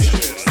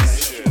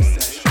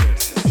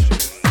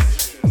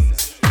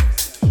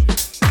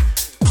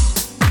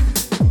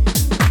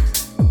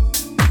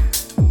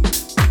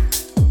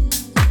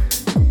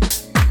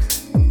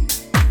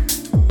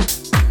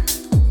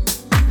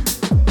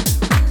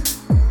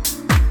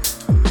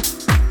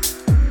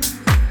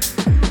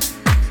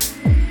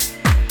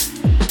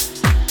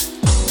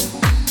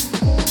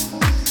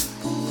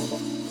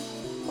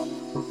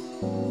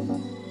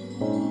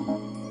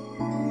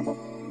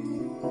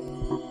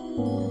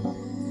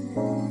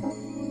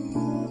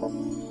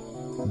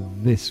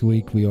 This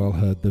week we all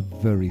heard the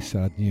very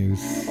sad news,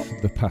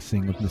 the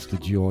passing of Mr.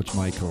 George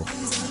Michael.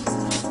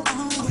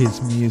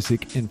 His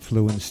music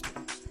influenced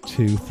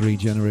 2-3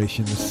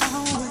 generations.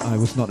 I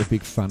was not a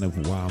big fan of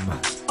Wham,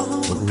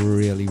 but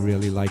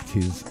really liked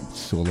his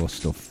solo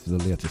stuff, the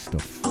later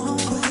stuff.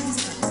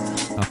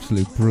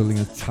 Absolute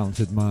brilliant,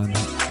 talented man.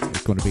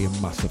 It's going to be a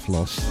massive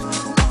loss.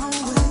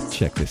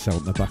 Check this out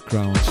in the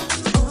background.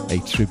 A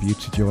tribute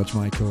to George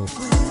Michael.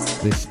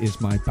 This is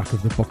my back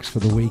of the box for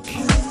the week.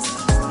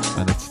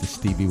 And it's the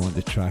Stevie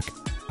Wonder track,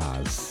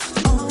 As,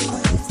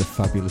 with the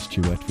fabulous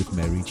duet with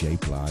Mary J.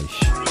 Blige.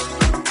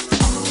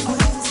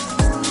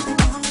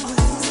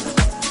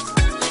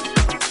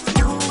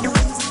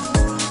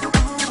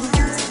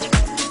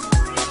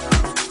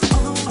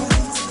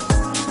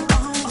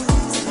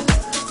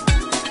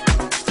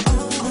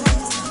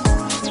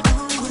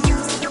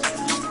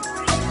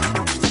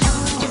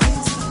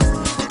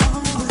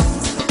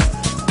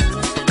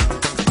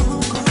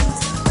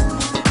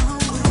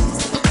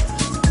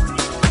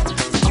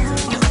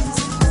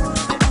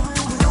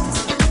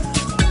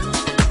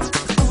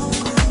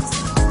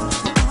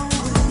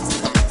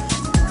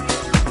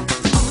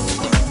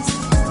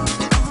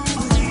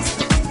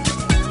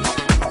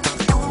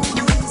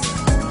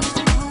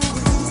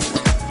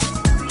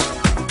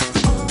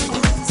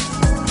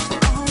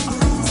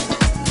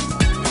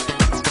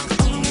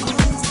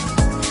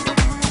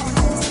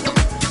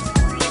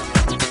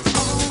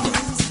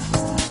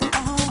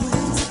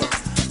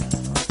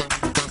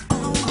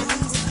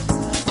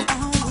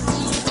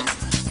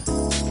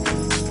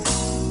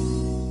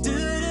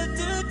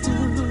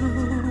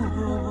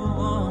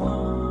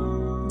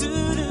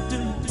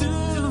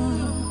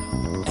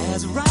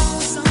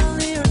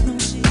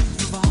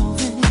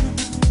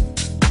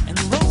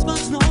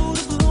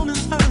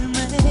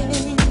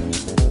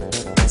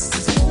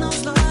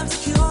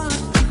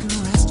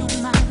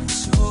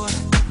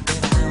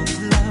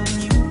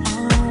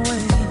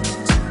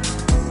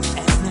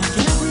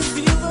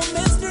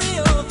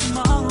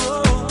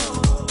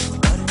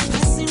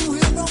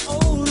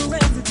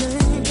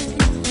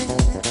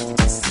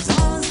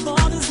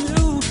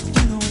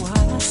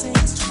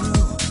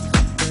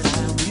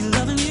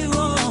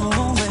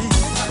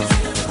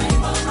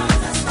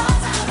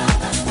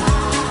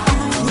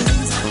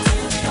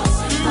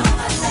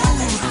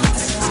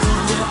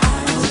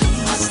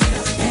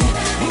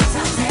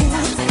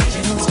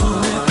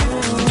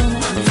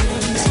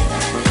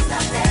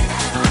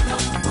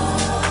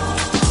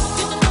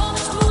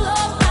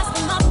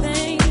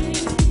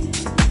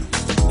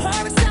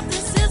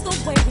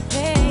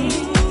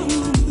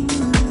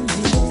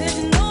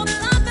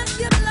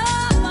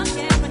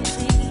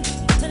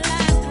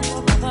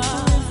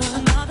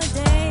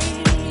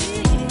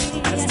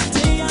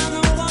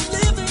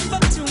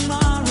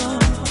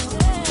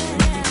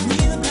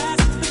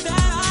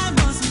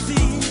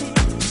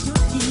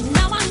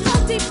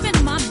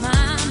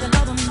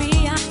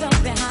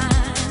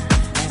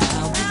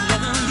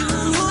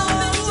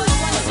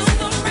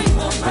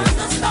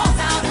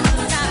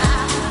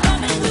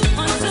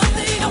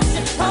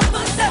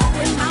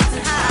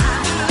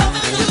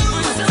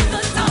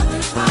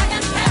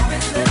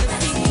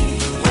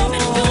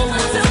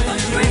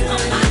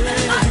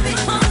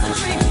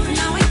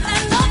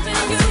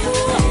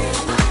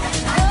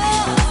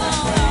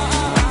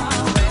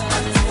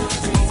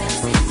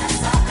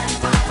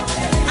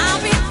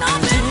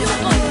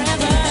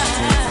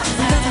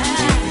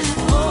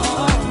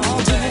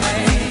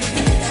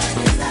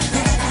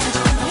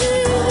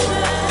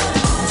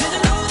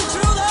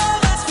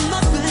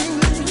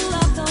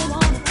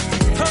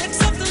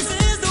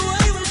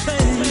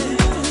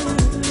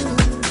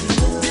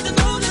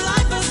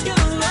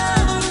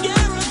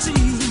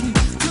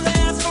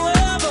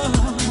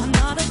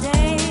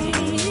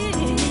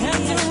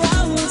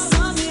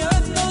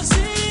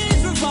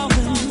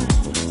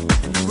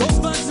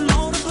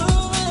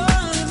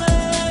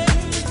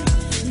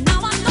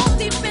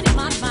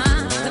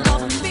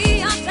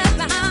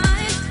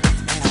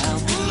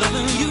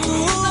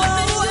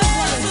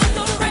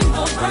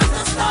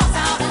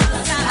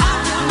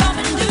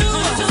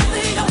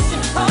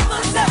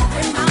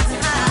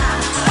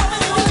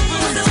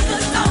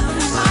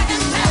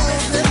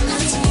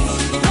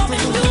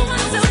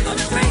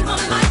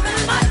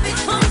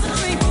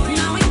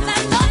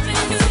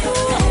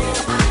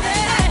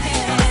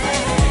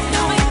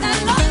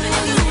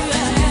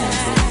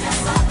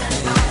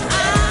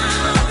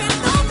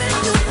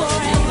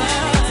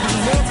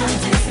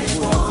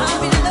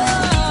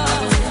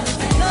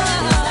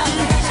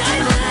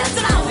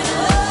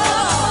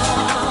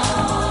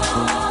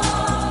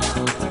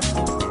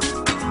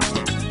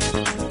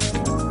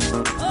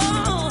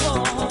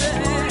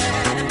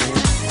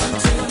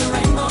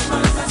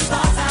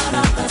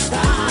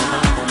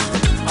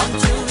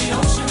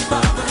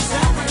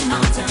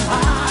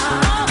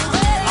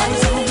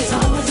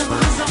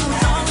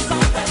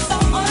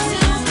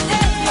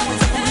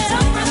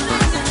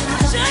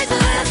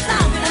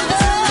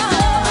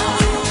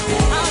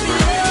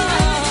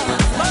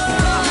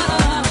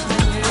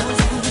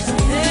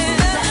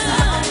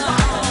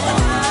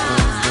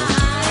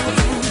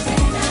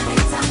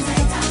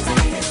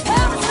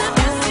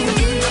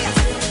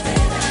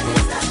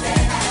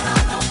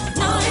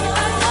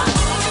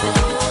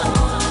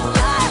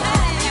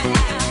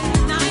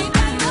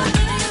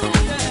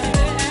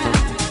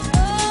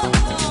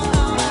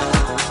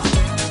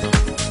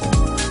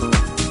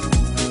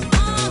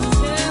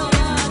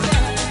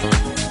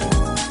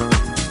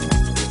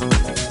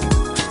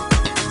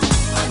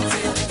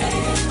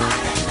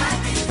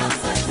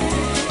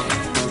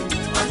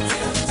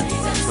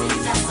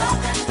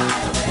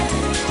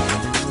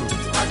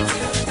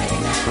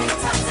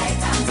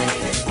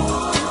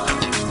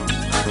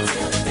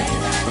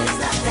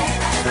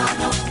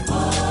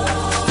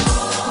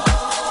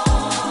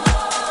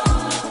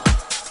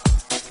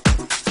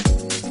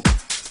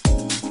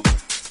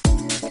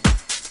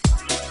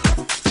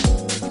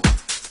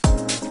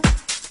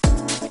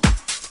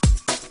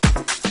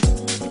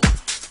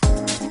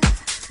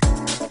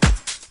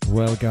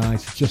 Well,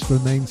 guys, it just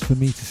remains for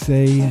me to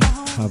say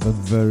have a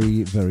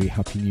very, very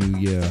happy new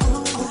year.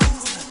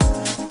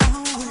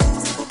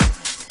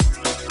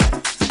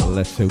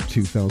 Let's hope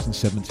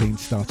 2017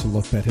 starts a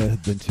lot better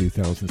than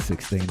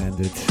 2016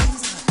 ended.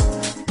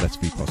 Let's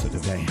be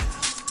positive, eh?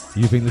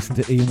 You've been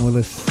listening to Iain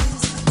Willis.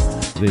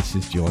 This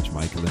is George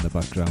Michael in the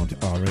background.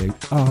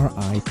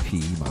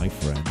 R.I.P. my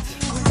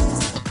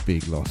friend.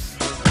 Big loss.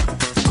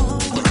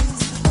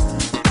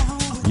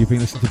 You've been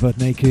listening to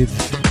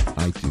Buttnaked.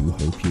 I do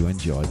hope you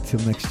enjoyed.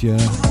 Till next year.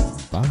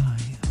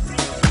 Bye.